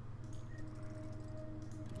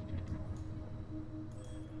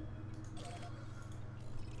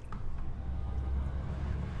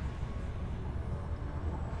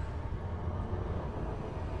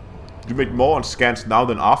 You make more on scans now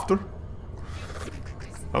than after?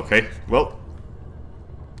 Okay, well.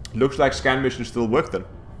 Looks like scan missions still work then.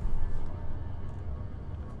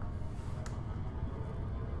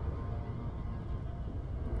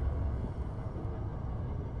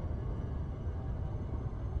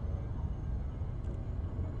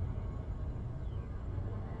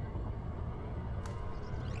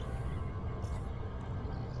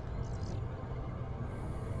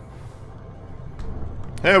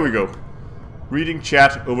 Here we go. Reading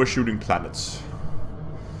chat, overshooting planets.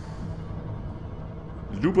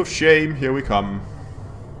 Loop of shame, here we come.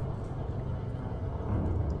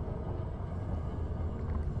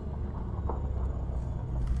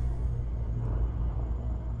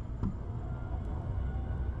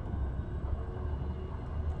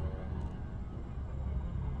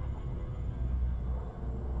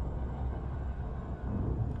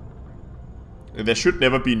 There should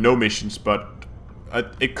never be no missions, but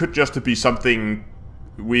it could just be something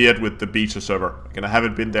weird with the beta server. And I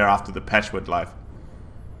haven't been there after the patch went live.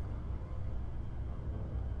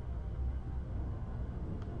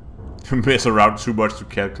 Mess around too much to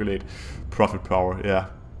calculate profit power, yeah.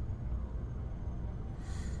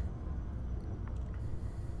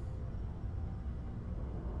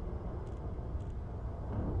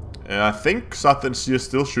 I think Southern Sear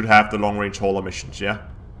still should have the long-range hauler missions, yeah.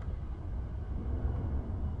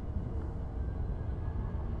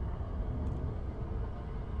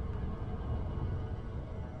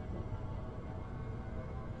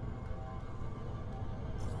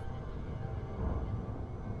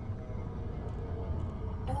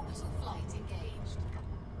 Orbital flight engaged.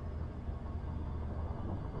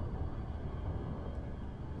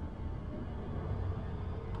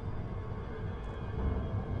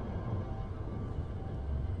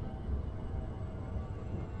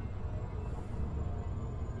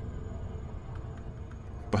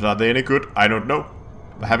 But are they any good? I don't know.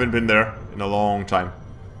 I haven't been there in a long time.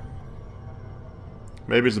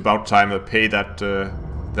 Maybe it's about time I pay that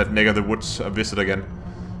that neck of the woods a visit again.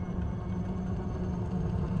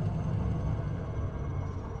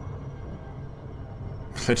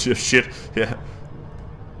 That's just shit, yeah.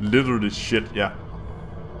 Literally shit, yeah.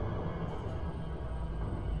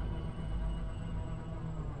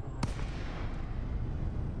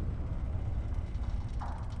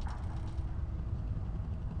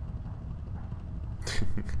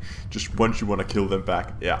 Just once you want to kill them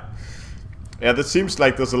back, yeah. Yeah, that seems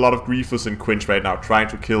like there's a lot of griefers in Quinch right now trying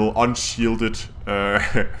to kill unshielded,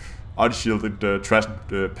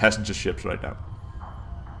 passenger ships right now.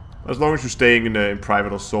 As long as you're staying in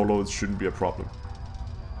private or solo, it shouldn't be a problem.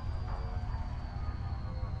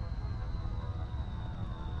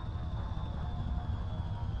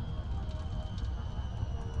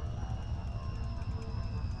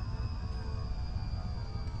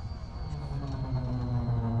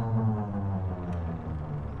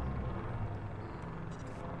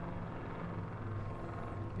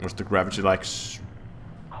 What's the gravity like?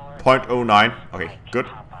 0.09. Okay, good.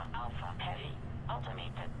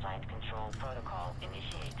 Automated flight control protocol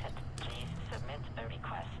initiated. Please submit a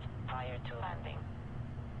request prior to landing.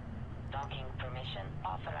 Docking permission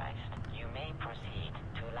authorized. You may proceed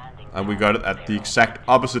to landing. And we got it at the exact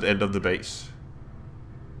opposite end of the base.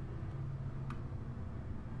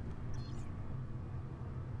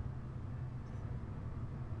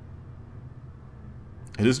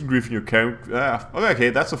 It isn't griefing you're carrying...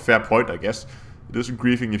 okay, that's a fair point, I guess. It isn't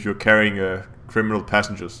griefing if you're carrying criminal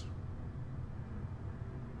passengers.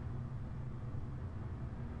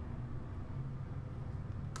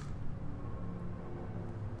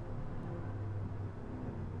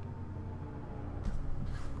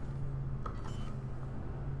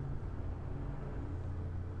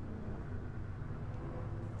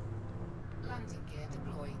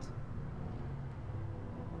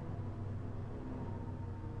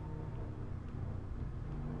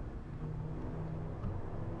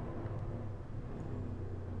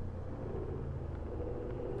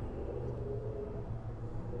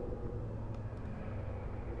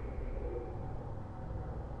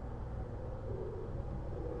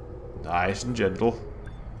 Nice and gentle.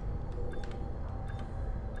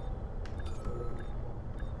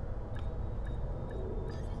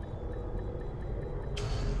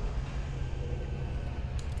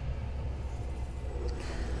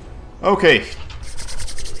 Okay.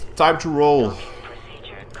 Time to roll.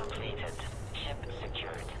 Procedure completed. Ship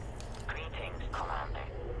secured. Greetings, Commander.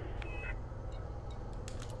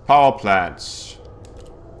 Power plants.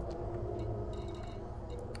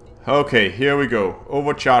 Okay, here we go.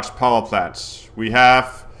 Overcharged power plants. We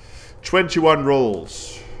have 21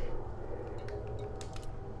 rolls.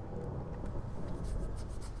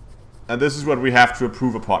 And this is what we have to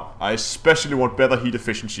improve upon. I especially want better heat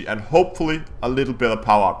efficiency and hopefully a little better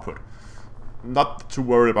power output. Not too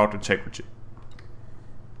worried about integrity.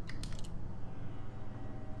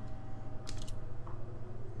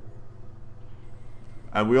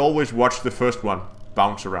 And we always watch the first one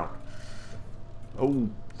bounce around. Oh,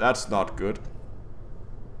 that's not good.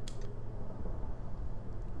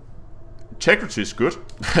 Integrity is good.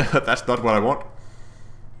 That's not what I want.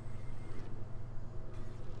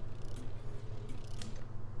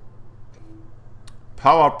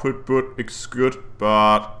 Power output is good,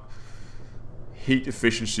 but heat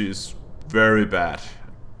efficiency is very bad.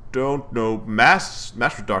 Don't know. Mass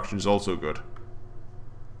reduction is also good.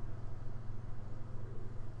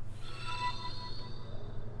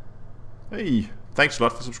 Hey, thanks a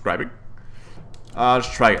lot for subscribing.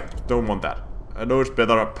 Let's try it. Don't want that. I know it's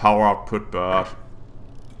better at power output, but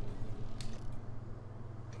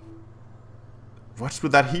what's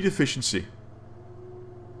with that heat efficiency?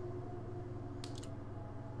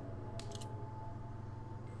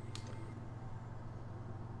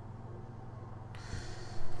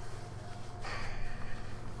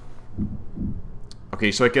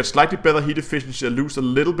 Okay, so I get slightly better heat efficiency, I lose a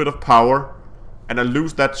little bit of power, and I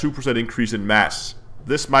lose that 2% increase in mass.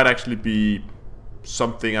 This might actually be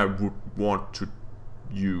something I would want to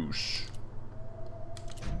use.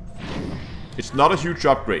 It's not a huge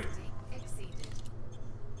upgrade. Exceeded.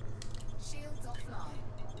 Shields offline.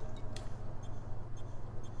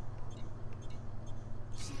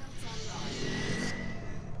 Shields online.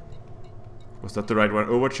 Was that the right one?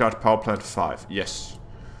 Overcharge power plant 5. Yes.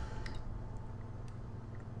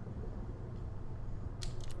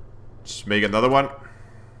 Let's make another one.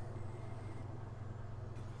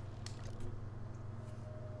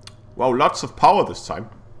 Wow, lots of power this time.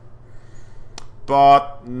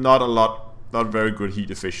 But not a lot. Not very good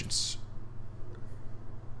heat efficiency.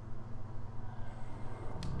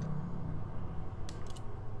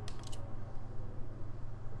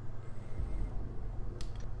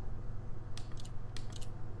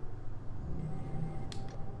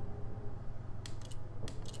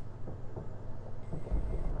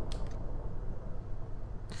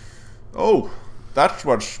 Oh, that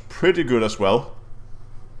one's pretty good as well.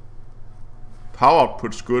 Power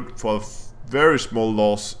output's good for a very small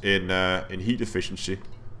loss in heat efficiency. I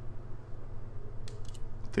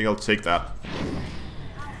think I'll take that.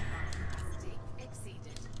 Power capacity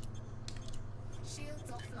exceeded. Shields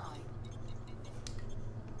offline.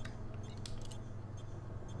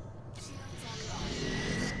 Shields online.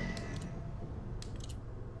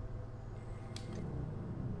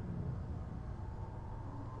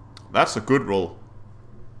 That's a good roll.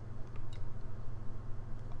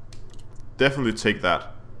 Definitely take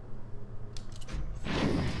that.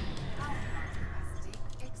 Power capacity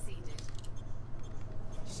exceeded.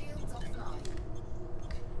 Shields offline.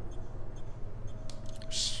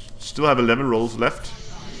 Still have 11 rolls left.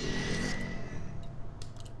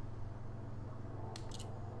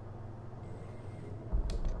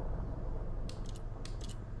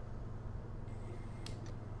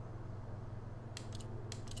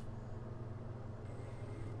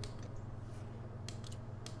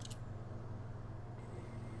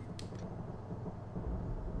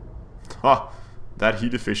 Ah, that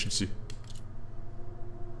heat efficiency.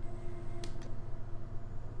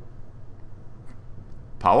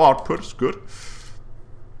 Power output is good.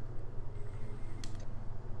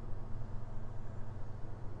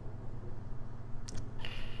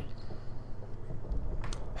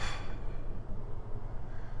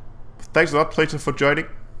 Thanks a lot, Plato, for joining.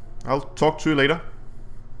 I'll talk to you later.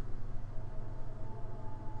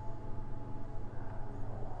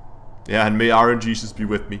 Yeah, and may RNGesus be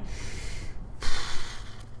with me.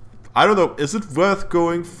 I don't know, is it worth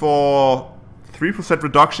going for 3%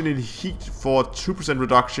 reduction in heat for 2%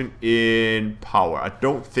 reduction in power? I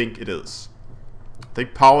don't think it is. I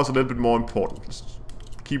think power is a little bit more important. Let's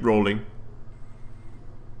keep rolling.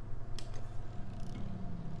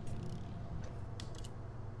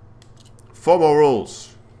 Four more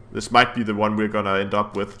rolls. This might be the one we're gonna end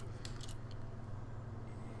up with.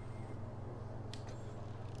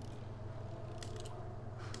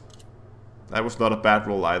 That was not a bad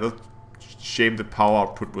roll either. Shame the power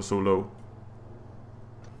output was so low.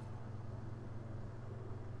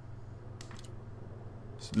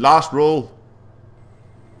 Last roll.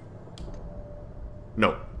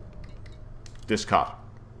 No. Discard.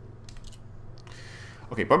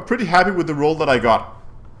 Okay, but I'm pretty happy with the roll that I got.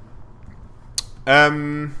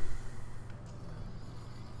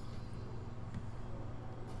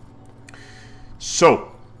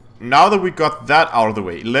 So, now that we got that out of the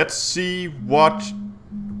way, let's see what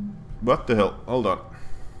the hell? Hold on.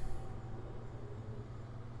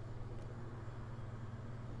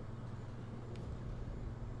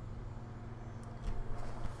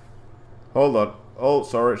 Hold on. Oh,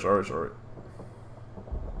 sorry.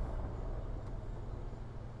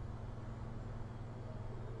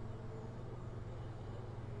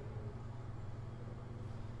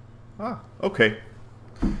 Ah, okay.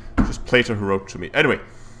 Just Plato who wrote to me. Anyway.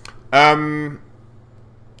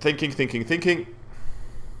 Thinking.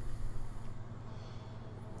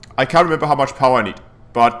 I can't remember how much power I need,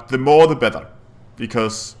 but the more the better.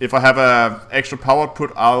 Because if I have an extra power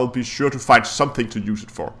output, I'll be sure to find something to use it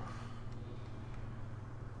for.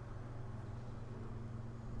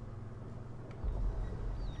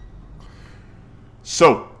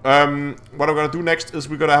 So, what I'm gonna do next is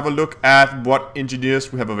we're gonna have a look at what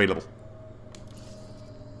engineers we have available.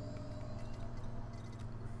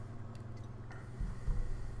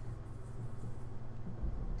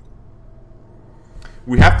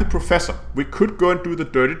 We have the professor. We could go and do the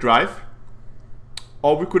dirty drive,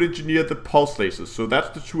 or we could engineer the pulse lasers. So that's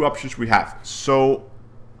the two options we have. So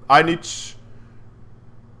I need,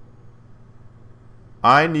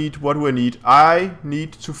 what do I need? I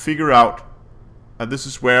need to figure out, and this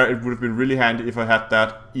is where it would have been really handy if I had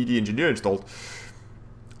that ED engineer installed,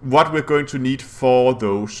 what we're going to need for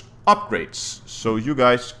those upgrades. So you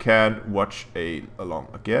guys can watch along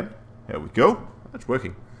again. Here we go. That's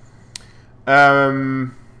working.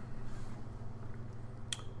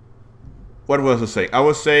 What was I saying? I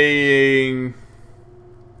was saying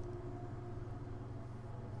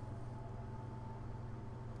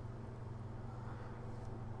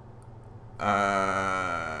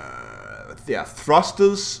yeah,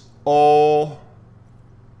 thrusters or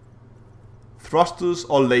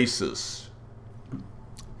lasers.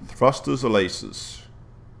 Thrusters or lasers.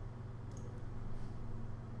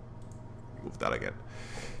 Move that again.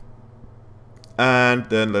 And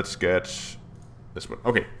then let's get this one.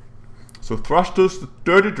 Okay. So thrusters, the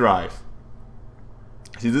dirty drive.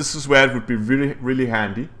 See, this is where it would be really, really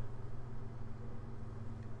handy.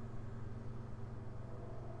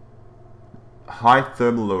 High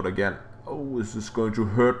thermal load again. Oh, is this going to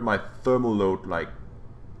hurt my thermal load? Like,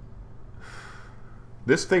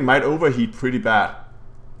 this thing might overheat pretty bad.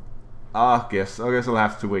 I guess I'll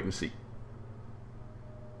have to wait and see.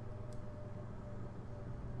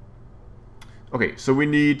 Okay, so we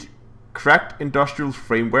need cracked industrial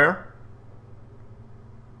frameware,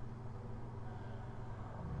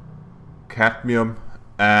 cadmium,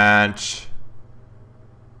 and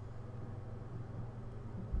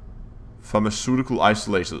pharmaceutical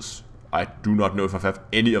isolators. I do not know if I have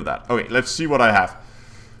any of that. Okay, let's see what I have.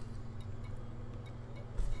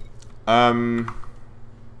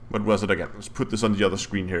 What was it again? Let's put this on the other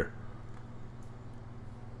screen here.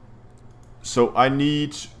 So I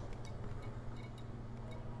need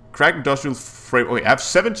cracked industrial frame. Okay, I have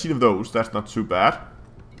 17 of those. That's not too bad.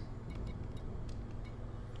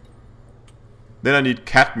 Then I need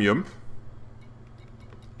cadmium.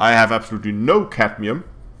 I have absolutely no cadmium.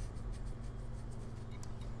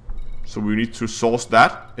 So we need to source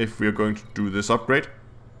that if we are going to do this upgrade.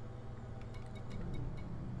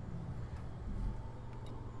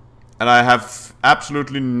 And I have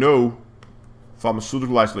absolutely no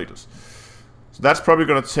pharmaceutical isolators. So that's probably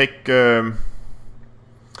going to take...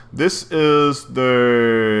 this is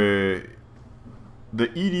the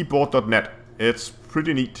edboard.net. It's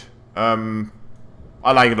pretty neat. I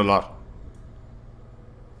like it a lot.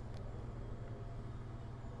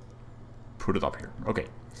 Put it up here. Okay.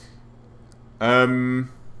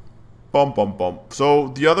 So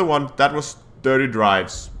the other one, that was dirty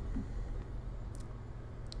drives.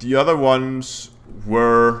 The other ones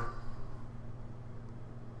were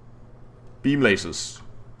beam lasers.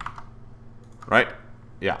 Right?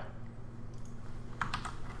 Yeah.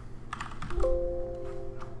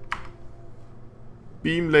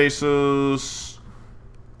 Beam lasers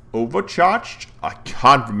overcharged? I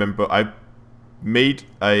can't remember. I made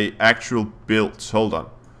a actual build. Hold on.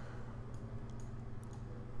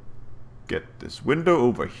 Get this window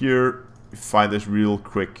over here. Find this real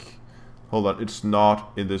quick. Hold on, it's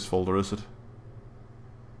not in this folder, is it?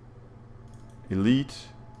 Elite.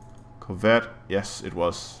 Corvette, yes, it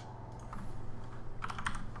was.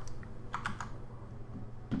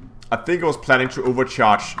 I think I was planning to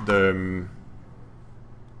overcharge the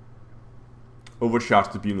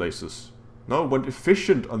beam lasers. No, went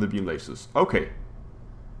efficient on the beam lasers. Okay.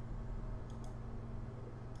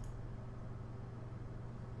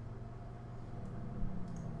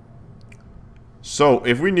 So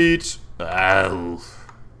if we need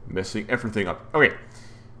messing everything up. Okay.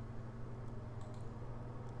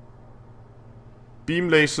 Beam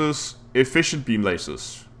lasers, efficient beam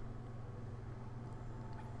lasers.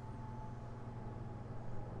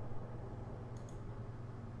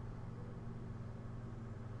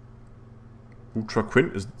 Ultra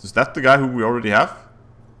Quinn, is that the guy who we already have?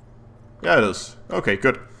 Yeah, it is. Okay,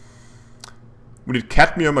 good. We need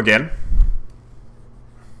cadmium again.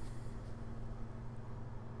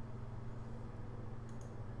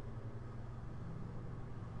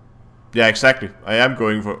 Yeah, exactly. I am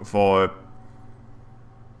going for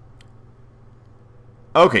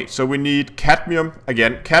okay, so we need cadmium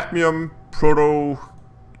again. Cadmium, proto,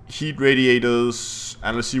 heat radiators,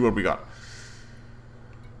 and let's see what we got.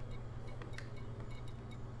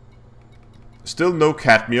 Still no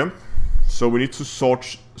cadmium, so we need to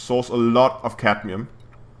source a lot of cadmium.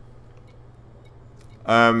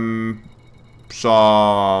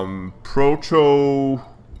 Some proto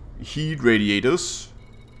heat radiators.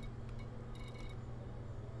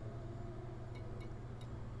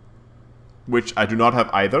 Which I do not have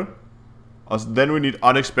either. Then we need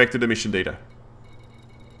unexpected emission data.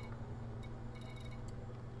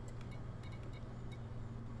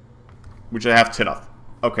 Which I have 10 of.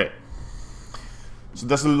 Okay. So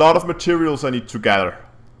there's a lot of materials I need to gather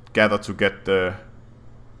to get to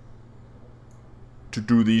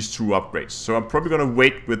do these two upgrades. So I'm probably gonna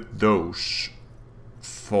wait with those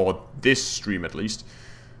for this stream at least.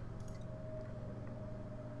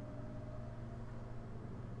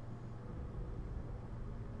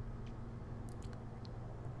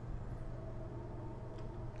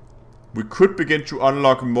 We could begin to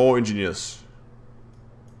unlock more engineers.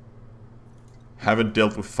 Haven't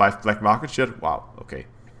dealt with 5 black markets yet? Wow, okay.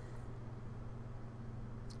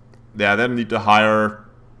 Yeah, then need a higher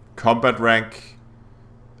combat rank.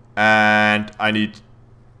 And I need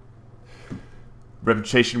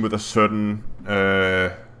reputation with a certain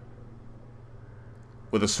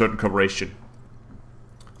corporation.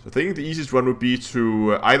 So I think the easiest one would be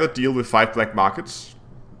to either deal with 5 black markets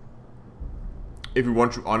if we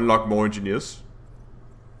want to unlock more engineers.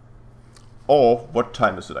 Or, what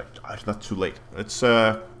time is it actually? Oh, it's not too late. It's,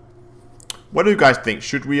 what do you guys think?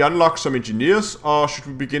 Should we unlock some engineers, or should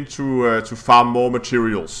we begin to farm more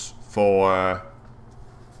materials for,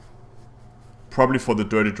 probably for the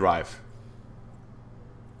dirty drive?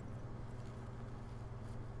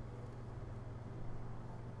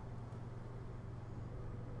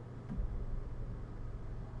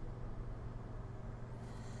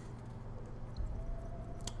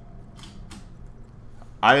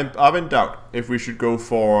 I'm in doubt if we should go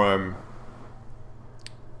for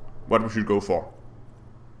what we should go for.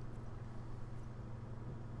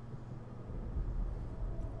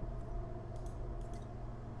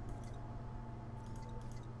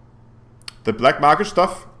 The black market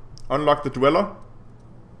stuff. Unlock the dweller.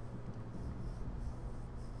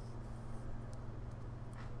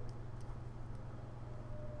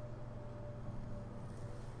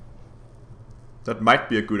 That might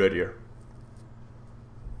be a good idea.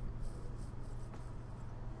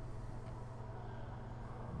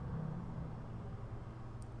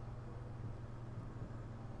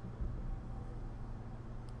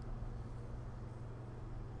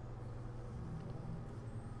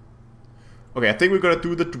 Okay, I think we're gonna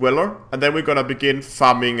do the dweller, and then we're gonna begin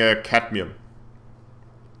farming cadmium.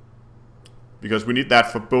 Because we need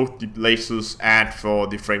that for both the lasers and for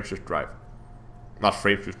the frameshift drive. Not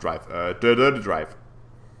frameshift drive, the dirty drive.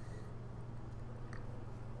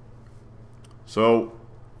 So,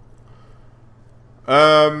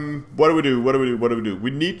 what do we do? What do we do? What do we do?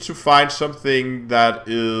 We need to find something that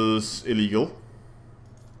is illegal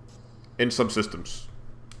in some systems.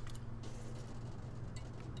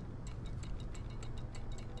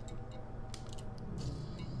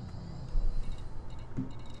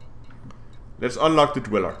 Let's unlock the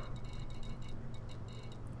dweller.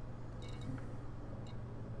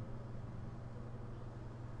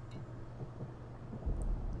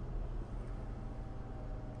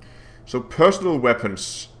 So personal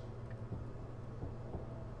weapons.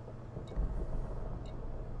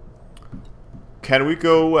 Can we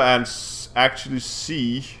go and actually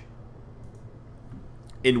see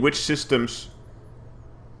in which systems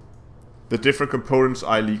the different components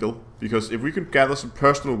are illegal. Because if we can gather some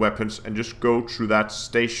personal weapons and just go through that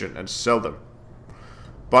station and sell them.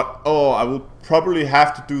 But, oh, I will probably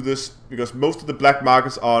have to do this because most of the black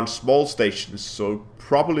markets are on small stations. So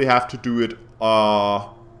probably have to do it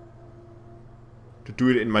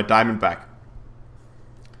in my diamond bag.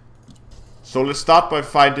 So let's start by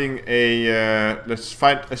finding a, let's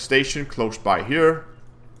find a station close by here.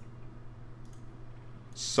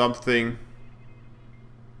 Something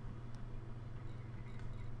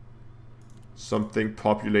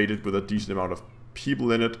populated with a decent amount of people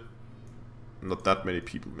in it. Not that many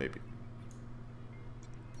people, maybe.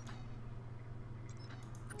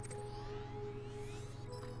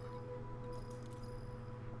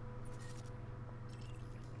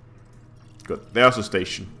 Good, there's a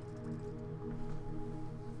station.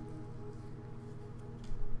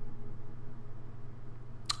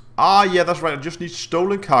 Ah, yeah, that's right. I just need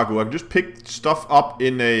stolen cargo. I can just pick stuff up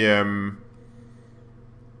in a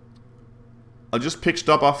I'll just pick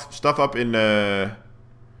stuff up in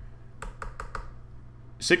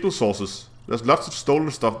signal sources. There's lots of stolen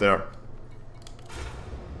stuff there.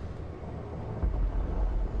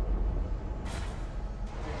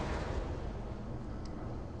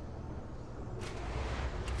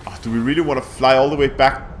 Oh, do we really want to fly all the way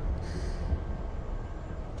back?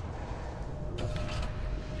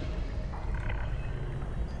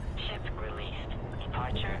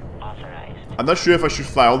 I'm not sure if I should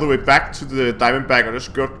fly all the way back to the diamond bag or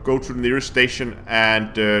just go to the nearest station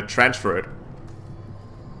and transfer it.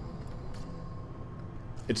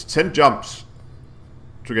 It's 10 jumps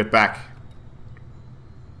to get back.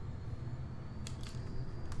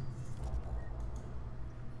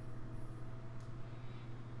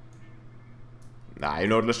 Nah, you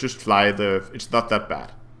know, let's just fly the... It's not that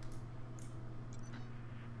bad.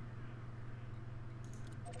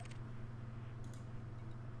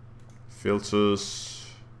 Filters.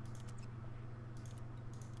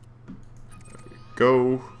 There we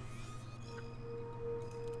go.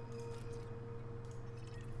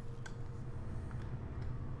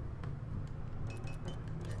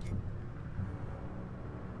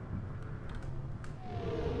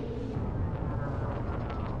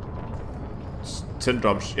 It's 10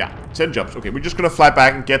 jumps. Yeah, 10 jumps. Okay, we're just gonna fly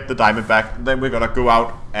back and get the diamond back. And then we're gonna go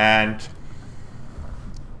out and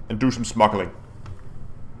do some smuggling.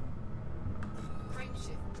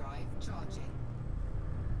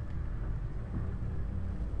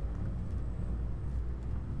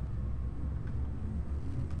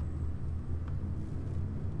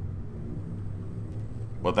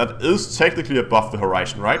 Well, that is technically above the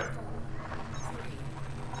horizon, right?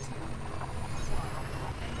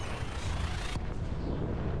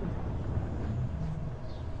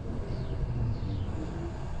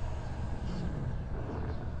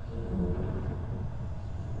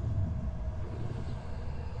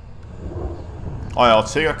 Oh yeah, I'll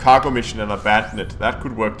take a cargo mission and abandon it. That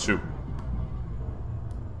could work too.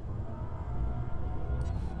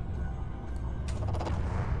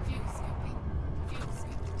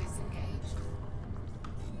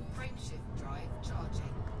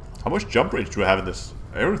 How much jump range do I have in this?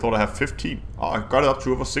 I only thought I have 15. Oh, I got it up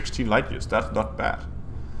to over 16 light years. That's not bad.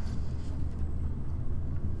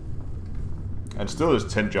 And still there's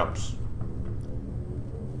 10 jumps.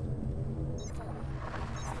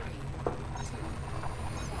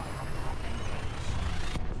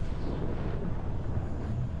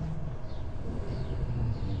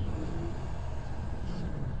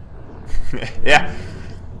 Yeah.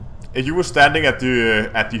 If you were standing at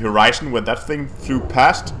the horizon when that thing flew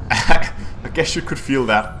past, I guess you could feel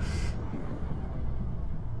that.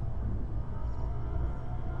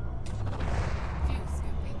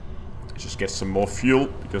 Just get some more fuel,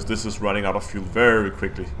 because this is running out of fuel very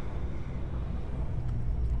quickly.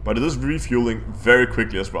 But it is refueling very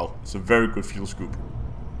quickly as well. It's a very good fuel scoop.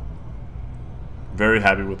 Very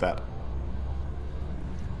happy with that.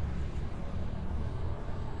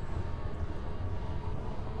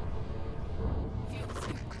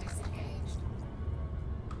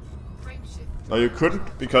 No, you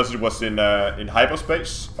couldn't, because it was in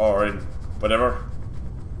hyperspace or in whatever.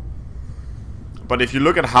 But if you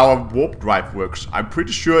look at how a warp drive works, I'm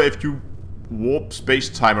pretty sure if you warp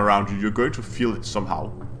space-time around you, you're going to feel it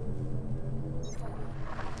somehow.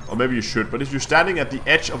 Or maybe you should, but if you're standing at the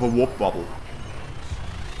edge of a warp bubble,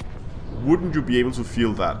 wouldn't you be able to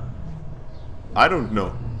feel that? I don't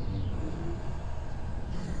know.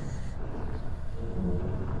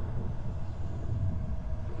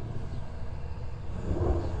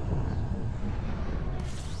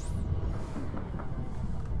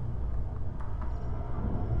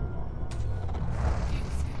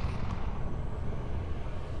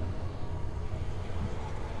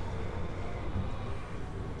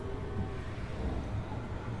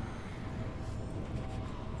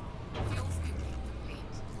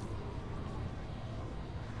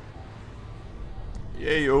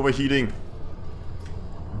 Yay, overheating.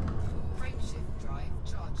 Frameshift drive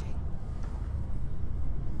charging.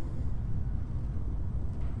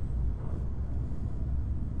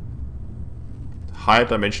 Higher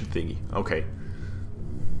dimension thingy. Okay.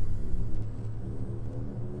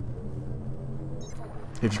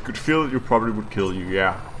 If you could feel it, you probably would kill you,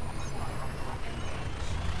 yeah.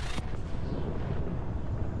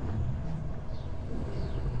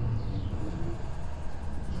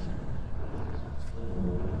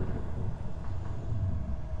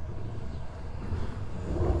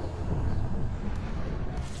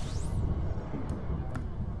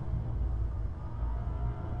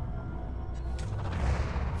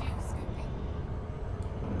 Fuel scooping.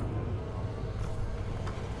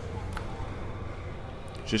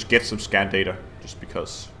 Just get some scan data, just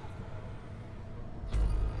because.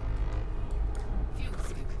 Fuel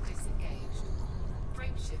scoop disengaged.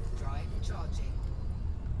 Frameshift drive charging.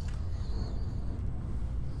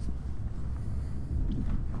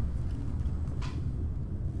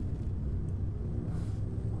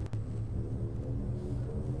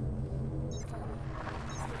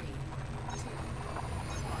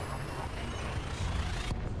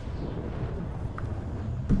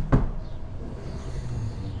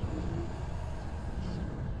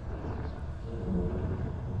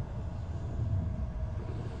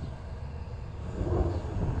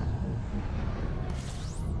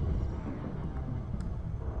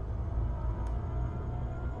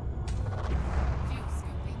 Fuel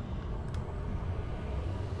scooping.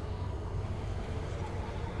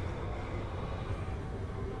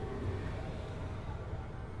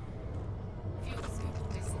 Fuel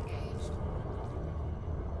scoop disengaged.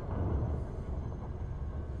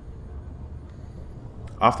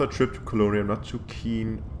 After a trip to Colonia, I'm not too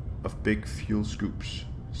keen of big fuel scoops.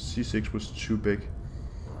 C6 was too big.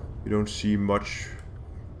 You don't see much.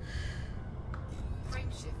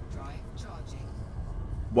 Frameshift drive charging.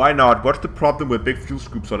 Why not? What's the problem with big fuel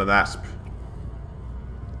scoops on an ASP?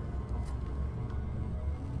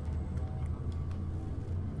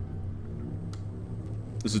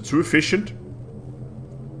 Is it too efficient?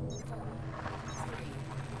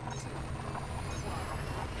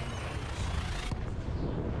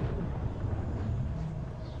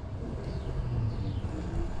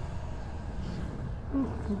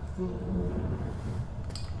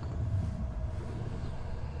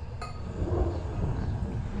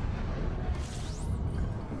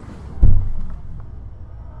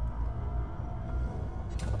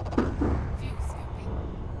 Fuel scooping.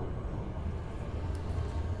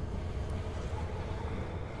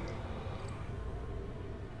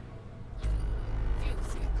 Fuel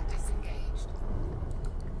scoop disengaged.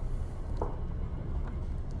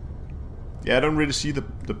 Yeah, I don't really see the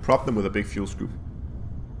problem with a big fuel scoop.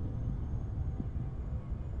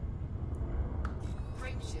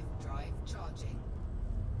 Frameshift drive charging.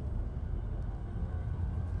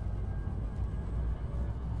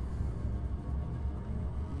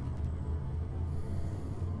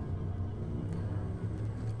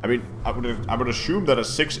 I mean, I would assume that a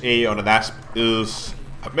 6A on an ASP is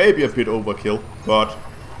maybe a bit overkill, but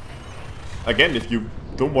again, if you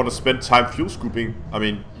don't want to spend time fuel scooping, I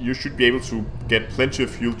mean, you should be able to get plenty of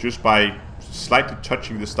fuel just by slightly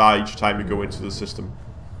touching the star each time you go into the system.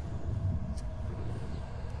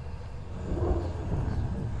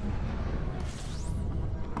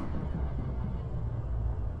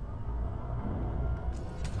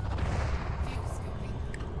 Fuel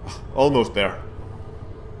scooping. Almost there.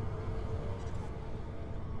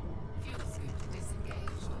 Fuel scoop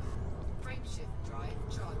disengaged. Frameshift drive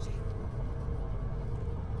charging.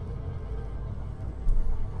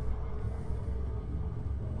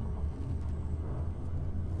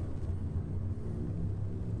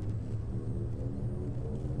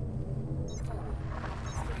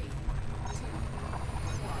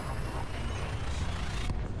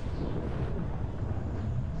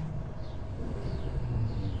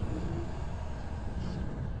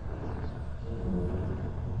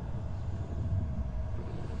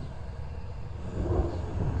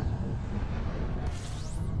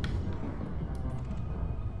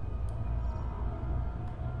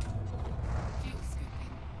 Fuel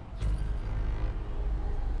scooping.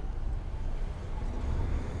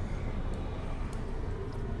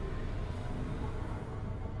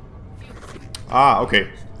 Fuel scoop Ah, okay.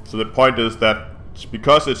 So the point is that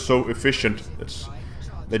because it's so efficient, it's drive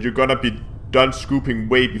charging. that you're gonna be done scooping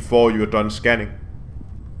way before you're done scanning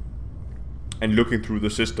and looking through the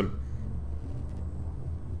system.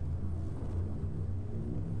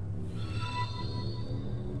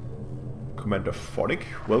 Commander Phonic,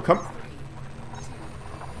 welcome.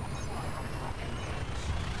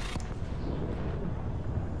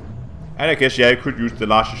 And I guess, yeah, I could use the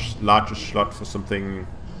largest slot for something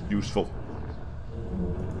useful.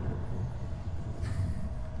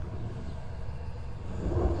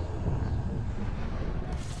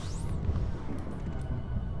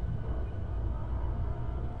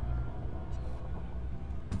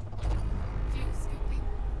 Fuel scooping.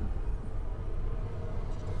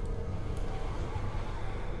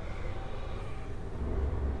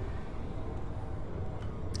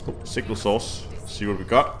 Oh, signal source. See what we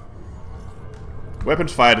got.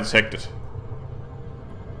 Weapons fire detected.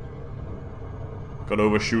 Gonna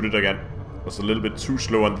overshoot it again. Was a little bit too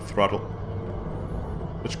slow on the throttle.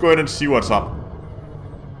 Let's go ahead and see what's up.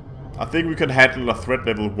 I think we can handle a threat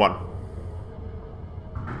level 1.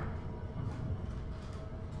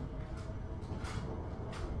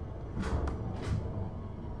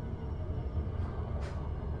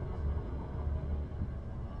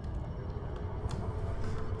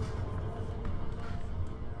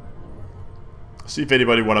 See if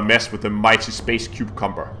anybody wanna mess with the mighty space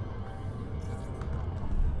cucumber.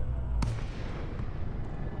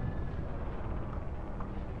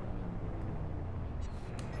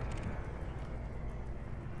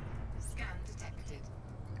 Scan detected.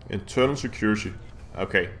 Internal security.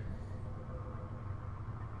 Okay.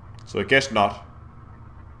 So I guess not.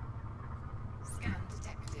 Scan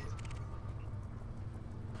detected.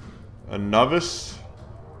 A novice.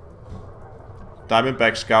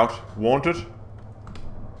 Diamondback scout wanted.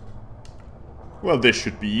 Well, this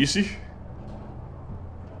should be easy.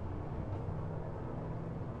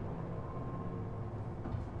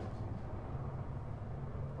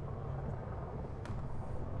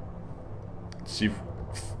 Let's see if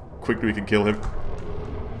quickly we can kill him.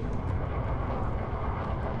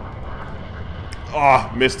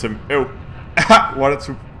 Oh, missed him. Ew. Wanted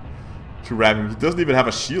to ram him. He doesn't even have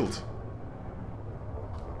a shield.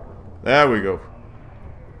 There we go.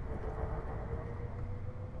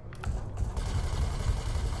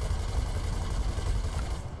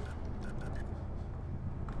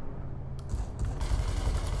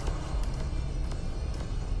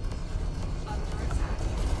 Under attack.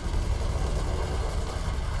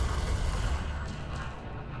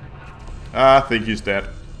 I think he's dead.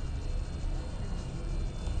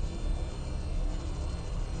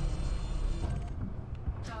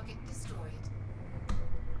 Target destroyed.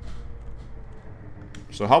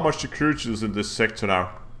 So how much security is in this sector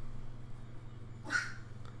now?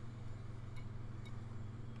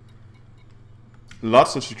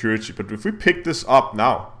 Lots of security, but if we pick this up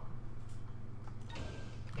now,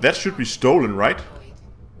 that should be stolen, right? Deployed.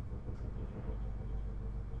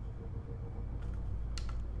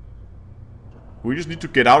 We just need to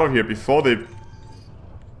get out of here before they...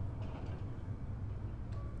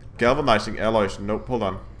 Galvanizing alloys. Nope, hold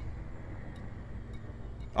on.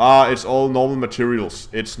 Ah, it's all normal materials.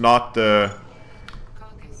 It's not the...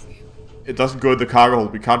 Cargo scoop. It doesn't go in the cargo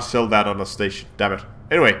hold. We can't sell that on a station. Damn it.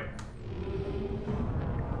 Anyway.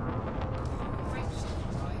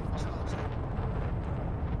 Frameshift drive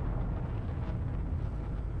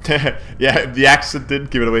charging. Yeah, the accent didn't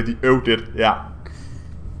give it away. The O did. Yeah.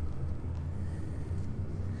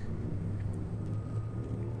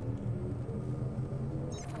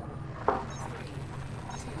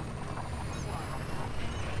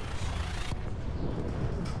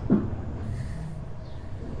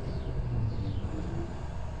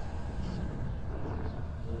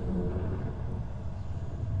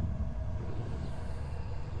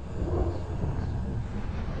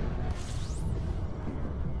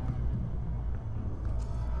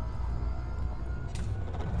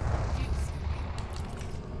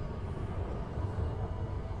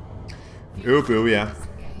 Oh, yeah.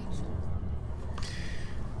 Disengaged.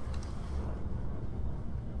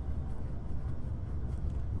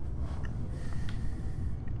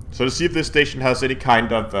 So to see if this station has any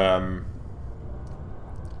kind of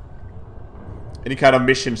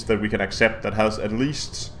missions that we can accept that has at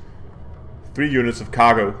least 3 units of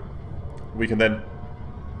cargo, we can then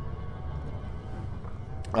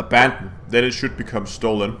abandon. Then it should become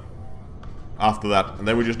stolen after that, and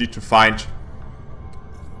then we just need to find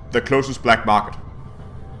the closest black market.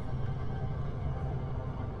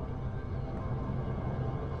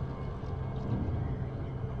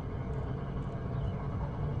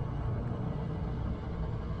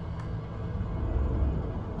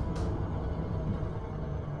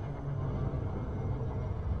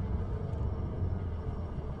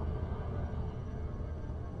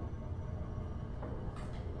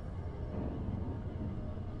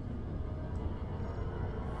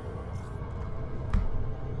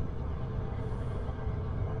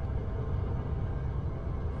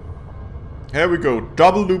 Here we go,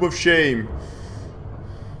 double loop of shame.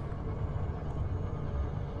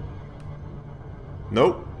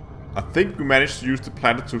 No. I think we managed to use the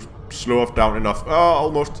planet to slow us down enough. Oh,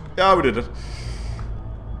 almost. Yeah, we did it.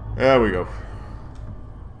 There we go.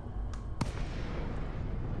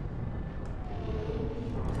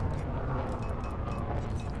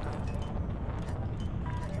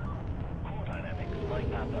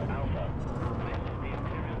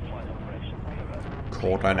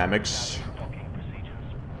 Core dynamics.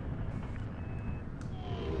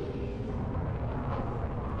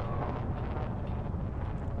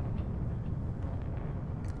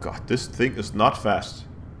 God, this thing is not fast.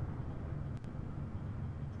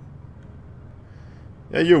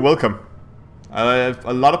 Yeah, you're welcome. A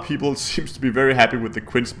lot of people seems to be very happy with the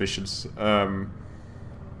Quince missions. I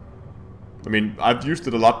mean, I've used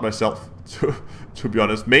it a lot myself, to be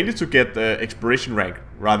honest. Mainly to get the exploration rank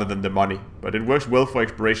rather than the money. But it works well for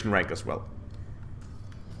exploration rank as well.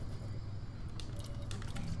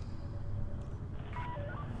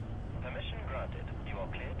 Permission granted. You are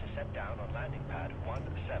cleared to set down on landing pad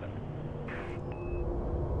 17.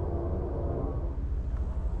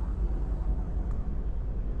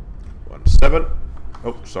 17.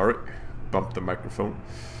 Oh, sorry. Bumped the microphone.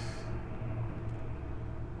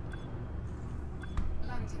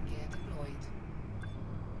 Landing gear deployed.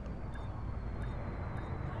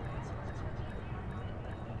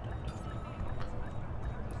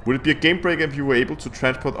 Would it be a game breaker if you were able to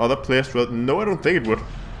transport other players to it? No, I don't think it would.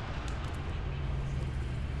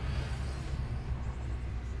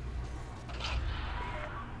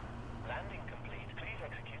 Landing complete. Please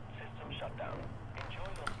execute system shutdown. Enjoy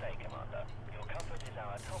your stay, Commander. Your comfort is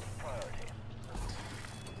our top priority.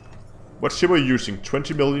 What ship are you using?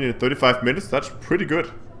 20 million in 35 minutes? That's pretty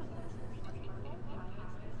good.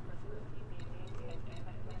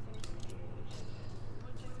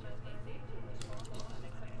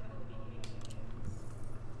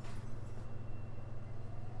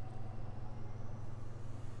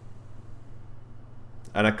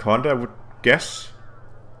 Anaconda, I would guess.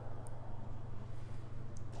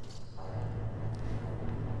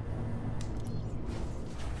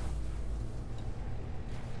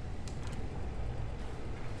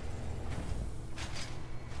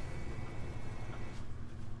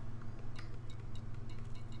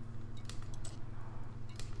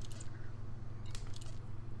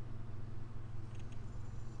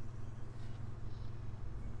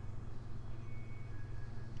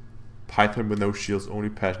 Python with no shields, only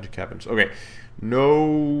passenger cabins. Okay,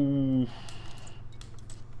 no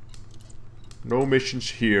missions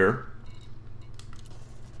here.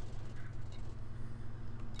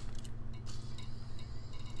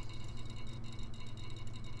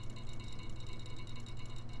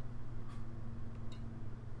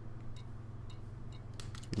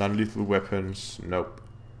 Non-lethal weapons, nope.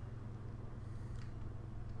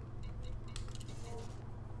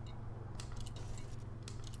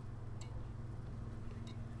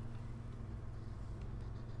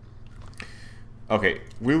 Okay,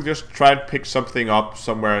 we'll just try to pick something up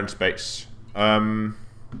somewhere in space. What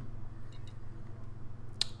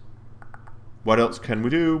else can we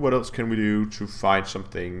do? What else can we do to find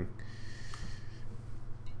something?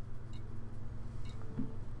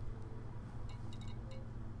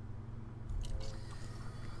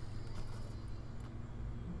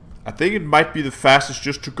 I think it might be the fastest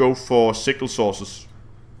just to go for signal sources.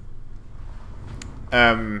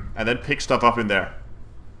 And then pick stuff up in there.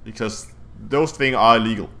 Because those things are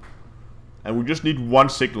illegal. And we just need one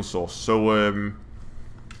signal source. So I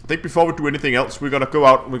think before we do anything else, we're gonna go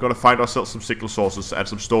out and we're gonna find ourselves some signal sources and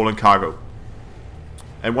some stolen cargo.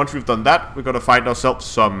 And once we've done that, we're gonna find ourselves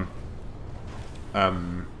some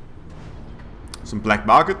black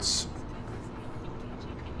markets.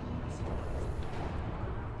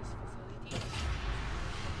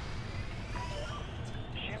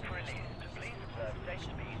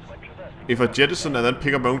 If I jettison and then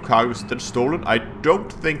pick up my own cargo, is it then stolen? I don't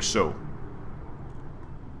think so.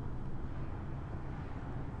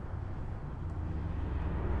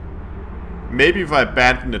 Maybe if I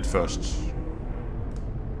abandon it first.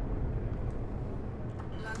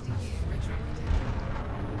 Landing gear retracted.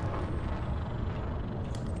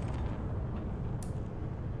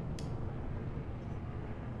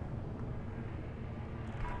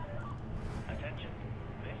 Attention.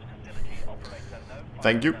 This facility operates at no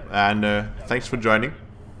Thank you, and thanks for joining.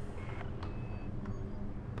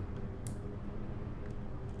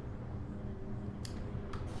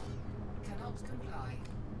 Cannot comply.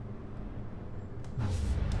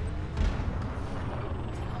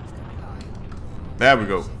 There we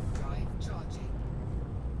go. Drive charging.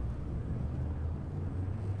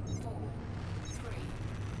 4, 3,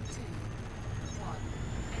 2, 1.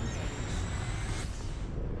 Engage.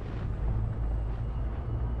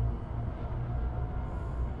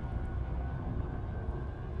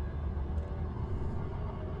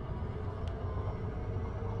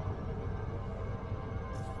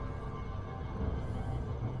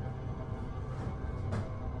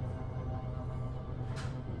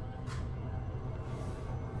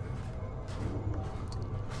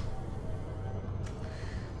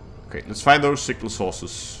 Okay, let's find those signal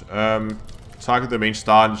sources. Target the main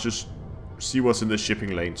star and just see what's in the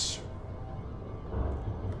shipping lanes.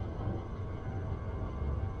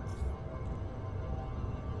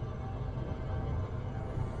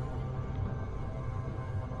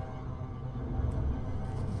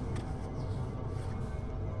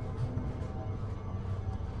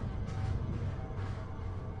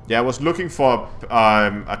 Yeah, I was looking for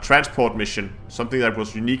a transport mission, something that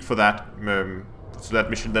was unique for that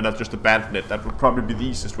mission. Then I just abandoned it. That would probably be the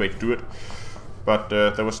easiest way to do it. But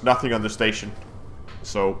there was nothing on the station,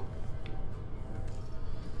 so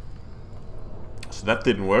that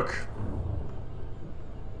didn't work.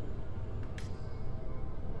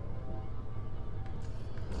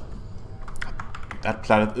 That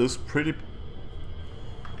planet is pretty.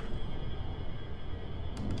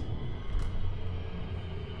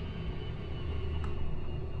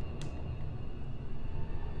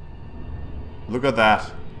 Look at that.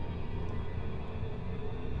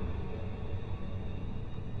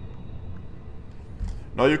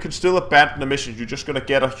 Now you can still abandon the mission, you're just gonna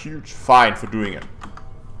get a huge fine for doing it.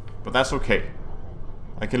 But that's okay.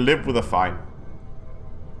 I can live with a fine.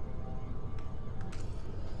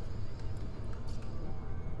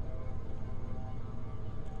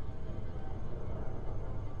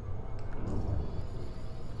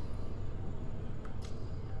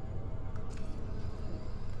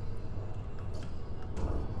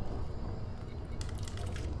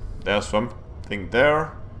 There's something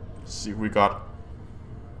there. Let's see if we got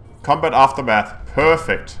combat aftermath.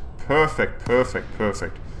 Perfect. Perfect, perfect,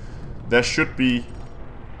 perfect. There should be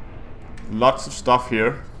lots of stuff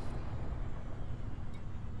here.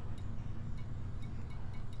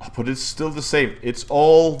 Oh, but it's still the same. It's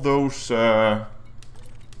all those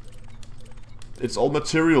it's all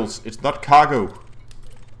materials. It's not cargo.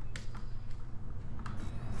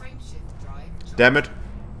 Frameshift drive. Damn it.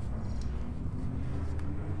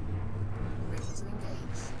 Ready to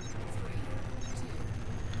engage. 3, 2,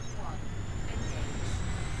 1. Engage.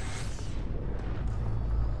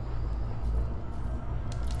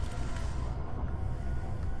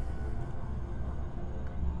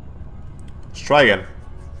 Let's try again.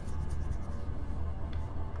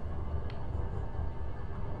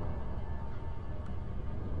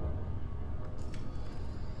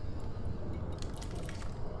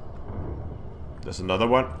 There's another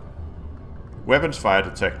one. Weapons fire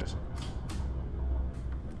detected.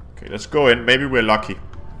 Okay, let's go in. Maybe we're lucky.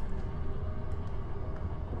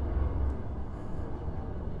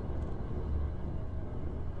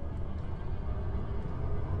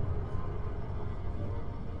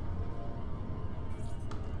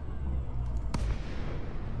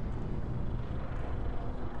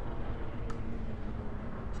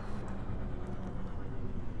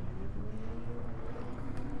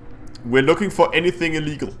 We're looking for anything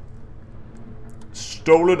illegal.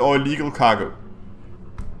 Stolen or illegal cargo.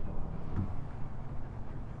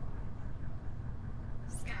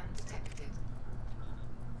 Scan detected.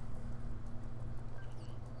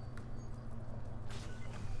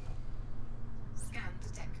 Scan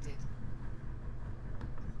detected.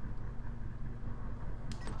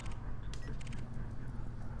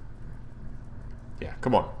 Yeah,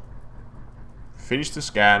 come on. Finish the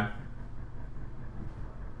scan.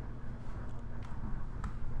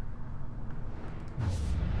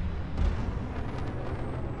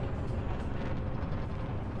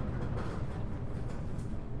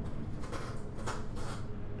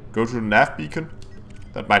 Go to the nav beacon.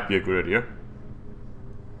 That might be a good idea.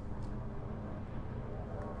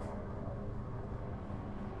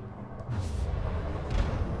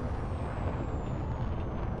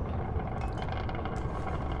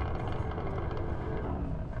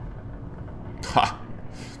 Ha!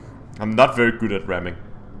 I'm not very good at ramming.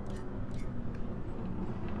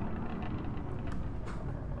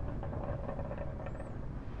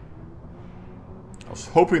 I was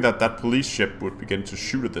hoping that that police ship would begin to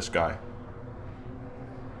shoot at this guy.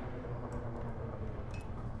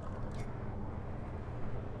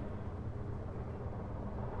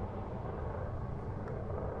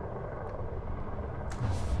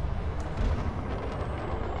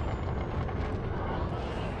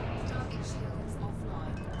 Target shields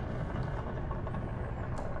offline.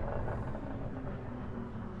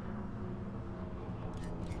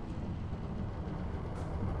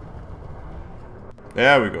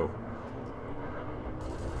 There we go.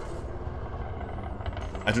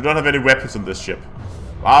 I do not have any weapons on this ship.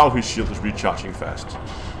 Wow, his shield is recharging fast.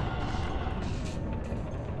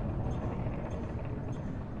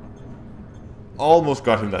 Almost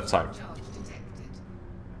got him that time. Charge detected.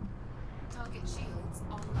 Target shields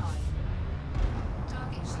online.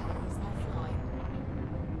 Target shields offline.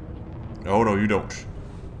 Oh no, you don't.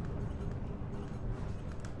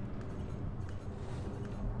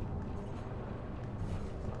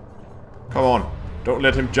 Come on, don't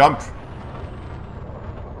let him jump.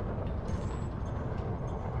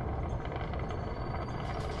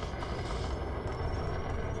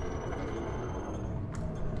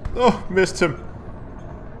 Oh, missed him.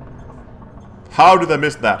 How did I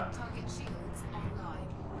miss that? Target shields online.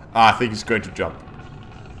 Ah, I think he's going to jump.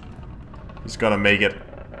 He's gonna make it.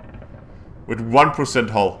 With 1%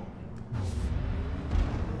 hull.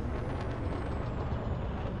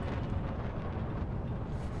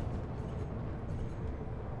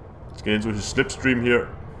 Let's get into his slipstream here.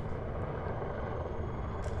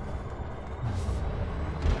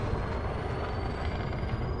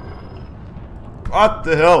 What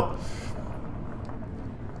the hell?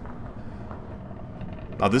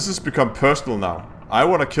 Now this has become personal now. I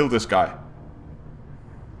want to kill this guy.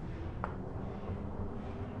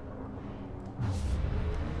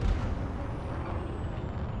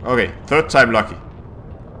 Okay, third time lucky.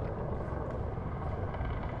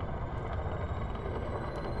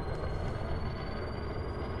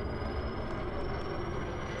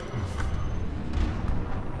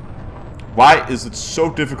 Why is it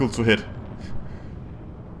so difficult to hit?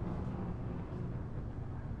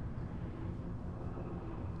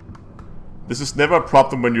 This is never a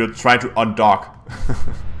problem when you're trying to undock.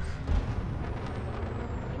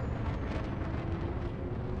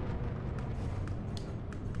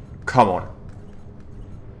 Come on.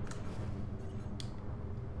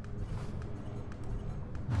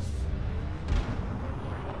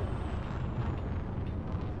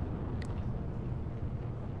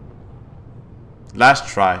 Last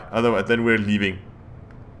try, otherwise then we're leaving.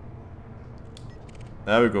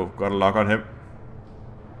 There we go, got a lock on him.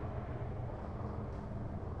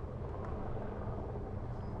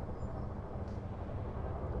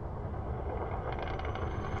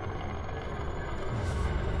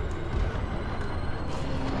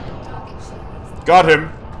 Target shields. Got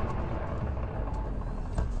him.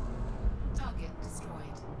 Target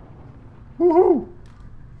destroyed. Woohoo!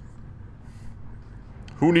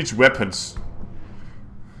 Who needs weapons?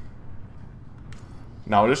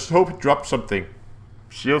 Now let's hope he drops something.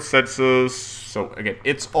 Shield sensors. So again,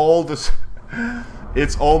 it's all this.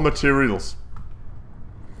 It's all materials.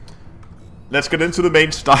 Let's get into the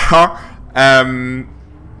main star, and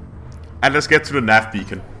let's get to the nav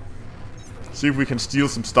beacon. See if we can steal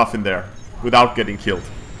some stuff in there without getting killed.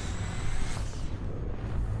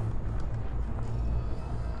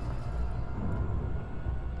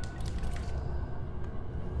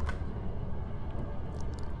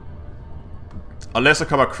 Unless I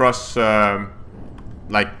come across,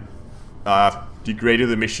 like,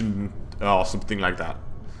 degraded emission or something like that.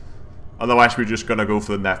 Otherwise, we're just gonna go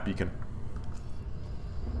for the nav beacon.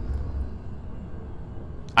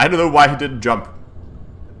 I don't know why he didn't jump.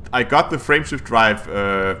 I got the frameshift drive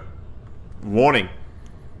warning.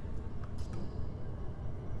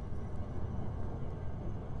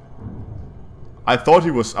 I thought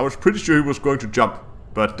he was. I was pretty sure he was going to jump,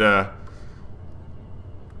 but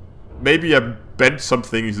maybe I bent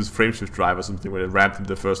something in his frameshift drive or something when it rammed him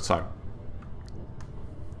the first time.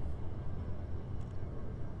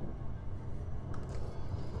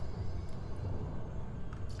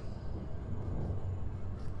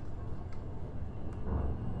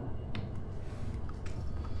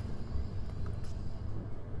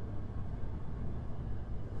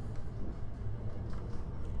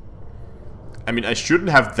 I mean, I shouldn't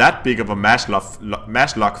have that big of a mass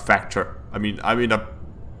lock factor. I mean, I'm in a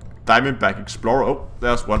Diamondback Explorer. Oh,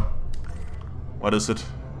 there's one. What is it?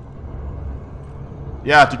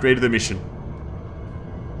 Yeah, degraded emission.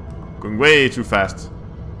 Going way too fast.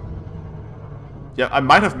 Yeah, I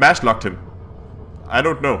might have mass locked him. I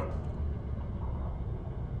don't know.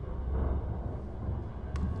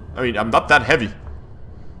 I mean, I'm not that heavy.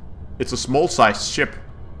 It's a small sized ship.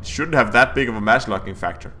 It shouldn't have that big of a mass locking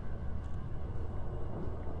factor.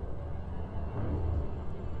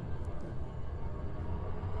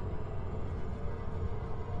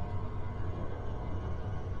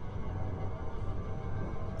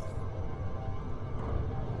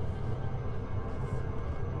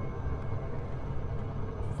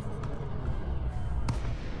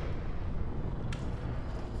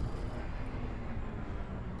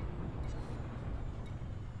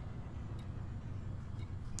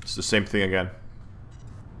 It's the same thing again.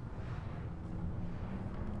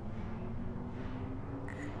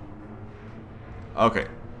 Okay.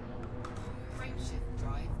 Frameshift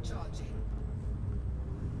drive charging.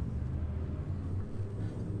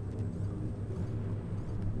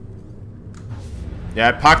 Yeah,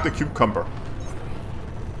 I parked the cucumber.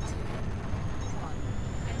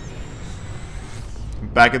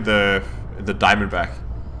 back in the Diamondback.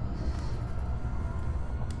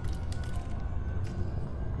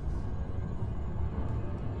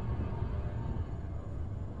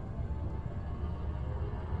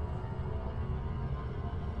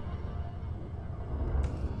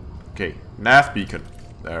 Okay, nav beacon.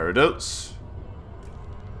 There it is.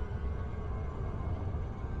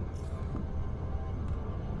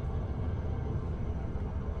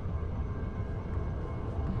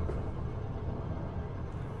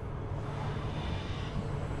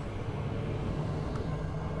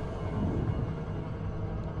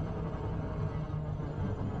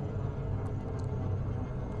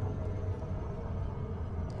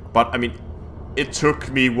 But I mean, it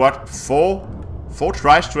took me what, four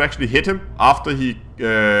tries to actually hit him after he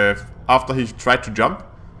tried to jump.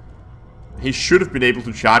 He should have been able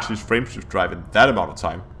to charge his frameshift drive in that amount of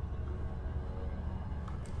time.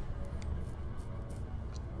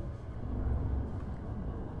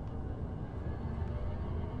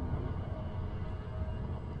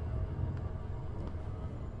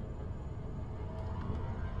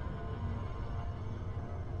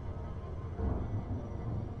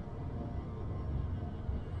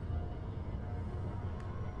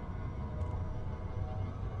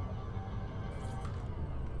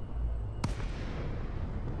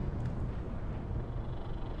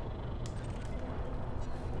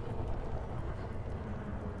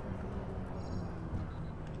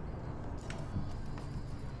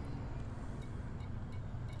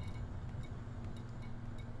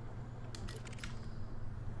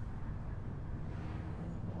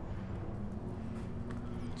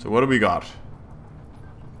 So what do we got?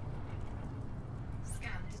 Scan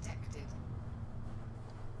detected.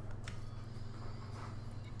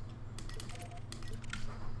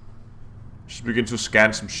 Just begin to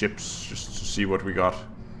scan some ships just to see what we got.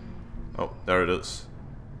 Oh, there it is.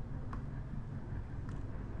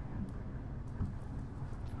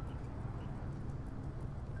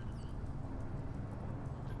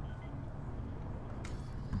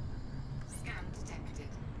 Scan detected.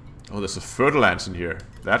 Oh, there's a fertilance in here.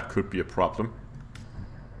 That could be a problem.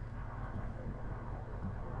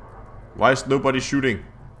 Why is nobody shooting?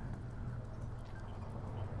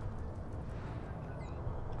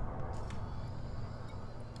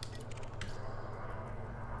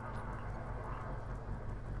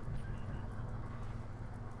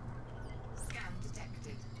 Scan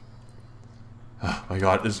detected. Oh my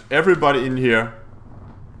god, is everybody in here?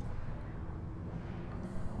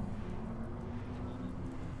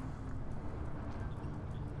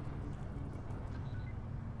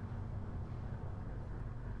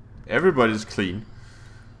 Everybody's clean.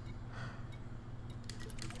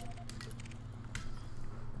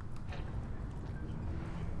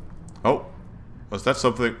 Oh, was that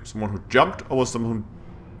someone who jumped, or was someone who...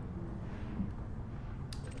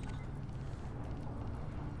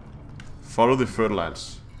 Follow the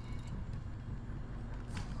fertilance.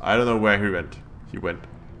 I don't know where he went.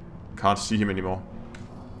 Can't see him anymore.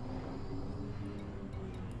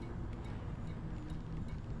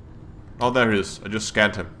 Oh, there he is. I just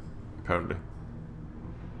scanned him, apparently.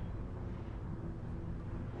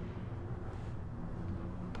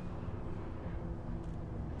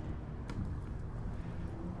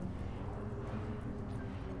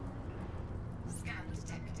 Scan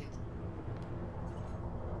detected.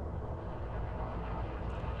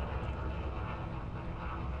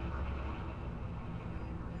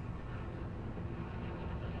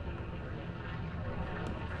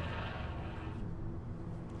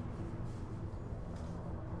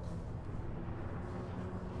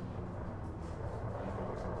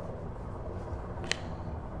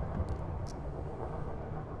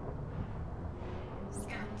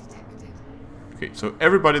 Scan detected. Okay, so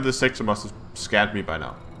everybody in this sector must have scanned me by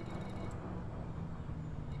now.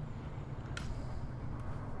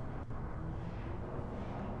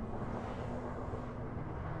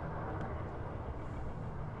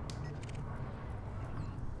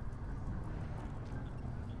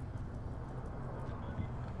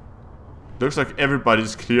 Looks like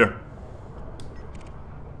everybody's clear.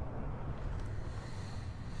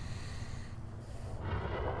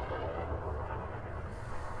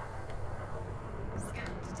 Scan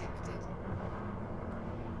detected.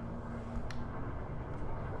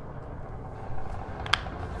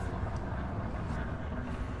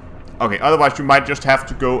 Okay, otherwise you might just have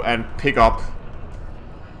to go and pick up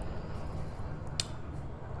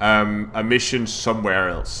a mission somewhere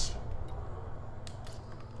else.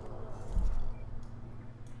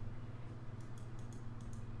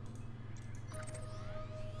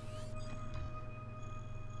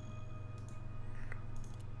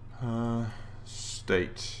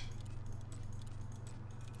 State.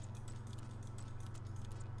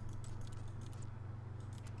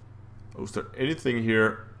 is there anything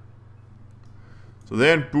here? So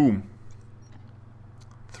then, boom.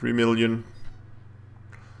 3 million.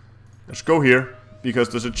 Let's go here, because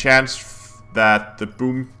there's a chance that the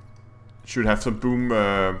boom should have some boom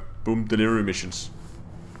delivery missions.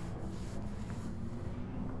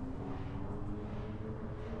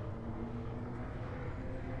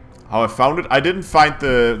 How I found it? I didn't find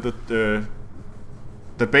the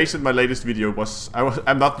base in my latest video.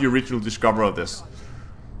 I'm not the original discoverer of this.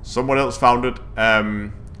 Someone else found it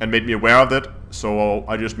and made me aware of it, so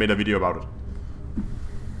I just made a video about it.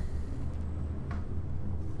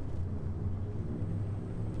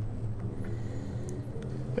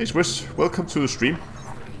 Hey Swiss, welcome to the stream.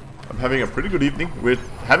 I'm having a pretty good evening. We're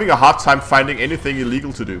having a hard time finding anything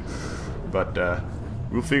illegal to do, but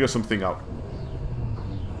we'll figure something out.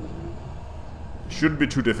 Shouldn't be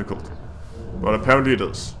too difficult, but apparently it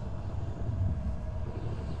is.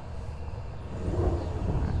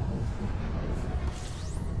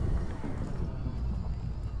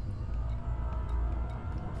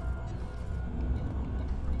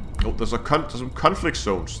 Oh, there's some conflict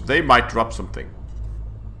zones. They might drop something.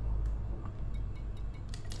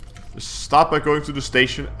 Just start by going to the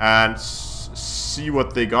station and see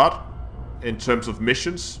what they got in terms of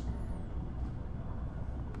missions.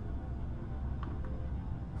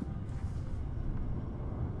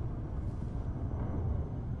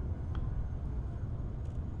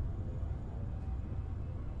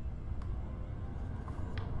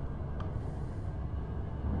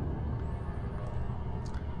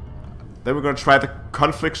 Then we're gonna try the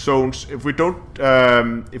conflict zones. If we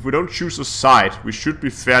don't choose a side, we should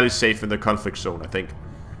be fairly safe in the conflict zone, I think.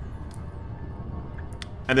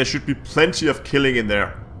 And there should be plenty of killing in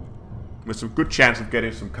there, with some good chance of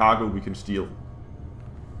getting some cargo we can steal.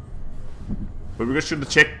 But we're just gonna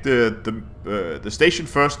check the station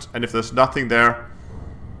first, and if there's nothing there,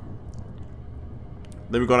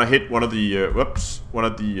 then we're gonna hit one of the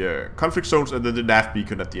conflict zones, and then the nav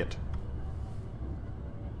beacon at the end.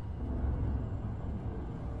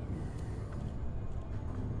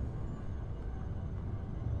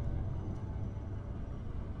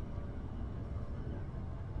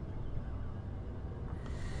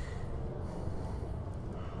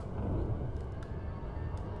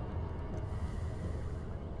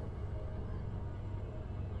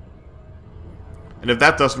 And if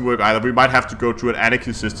that doesn't work either, we might have to go to an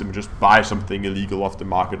anarchy system and just buy something illegal off the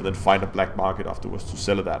market and then find a black market afterwards to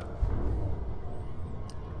sell it at.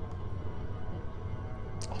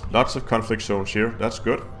 Lots of conflict zones here, that's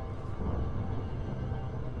good.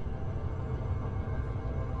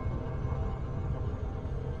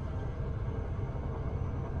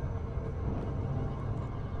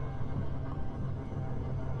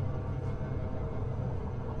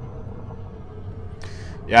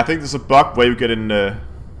 Yeah, I think there's a bug where you get in... No,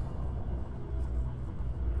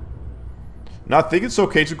 I think it's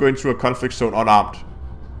okay to go into a conflict zone unarmed.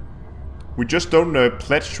 We just don't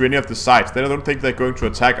pledge to any of the sides. Then I don't think they're going to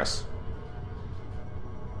attack us.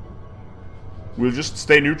 We'll just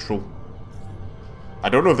stay neutral. I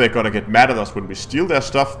don't know if they're gonna get mad at us when we steal their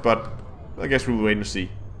stuff, but I guess we'll wait and see.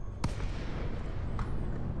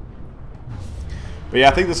 But yeah,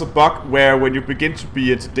 I think there's a bug where when you begin to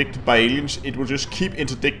be interdicted by aliens, it will just keep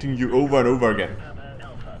interdicting you over and over again.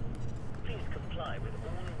 Alpha, please comply with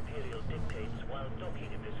all Imperial dictates while docking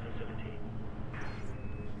in this facility.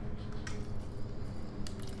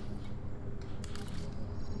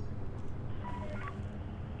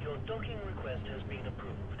 Your docking request has been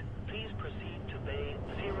approved. Please proceed to Bay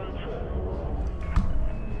 04.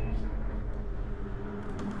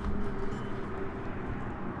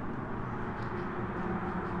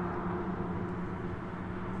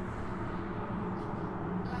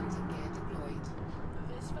 Landing gear deployed.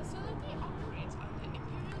 This facility operates under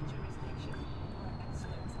Imperial jurisdiction, where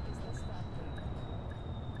excellence is the standard.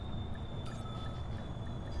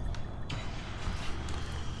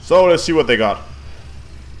 So let's see what they got.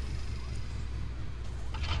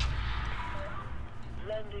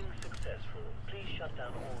 Landing successful. Please shut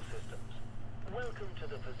down all systems. Welcome to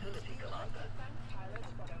the facility, Commander.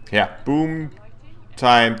 Yeah, boom.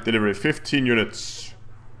 Time delivery 15 units.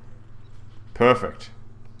 Perfect.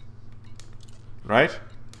 Right?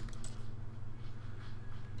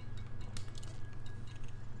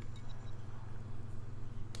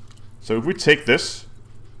 So if we take this,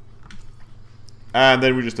 and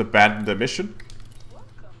then we just abandon the mission, Welcome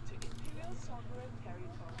to Imperial sovereign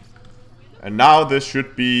territory. and now this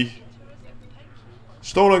should be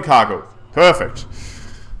stolen cargo. Perfect.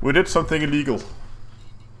 We did something illegal.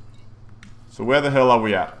 So where the hell are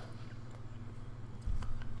we at?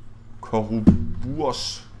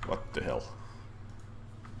 Korubus. What the hell?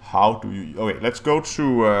 how do you... Okay, let's go to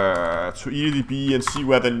EDB and see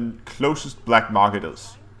where the closest black market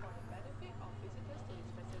is.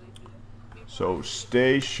 So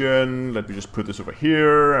station, let me just put this over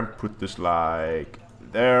here and put this like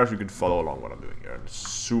there so you can follow along what I'm doing here. And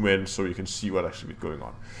zoom in so you can see what actually is going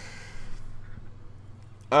on.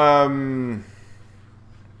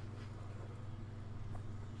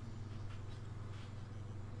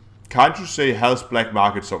 Can't you say has black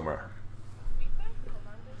market somewhere?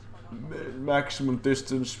 Maximum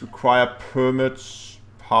distance, require permits,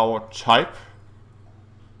 power type.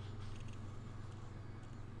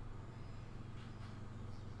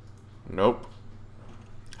 Nope.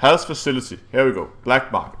 Health facility. Here we go.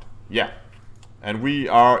 Black market. Yeah. And we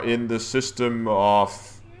are in the system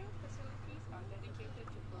of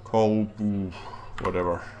Kolbu,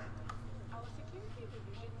 whatever.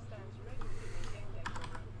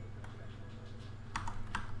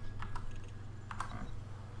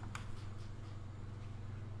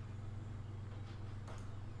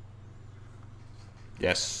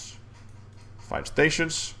 Yes. Find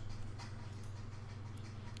stations.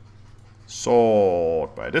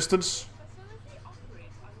 Sort by distance.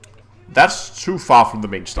 That's too far from the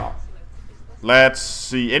main star. Let's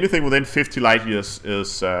see. Anything within 50 light years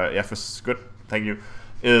is yeah, good. Thank you.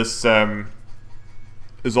 Is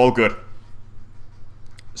all good.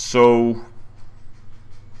 So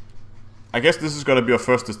I guess this is gonna be our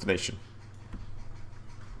first destination.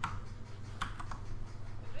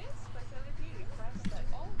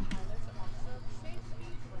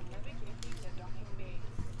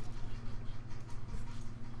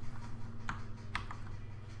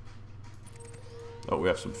 Oh, we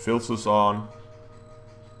have some filters on.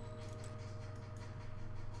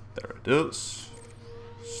 There it is.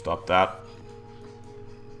 Stop that.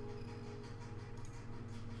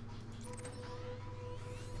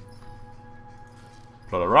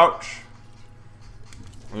 Plot a route.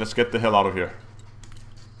 And let's get the hell out of here.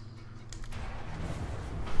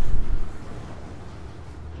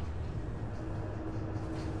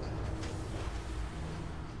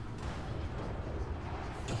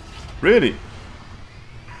 Really?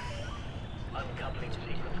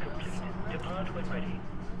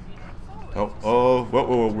 Oh,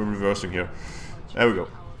 whoa, we're reversing here. There we go.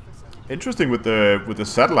 Interesting with the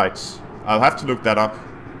satellites. I'll have to look that up.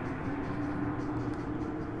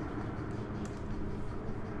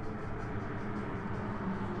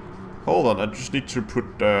 Hold on, I just need to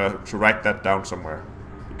put to write that down somewhere,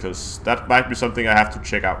 because that might be something I have to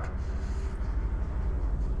check out.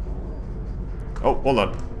 Oh, hold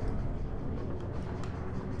on.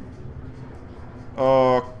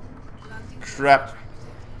 Oh, crap.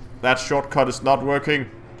 That shortcut is not working.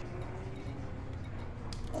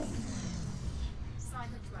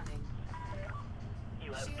 Silent running.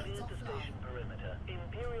 You have cleared the station perimeter.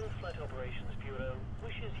 Imperial Flight Operations Bureau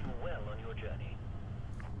wishes you well on your journey.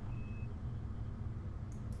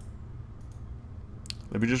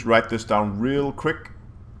 Let me just write this down real quick.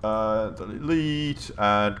 Delete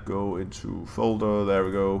and go into folder. There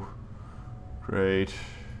we go. Great.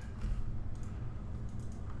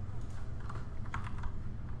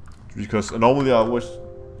 Because normally I always...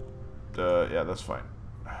 yeah, that's fine.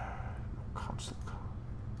 Console.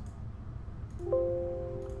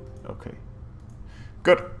 Okay.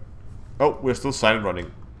 Good. Oh, we're still silent running.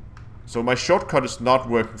 So my shortcut is not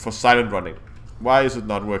working for silent running. Why is it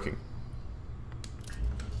not working?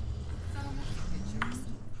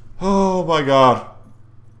 Oh my god.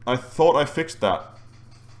 I thought I fixed that.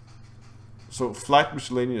 So flight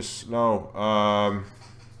miscellaneous. No.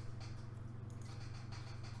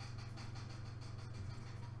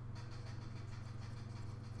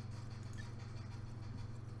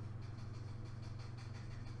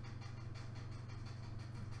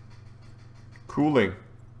 Cooling.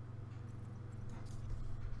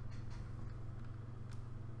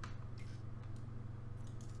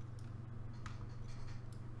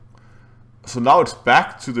 So now it's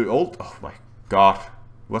back to the old... Oh my god.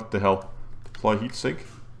 What the hell? Deploy heatsink?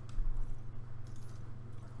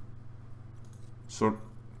 So...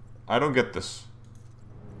 I don't get this.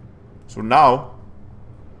 So now...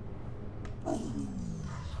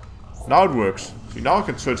 Now it works. See, now I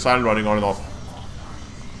can turn silent running on and off.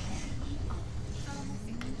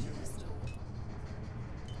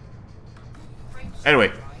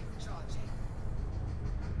 Anyway.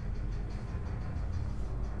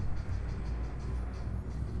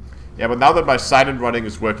 Yeah, but now that my silent running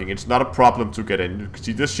is working, it's not a problem to get in.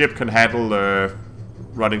 See, this ship can handle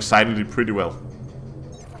running silently pretty well.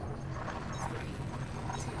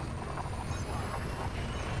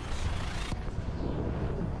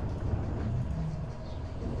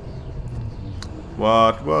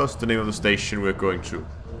 What was the name of the station we're going to?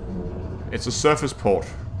 It's a surface port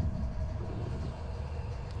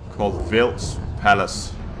called Vils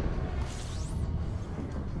Palace.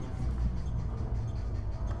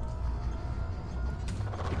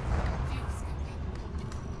 Fuel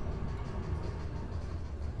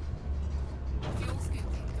scooping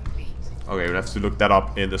complete. Okay, we'll have to look that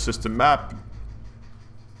up in the system map.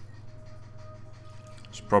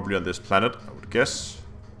 It's probably on this planet, I would guess.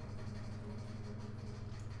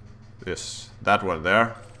 Yes, that one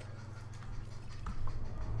there.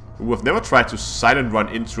 Ooh, I've never tried to silent run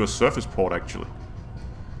into a surface port, actually.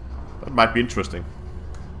 That might be interesting.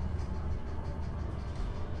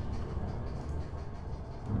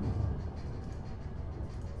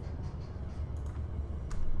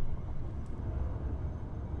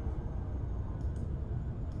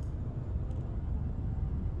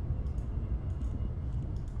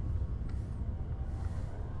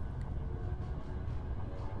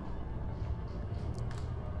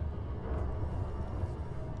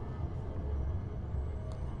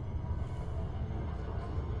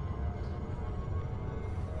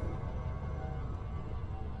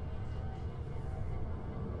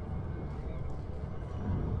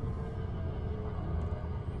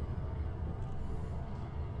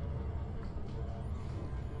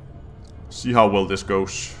 See how well this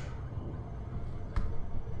goes.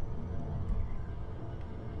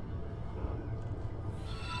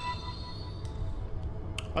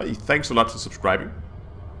 Hey, thanks a lot for subscribing.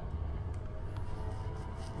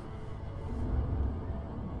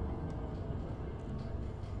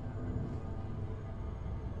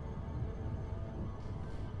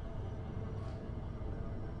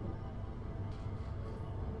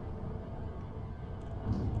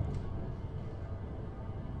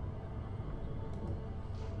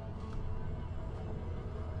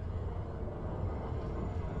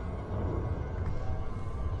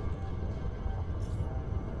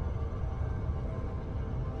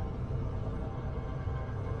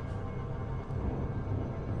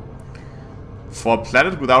 For a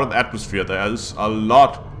planet without an atmosphere, there is a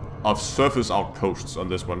lot of surface outposts on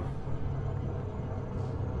this one.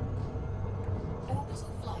 Orbital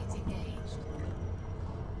flight engaged.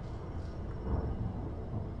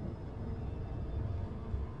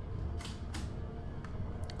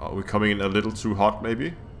 Are we coming in a little too hot,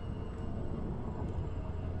 maybe?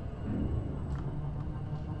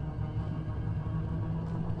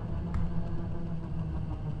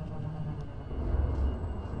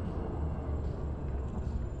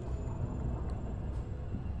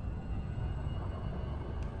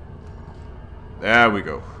 There we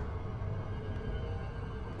go.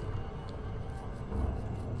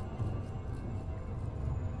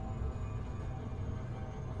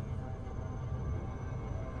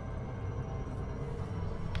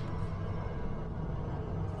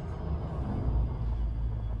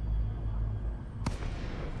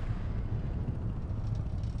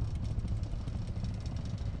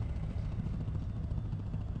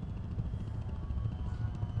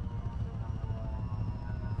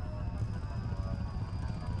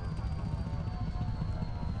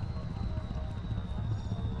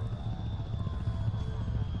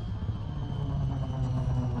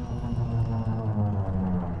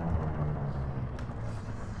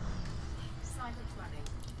 Silent running.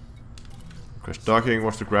 Crash docking,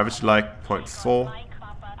 what's the gravity like? 0.4. Mike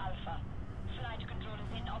Papa Alpha. Flight control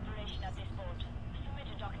is in operation at this port. Submit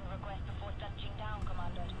a docking request before touching down,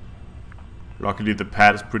 Commander. Luckily the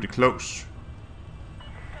pad is pretty close.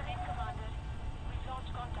 Come in, Commander. We've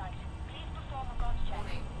lost contact. Please perform a comms check.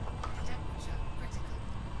 Warning. Temperature critical.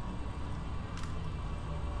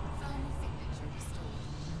 Thermal signature restored.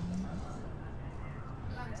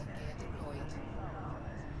 Landing gear deployed.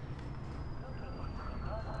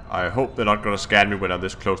 I hope they're not gonna scan me when I'm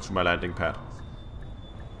this close to my landing pad.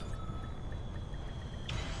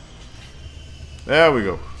 There we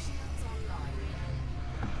go. Shields online.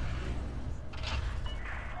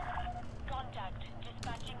 Contact.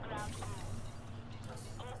 Dispatching ground crew.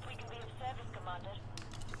 Hope we can be of service, Commander.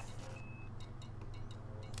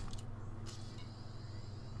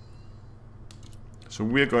 So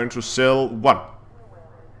we're going to sell 1.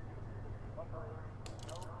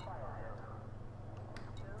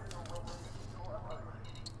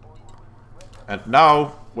 And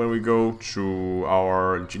now, when we go to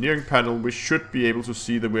our engineering panel, we should be able to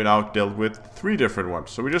see that we're now dealt with 3 different ones.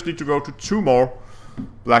 So we just need to go to 2 more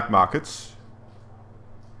black markets.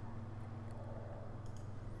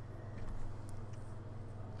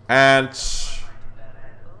 And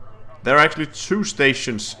there are actually 2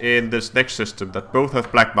 stations in this next system that both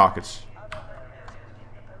have black markets.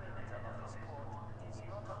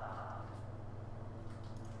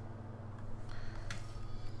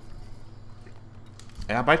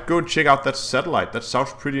 I might go and check out that satellite. That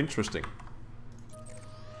sounds pretty interesting.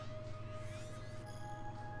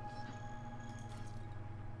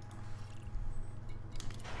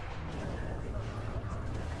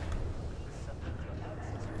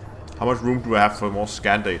 How much room do I have for more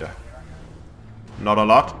scan data? Not a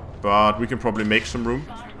lot, but we can probably make some room.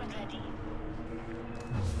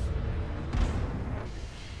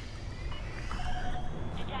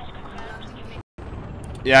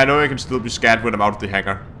 Yeah, I know I can still be scanned when I'm out of the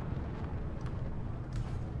hangar.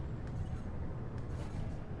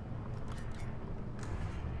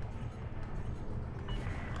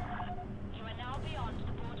 You are now beyond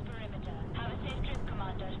the port perimeter. Have a safe trip,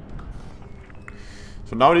 Commander.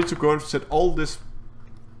 So now I need to go and set all this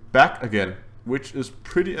back again, which is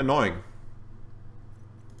pretty annoying.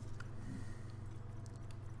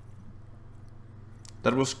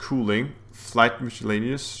 That was cooling. Flight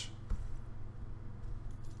miscellaneous.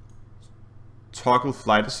 Toggle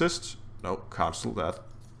flight assist. No, cancel that.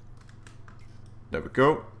 There we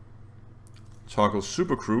go. Toggle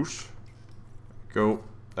super cruise. Go.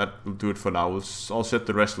 That will do it for now. I'll set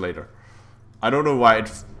the rest later. I don't know why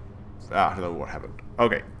it... I don't know what happened.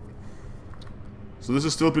 Okay. So this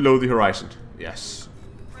is still below the horizon. Yes.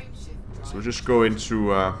 So we'll just go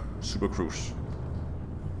into super cruise.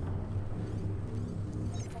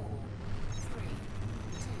 4, 3, 2,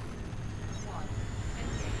 1,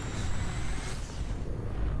 engage.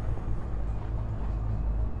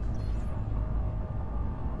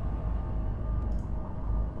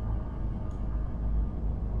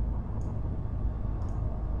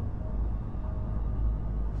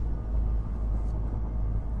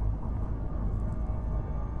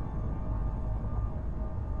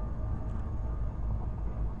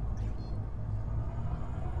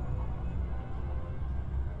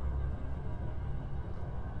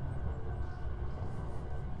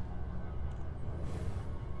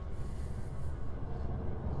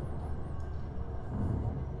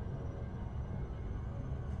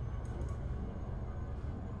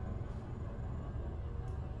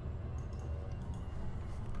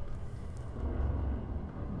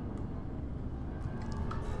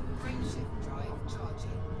 Frameshift drive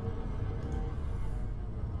charging.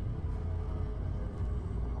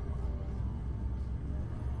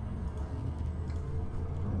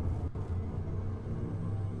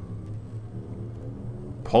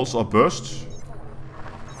 Pulse or burst? 4,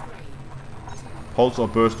 3, 2, Pulse or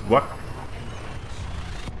burst what?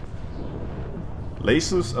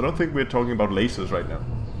 Lasers? I don't think we're talking about lasers right now.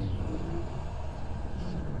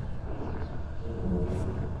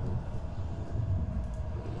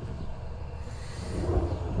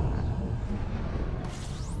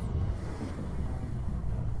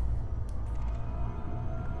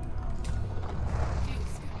 fuel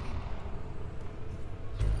scooping.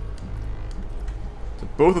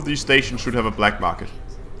 Both of these stations should have a black market.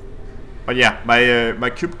 But yeah, my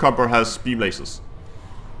cube comper has beam lasers.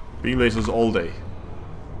 Beam lasers all day.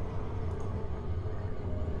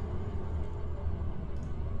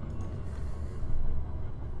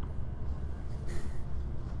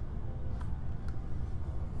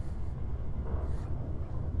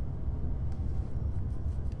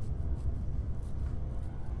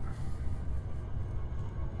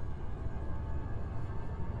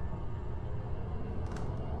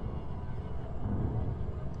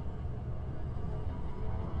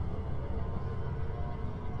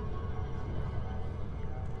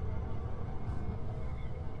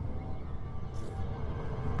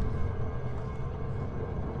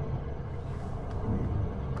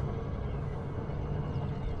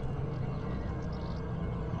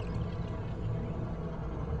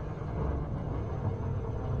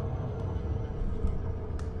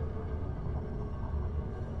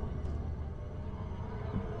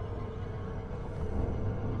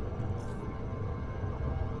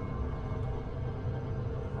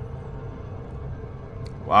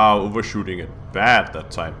 Wow, overshooting it bad that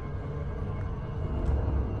time.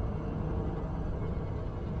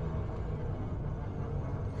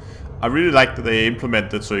 I really like that they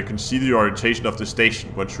implemented so you can see the orientation of the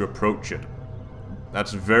station once you approach it.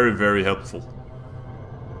 That's very, very helpful.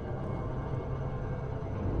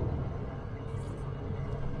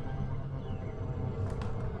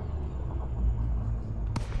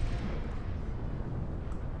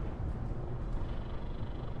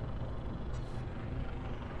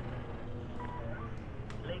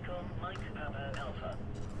 Lacom Mike Papa Alpha.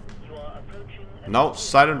 You are approaching. Now,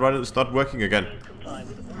 silent run is not working again. Please comply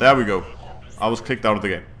with all There we go. procedures and I was kicked out of the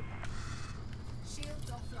game.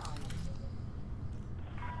 Shields offline.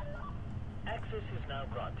 Access is now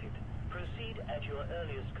granted. Proceed at your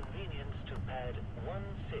earliest convenience to pad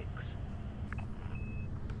 16.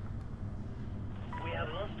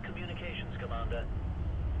 Commander.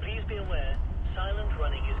 Please be aware, silent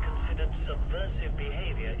running is considered subversive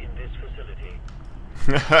behavior in this facility.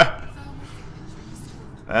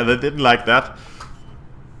 They didn't like that.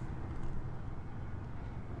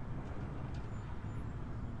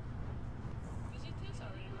 Visitors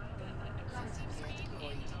are reminded that excessive speed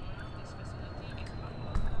in and around this facility is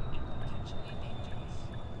unlawful and potentially dangerous.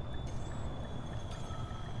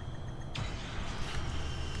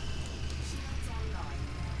 Shields online.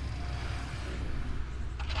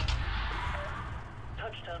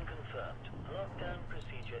 Touchdown confirmed. Lockdown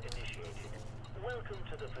procedure initiated. Welcome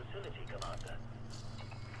to the facility, Commander.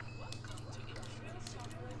 Welcome to Imperial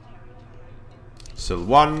Sovereign Territory. Cell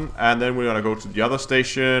 1, and then we're gonna go to the other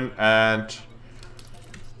station, and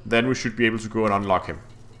then we should be able to go and unlock him.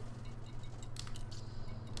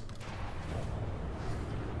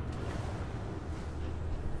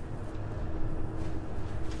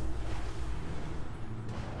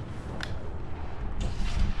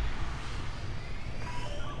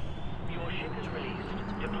 Your ship is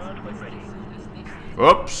released. Depart when ready.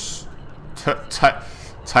 Oops.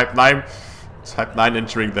 Type 9. Type 9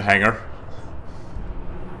 entering the hangar.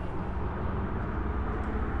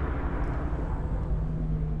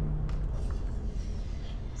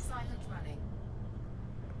 Silent running.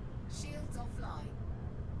 Shields offline.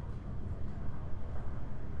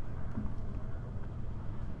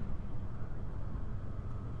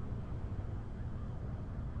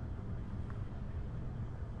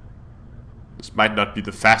 This might not be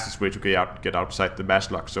the fastest way to get outside the mass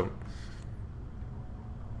lock zone.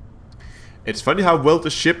 It's funny how well the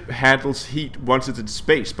ship handles heat once it's in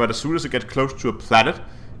space, but as soon as it gets close to a planet,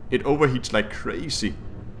 it overheats like crazy.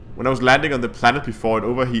 When I was landing on the planet before, it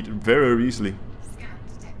overheated very easily. Scan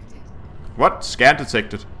detected. What? Scan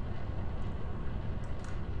detected.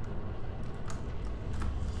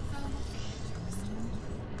 Thermal signature restored.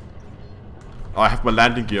 Oh, I have my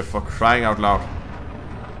landing gear, for crying out loud.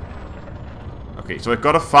 Okay, so I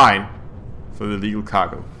got a fine for the illegal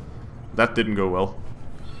cargo. That didn't go well.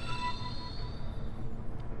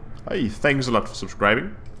 Hey, thanks a lot for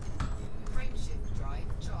subscribing. Frameshift drive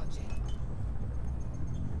charging.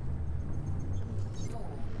 4,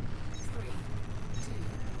 3, 2,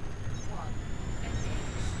 1.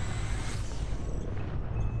 Engage.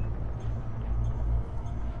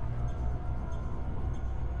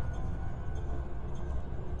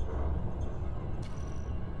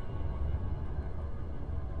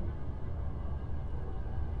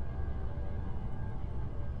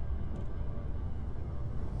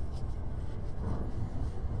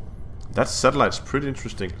 That satellite's pretty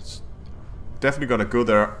interesting. It's definitely gonna go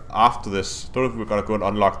there after this. Don't know if we're gonna go and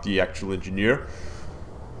unlock the actual engineer,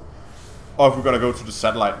 or if we're gonna go to the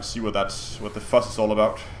satellite and see what the fuss is all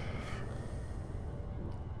about.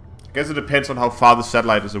 I guess it depends on how far the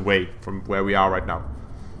satellite is away from where we are right now.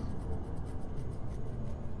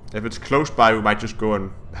 If it's close by, we might just go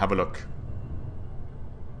and have a look.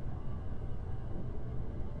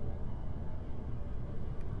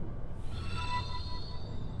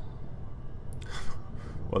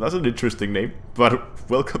 Well, that's an interesting name, but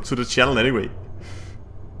welcome to the channel anyway.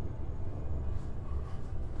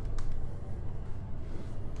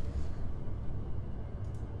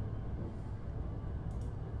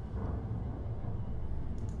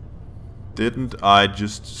 Didn't I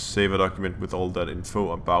just save a document with all that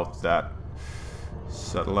info about that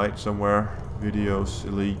satellite somewhere? Videos,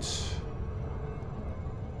 elites,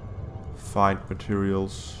 find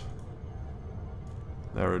materials.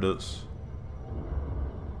 There it is.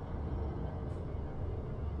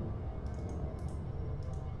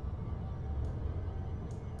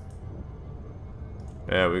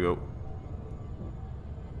 There we go.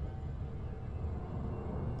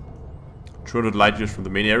 200 light years from the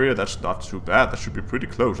main area, that's not too bad. That should be pretty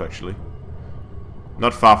close, actually.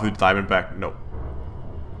 Not far from the Diamondback, no.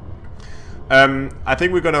 I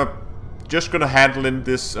think we're just gonna handle in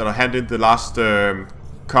this, hand in the last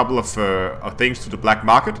couple of things to the black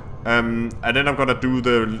market, and then I'm gonna do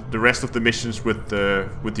the rest of the missions with the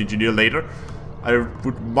engineer later. I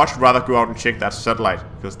would much rather go out and check that satellite,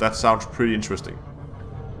 because that sounds pretty interesting.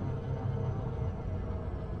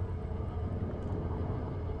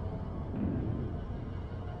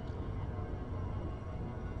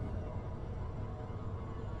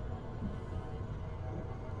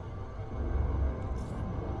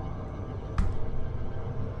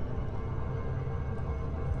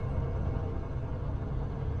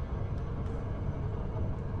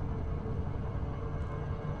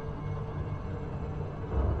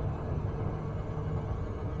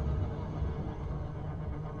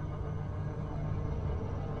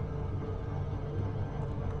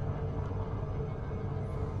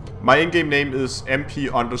 My in-game name is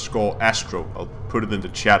MP_Astro. I'll put it in the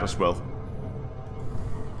chat as well.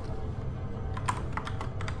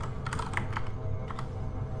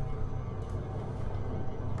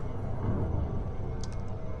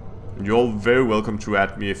 And you're all very welcome to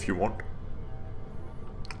add me if you want.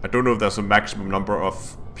 I don't know if there's a maximum number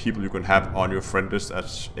of people you can have on your friend list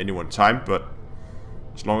at any one time, but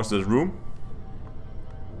as long as there's room.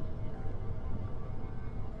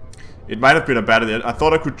 It might have been a bad idea. I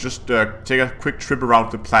thought I could just take a quick trip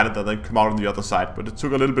around the planet and then come out on the other side, but it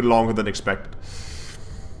took a little bit longer than expected.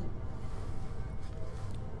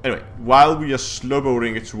 Anyway, while we are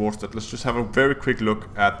slow-boating it towards that, let's just have a very quick look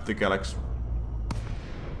at the galaxy.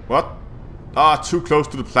 What? Ah, too close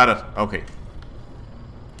to the planet. Okay.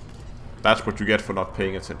 That's what you get for not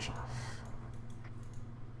paying attention.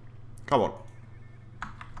 Come on.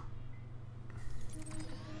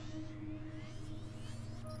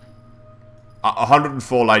 Uh,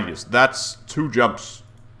 104 light years. That's 2 jumps.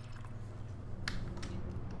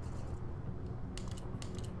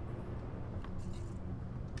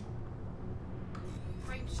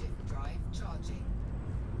 Frameshift drive charging.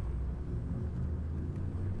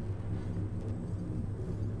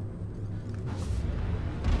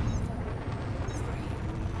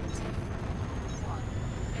 1.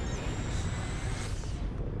 Engage.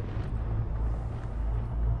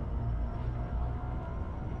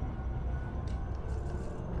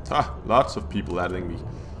 Ah, lots of people adding me.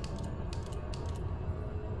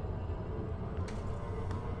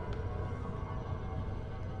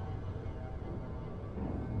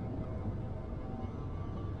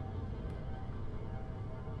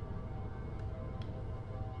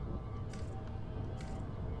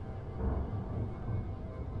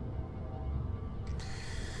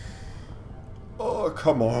 Oh,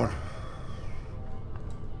 come on.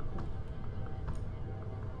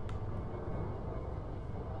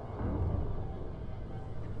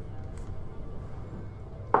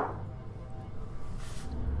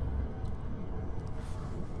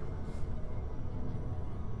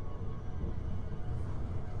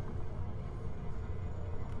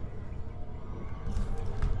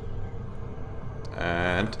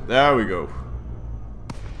 And there we go.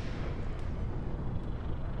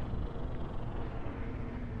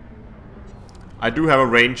 I do have a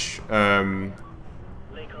range on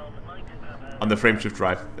the frameshift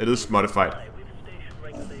drive. It is modified.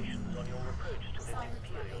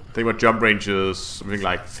 I think my jump range is something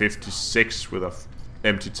like 56 with a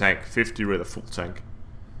empty tank, 50 with a full tank.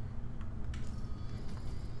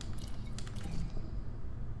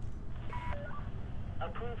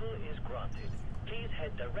 Approval is granted. Please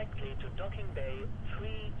head directly to docking bay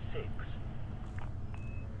 36.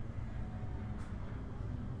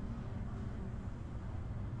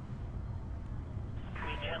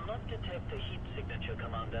 We cannot detect a heat signature,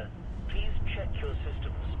 Commander. Please check your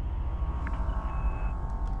systems.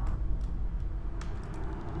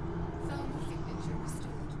 Thermal signature restored.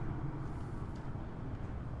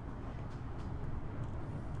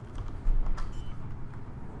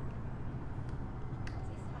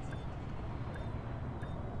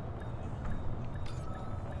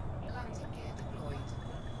 Landing gear deployed.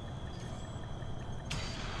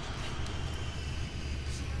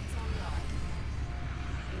 Shields online.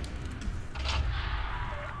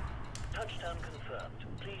 Touchdown confirmed.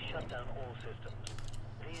 Please shut down all systems.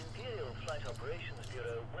 The Imperial Flight Operations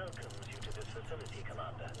Bureau welcomes you to this facility,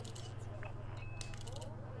 Commander.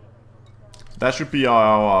 That should be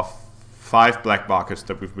our 5 black markets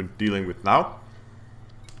that we've been dealing with now.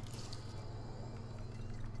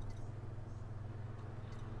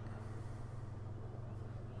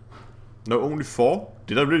 No, only 4?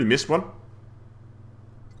 Did I really miss one?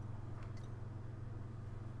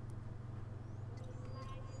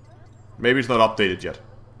 Maybe it's not updated yet.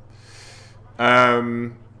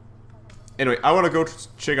 Anyway, I want to go to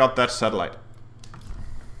check out that satellite.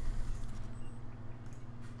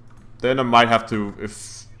 Then I might have to,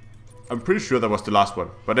 if... I'm pretty sure that was the last one.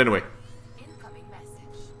 But anyway. Incoming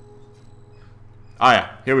message. Ah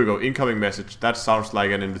yeah, here we go. Incoming message. That sounds like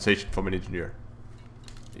an invitation from an engineer.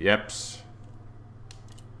 Yeps.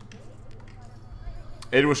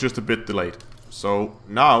 It was just a bit delayed. So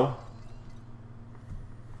now...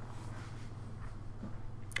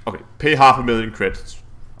 Okay, pay 500,000 credits.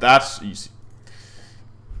 That's easy.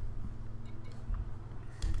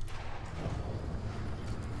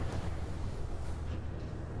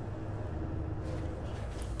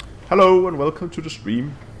 Hello and welcome to the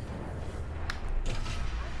stream.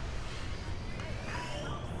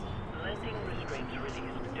 Landing restraints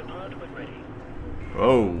released. Depart when ready.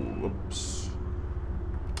 Oh, whoops.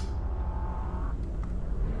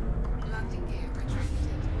 Landing gear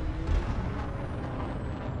retracted.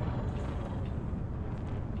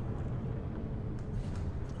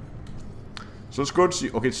 So let's go and see.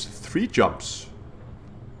 Okay, it's 3 jumps.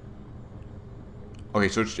 Okay,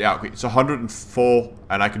 so it's, yeah, okay, it's 104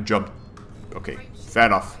 and I can jump. Okay, fair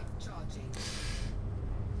enough. Charging.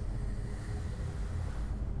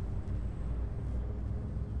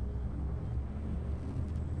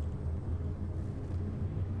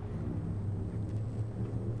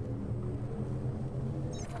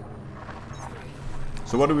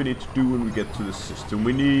 So what do we need to do when we get to the system?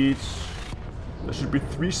 We need... There should be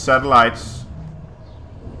 3 satellites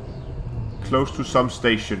close to some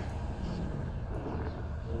station.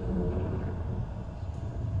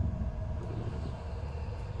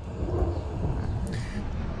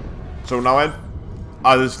 So now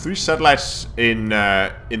are there 3 satellites in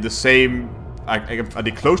the same... Are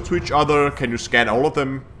they close to each other? Can you scan all of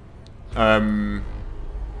them?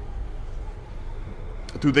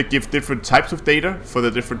 Do they give different types of data for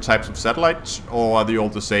the different types of satellites, or are they all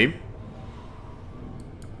the same?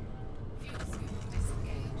 Fuel switch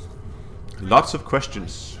disengaged. Lots of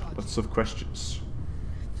questions. Lots of questions.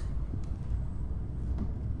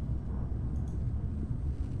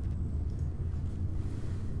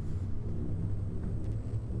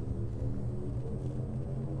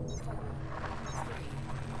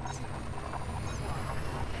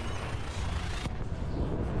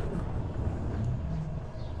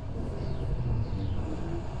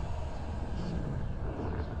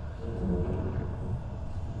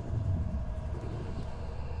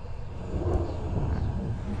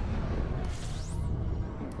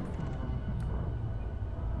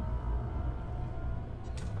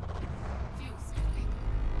 Fuel swapping.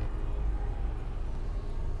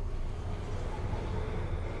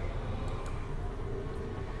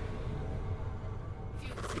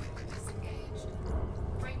 Fuel switch disengaged.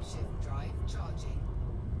 Frameshift drive charging.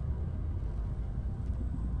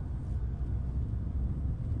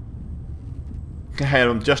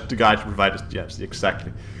 I'm just the guy to provide us. Yes,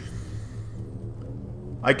 exactly.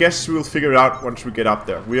 I guess we'll figure it out once we get up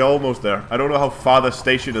there. We're almost there. I don't know how far the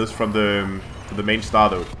station is from the main star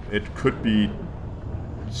though. It could be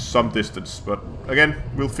some distance, but again,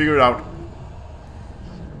 we'll figure it out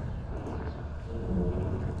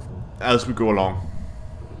as we go along.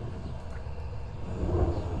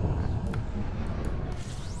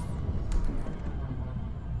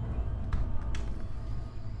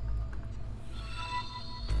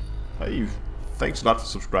 Hey, thanks a lot for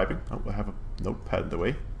subscribing. Oh, I have a notepad in the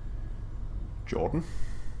way. Jordan.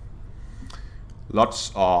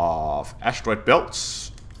 Lots of asteroid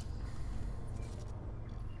belts.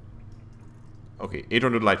 Okay,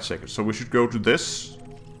 800 light seconds. So we should go to this.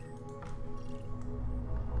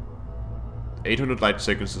 800 light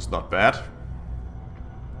seconds is not bad.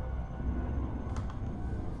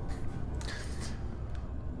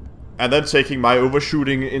 And then taking my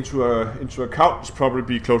overshooting into account, it's probably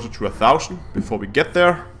be closer to 1,000 before we get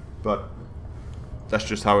there, but that's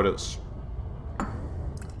just how it is.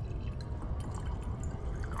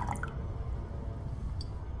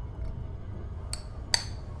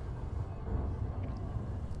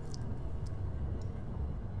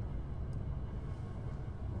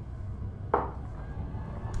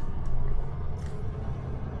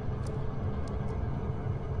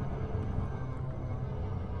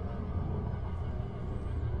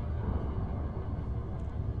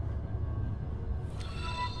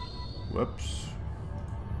 Whoops.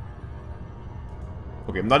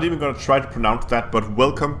 Okay, I'm not even gonna try to pronounce that, but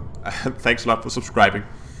welcome and thanks a lot for subscribing.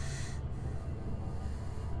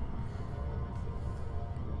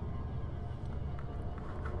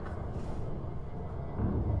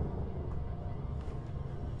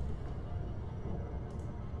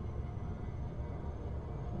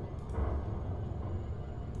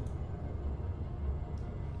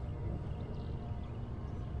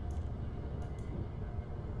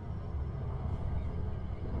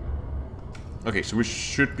 Okay, so we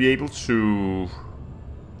should be able to...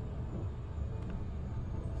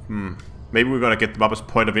 Maybe we're gonna get them up as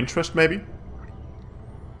point of interest, maybe?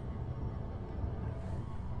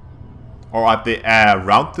 Or are they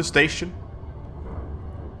around the station?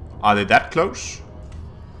 Are they that close?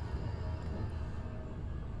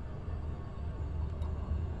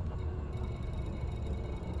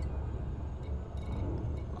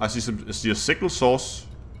 I see a signal source,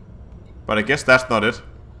 but I guess that's not it.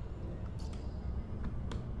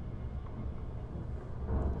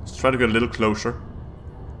 Let's try to get a little closer.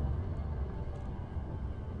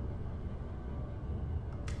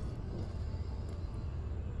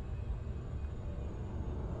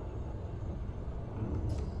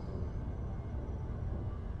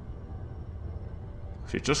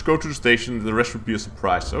 So you just go to the station, the rest would be a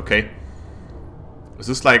surprise. Okay. Is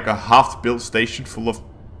this like a half-built station full of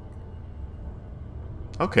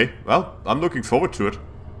Okay, well, I'm looking forward to it.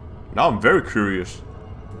 Now I'm very curious.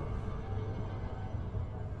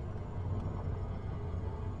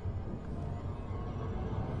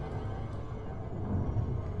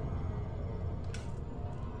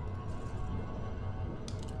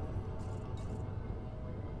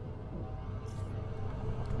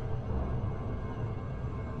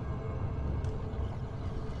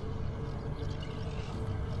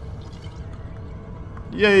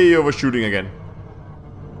 Yay, overshooting again.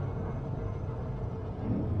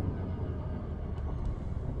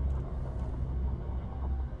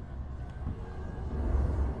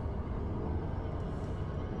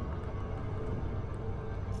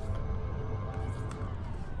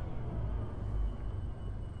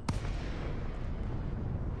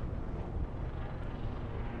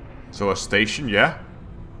 So a station, yeah?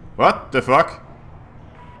 What the fuck?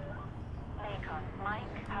 Macon, Mike,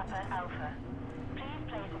 Papa, Alpha. Please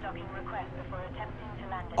place a docking request before attempting to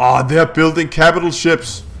land it. Oh, they're building capital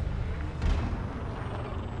ships.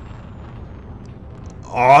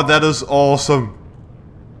 Oh, that is awesome.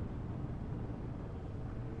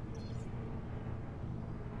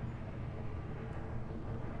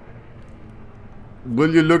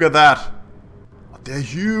 Will you look at that? They're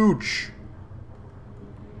huge.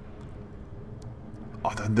 Oh,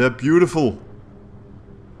 then they're beautiful.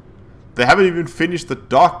 They haven't even finished the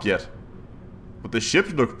dock yet. But the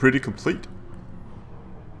ships look pretty complete.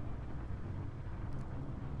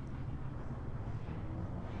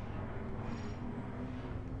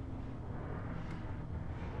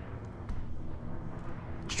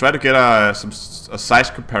 Let's try to get a size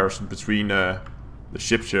comparison between the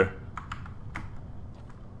ships here.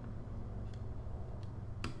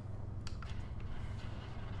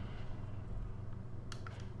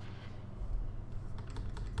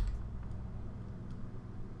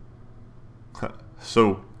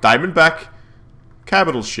 So, Diamondback,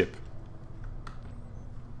 capital ship.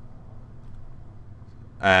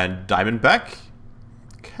 And Diamondback,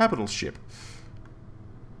 capital ship.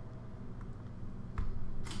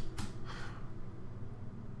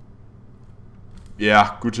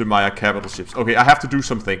 Yeah, Gutemeier capital ships. Okay, I have to do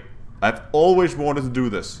something. I've always wanted to do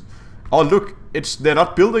this. Oh look, they're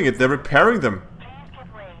not building it, they're repairing them. Please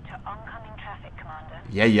give way to oncoming traffic, Commander.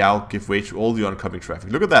 Yeah, I'll give way to all the oncoming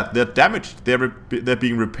traffic. Look at that, they're damaged. They're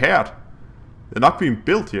being repaired. They're not being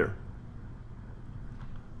built here.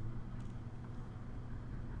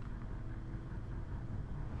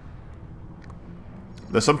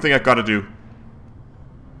 There's something I gotta do.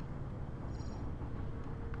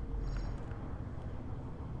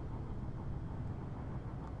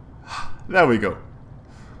 There we go.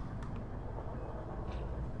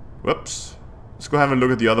 Whoops. Let's go have a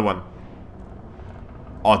look at the other one.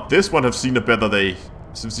 Oh, this one have seen a better day.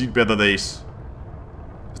 Seen better days.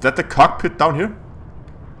 Is that the cockpit down here?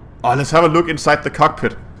 Oh, let's have a look inside the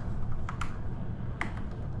cockpit.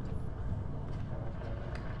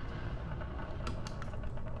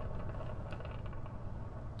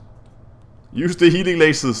 Use the healing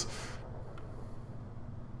lasers.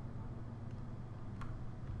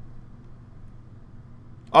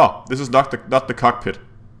 Oh, this is not the cockpit.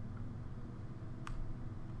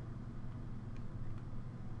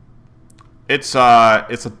 It's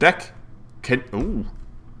a deck. Ooh.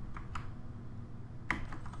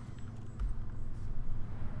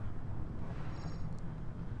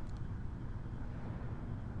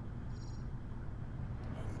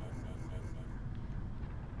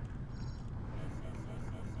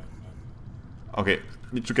 Okay,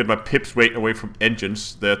 need to get my pips weight away from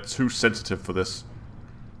engines. They're too sensitive for this.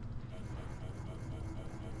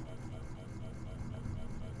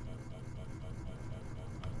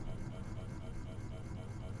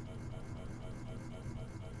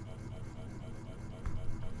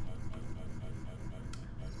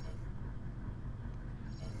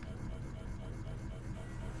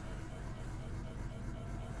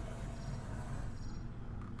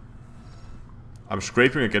 I'm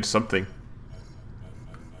scraping against something.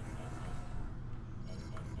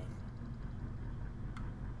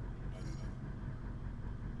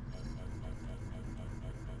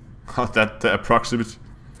 Oh, that approximate.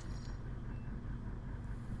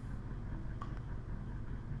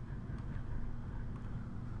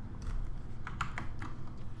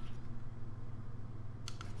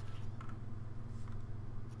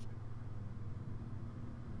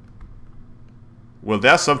 Well,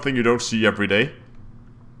 there's something you don't see every day.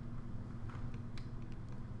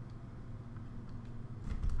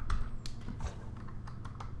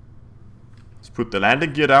 Let's put the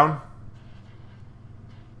landing gear down.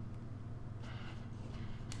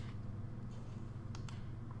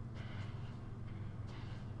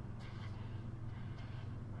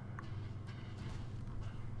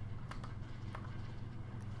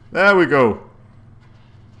 There we go.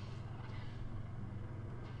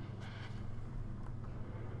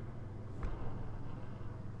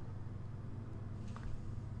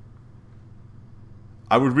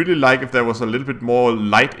 I would really like if there was a little bit more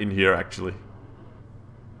light in here, actually.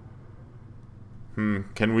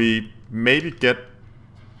 Can we maybe get...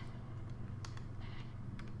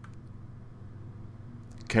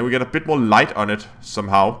 Can we get a bit more light on it,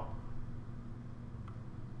 somehow?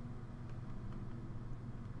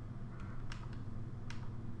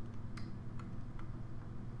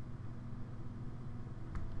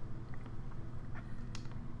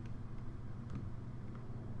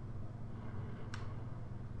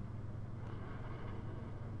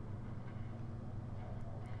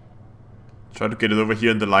 Try to get it over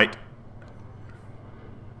here in the light.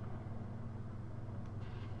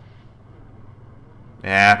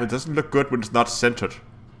 Yeah, but it doesn't look good when it's not centered.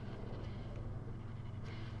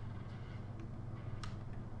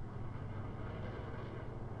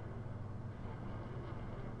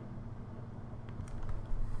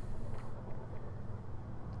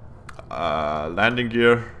 Landing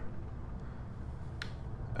gear.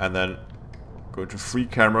 And then go to free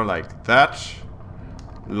camera like that.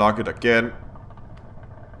 Lock it again.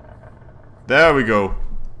 There we go.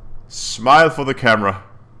 Smile for the camera.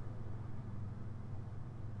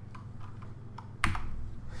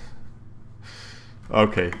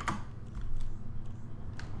 Okay.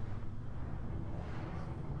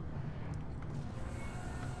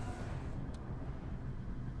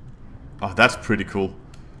 Oh, that's pretty cool.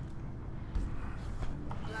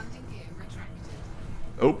 Landing gear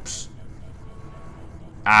retracted. Oops.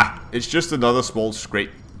 Ah, it's just another small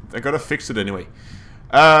scrape. I gotta fix it anyway.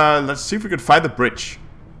 Let's see if we can find the bridge.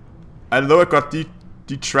 I know I got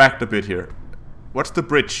detracked a bit here. What's the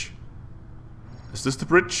bridge? Is this the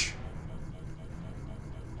bridge?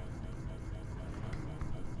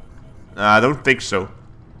 I don't think so.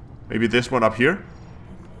 Maybe this one up here?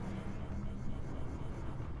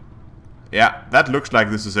 Yeah, that looks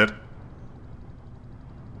like this is it.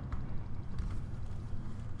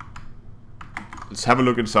 Let's have a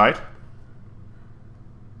look inside.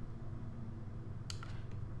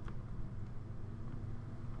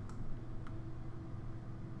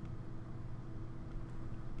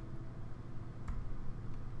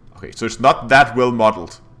 Okay, so it's not that well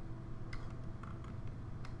modeled.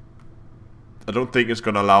 I don't think it's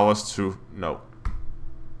gonna allow us to... No.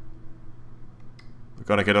 We're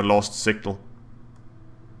gonna get a lost signal.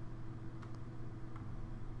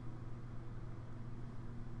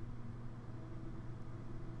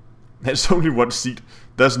 There's only one seat.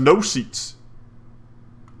 There's no seats.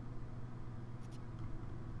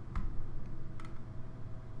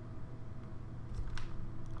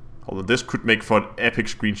 Although this could make for an epic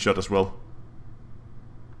screenshot as well.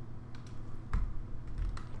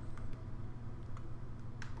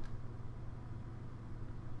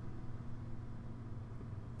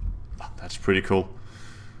 Oh, that's pretty cool.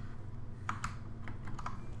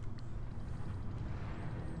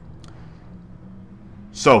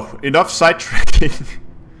 So, enough sidetracking.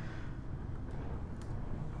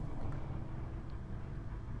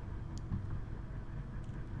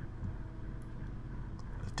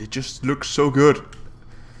 They just look so good.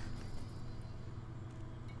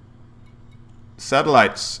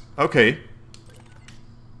 Satellites. Okay.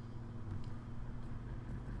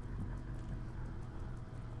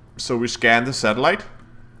 So we scan the satellite.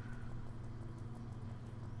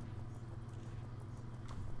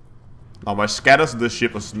 Now my scatters in this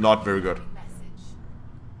ship was not very good. Message.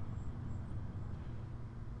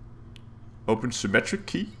 Open symmetric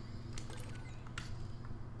key.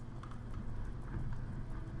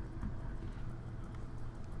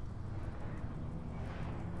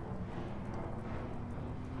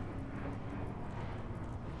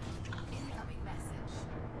 Incoming message.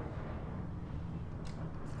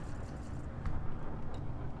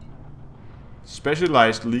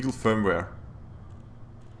 Specialized legal firmware.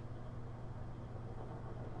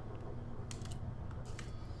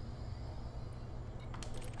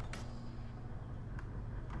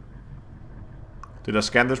 Did I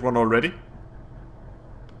scan this one already?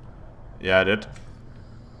 Yeah, I did.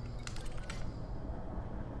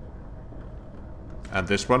 And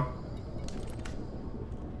this one.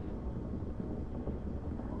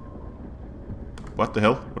 What the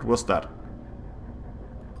hell? What was that?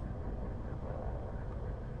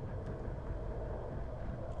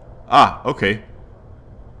 Ah, okay.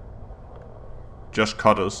 Just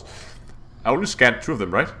cutters. I only scanned 2 of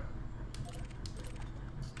them, right?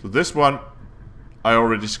 So this one I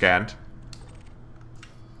already scanned.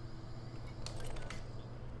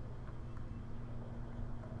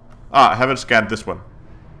 Ah, I haven't scanned this one.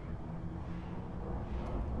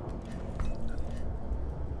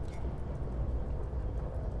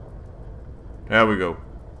 There we go.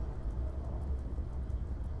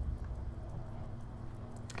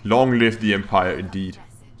 Long live the Empire, indeed.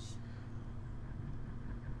 Message.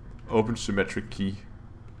 Open symmetric key.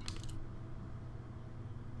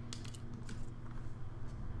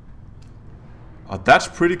 Oh, that's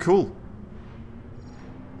pretty cool.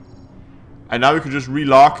 And now we can just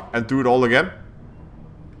relog and do it all again.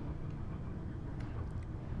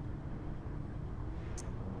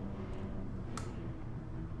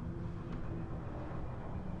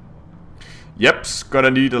 Yep,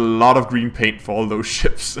 gonna need a lot of green paint for all those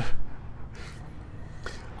ships.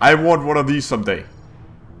 I want one of these someday.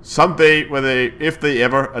 Someday, when if they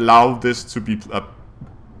ever allow this to be a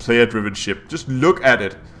player-driven ship, just look at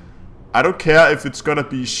it. I don't care if it's gonna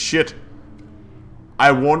be shit.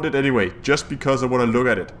 I want it anyway, just because I want to look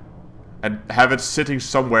at it. And have it sitting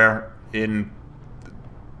somewhere in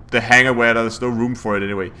the hangar where there's no room for it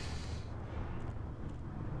anyway.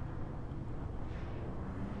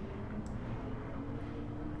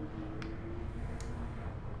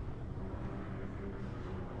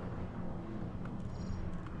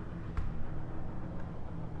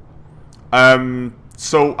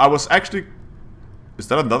 So I was actually... Is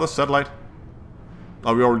that another satellite?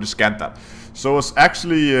 Oh, we already scanned that. So I was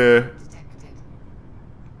actually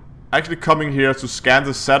coming here to scan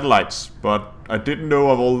the satellites, but I didn't know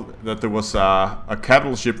of all that there was a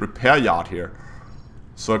capital ship repair yard here.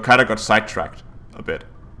 So I kind of got sidetracked a bit,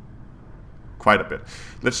 quite a bit.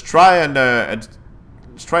 Let's try and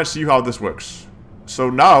let's try and see how this works. So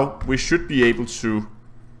now we should be able to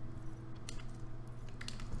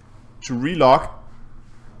relog.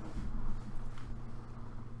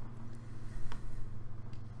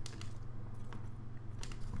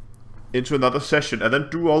 Into another session and then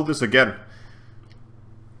do all this again.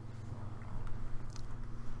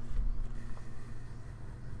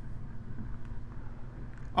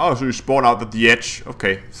 Oh, so you spawn out at the edge.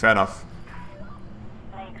 Okay, fair enough.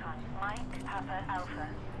 Lakon, Mike, Papa, Alpha.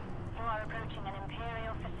 You are approaching an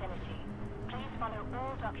Imperial facility. Please follow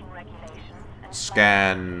all docking regulations and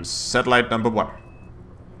Scan satellite number 1.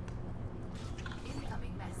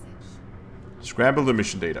 Incoming message. Scramble the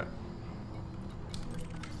mission data.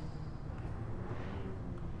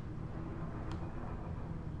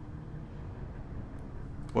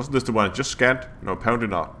 Wasn't this the one I just scanned? No, apparently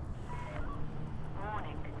not.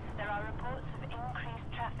 Warning. There are reports of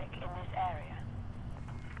increased traffic in this area.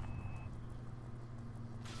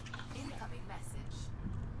 Incoming message.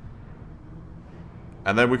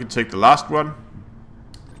 And then we can take the last one.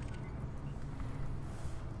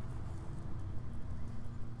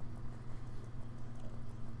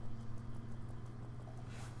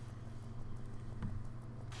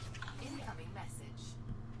 Incoming message.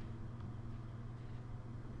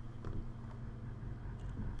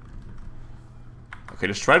 Okay,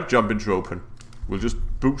 let's try to jump into open. We'll just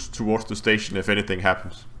boost towards the station if anything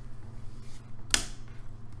happens.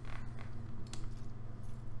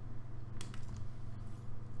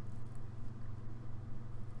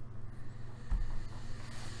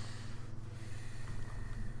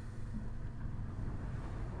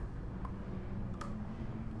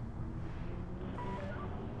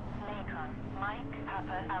 Lakon, Mike,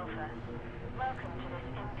 Papa, Alpha. Welcome to this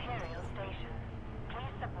Imperial station.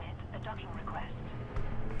 Please submit a docking request.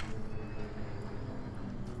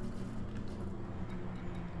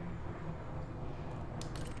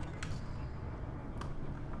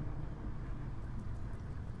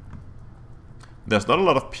 There's not a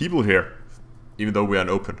lot of people here, even though we are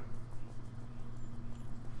open.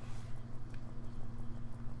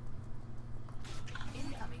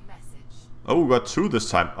 Incoming message. Oh, we got 2 this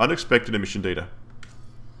time. Unexpected emission data.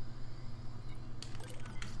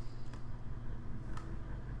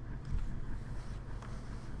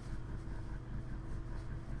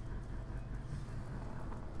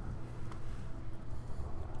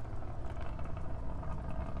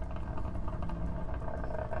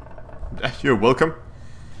 You're welcome.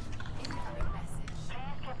 Incoming message.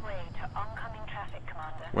 Please give way to oncoming traffic,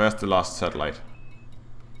 Commander. Where's the last satellite?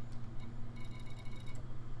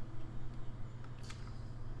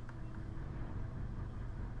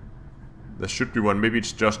 There should be one. Maybe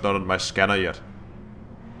it's just not on my scanner yet.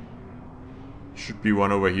 Should be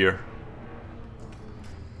one over here.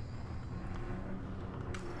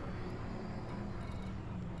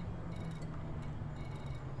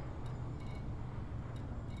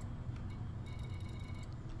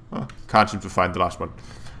 Oh, can't seem to find the last one.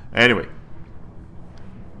 Anyway.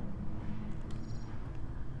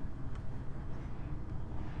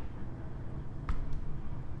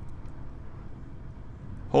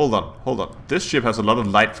 Hold on, hold on. This ship has a lot of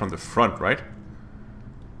light from the front, right?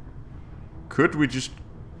 Could we just...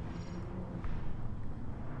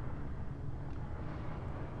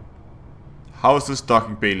 How is this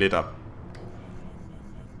docking bay lit up?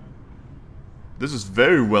 This is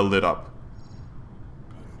very well lit up.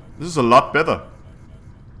 This is a lot better.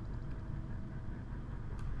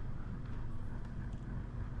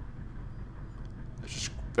 Let's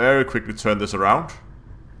just very quickly turn this around.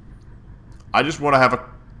 I just want to have a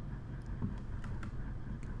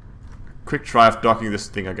quick try of docking this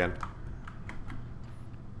thing again.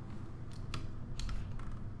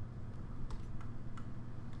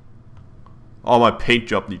 Oh, my paint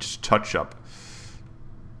job needs touch up.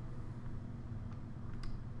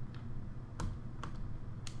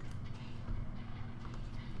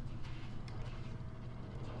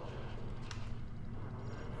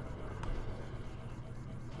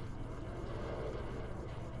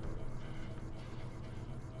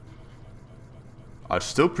 Oh, it's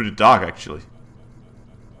still pretty dark, actually.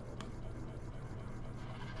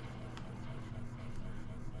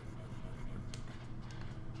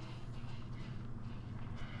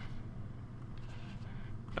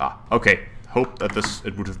 Ah, okay. Hope that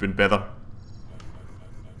it would have been better.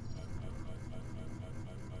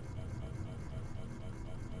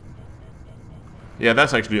 Yeah,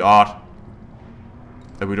 that's actually odd.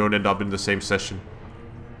 That we don't end up in the same session.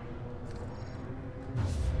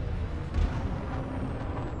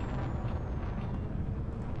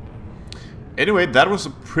 Anyway, that was a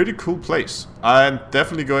pretty cool place. I'm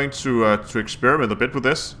definitely going to experiment a bit with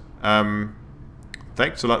this.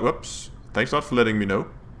 Thanks a lot. Whoops. Thanks a lot for letting me know.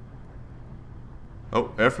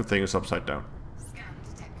 Oh, everything is upside down. Scan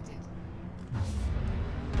detected.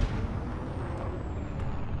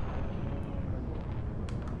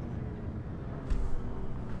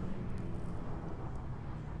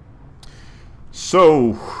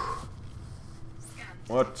 So, Scan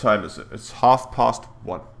what time is it? It's 1:30.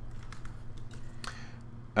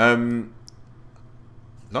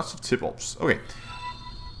 Lots of tip-offs. Okay.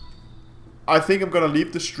 I think I'm gonna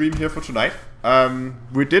leave the stream here for tonight.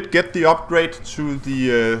 We did get the upgrade to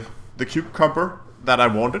the cucumber that I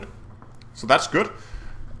wanted, so that's good.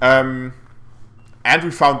 And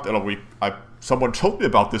we found, someone told me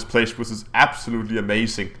about this place, which is absolutely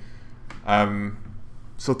amazing.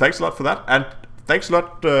 So thanks a lot for that, and thanks a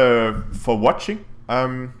lot for watching.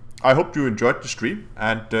 I hope you enjoyed the stream,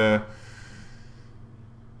 and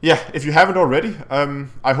yeah, if you haven't already,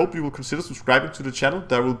 I hope you will consider subscribing to the channel.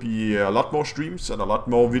 There will be a lot more streams and a lot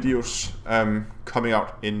more videos coming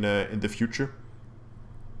out in the future.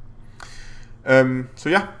 So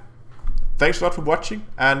yeah, thanks a lot for watching,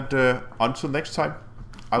 and until next time,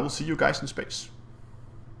 I will see you guys in space.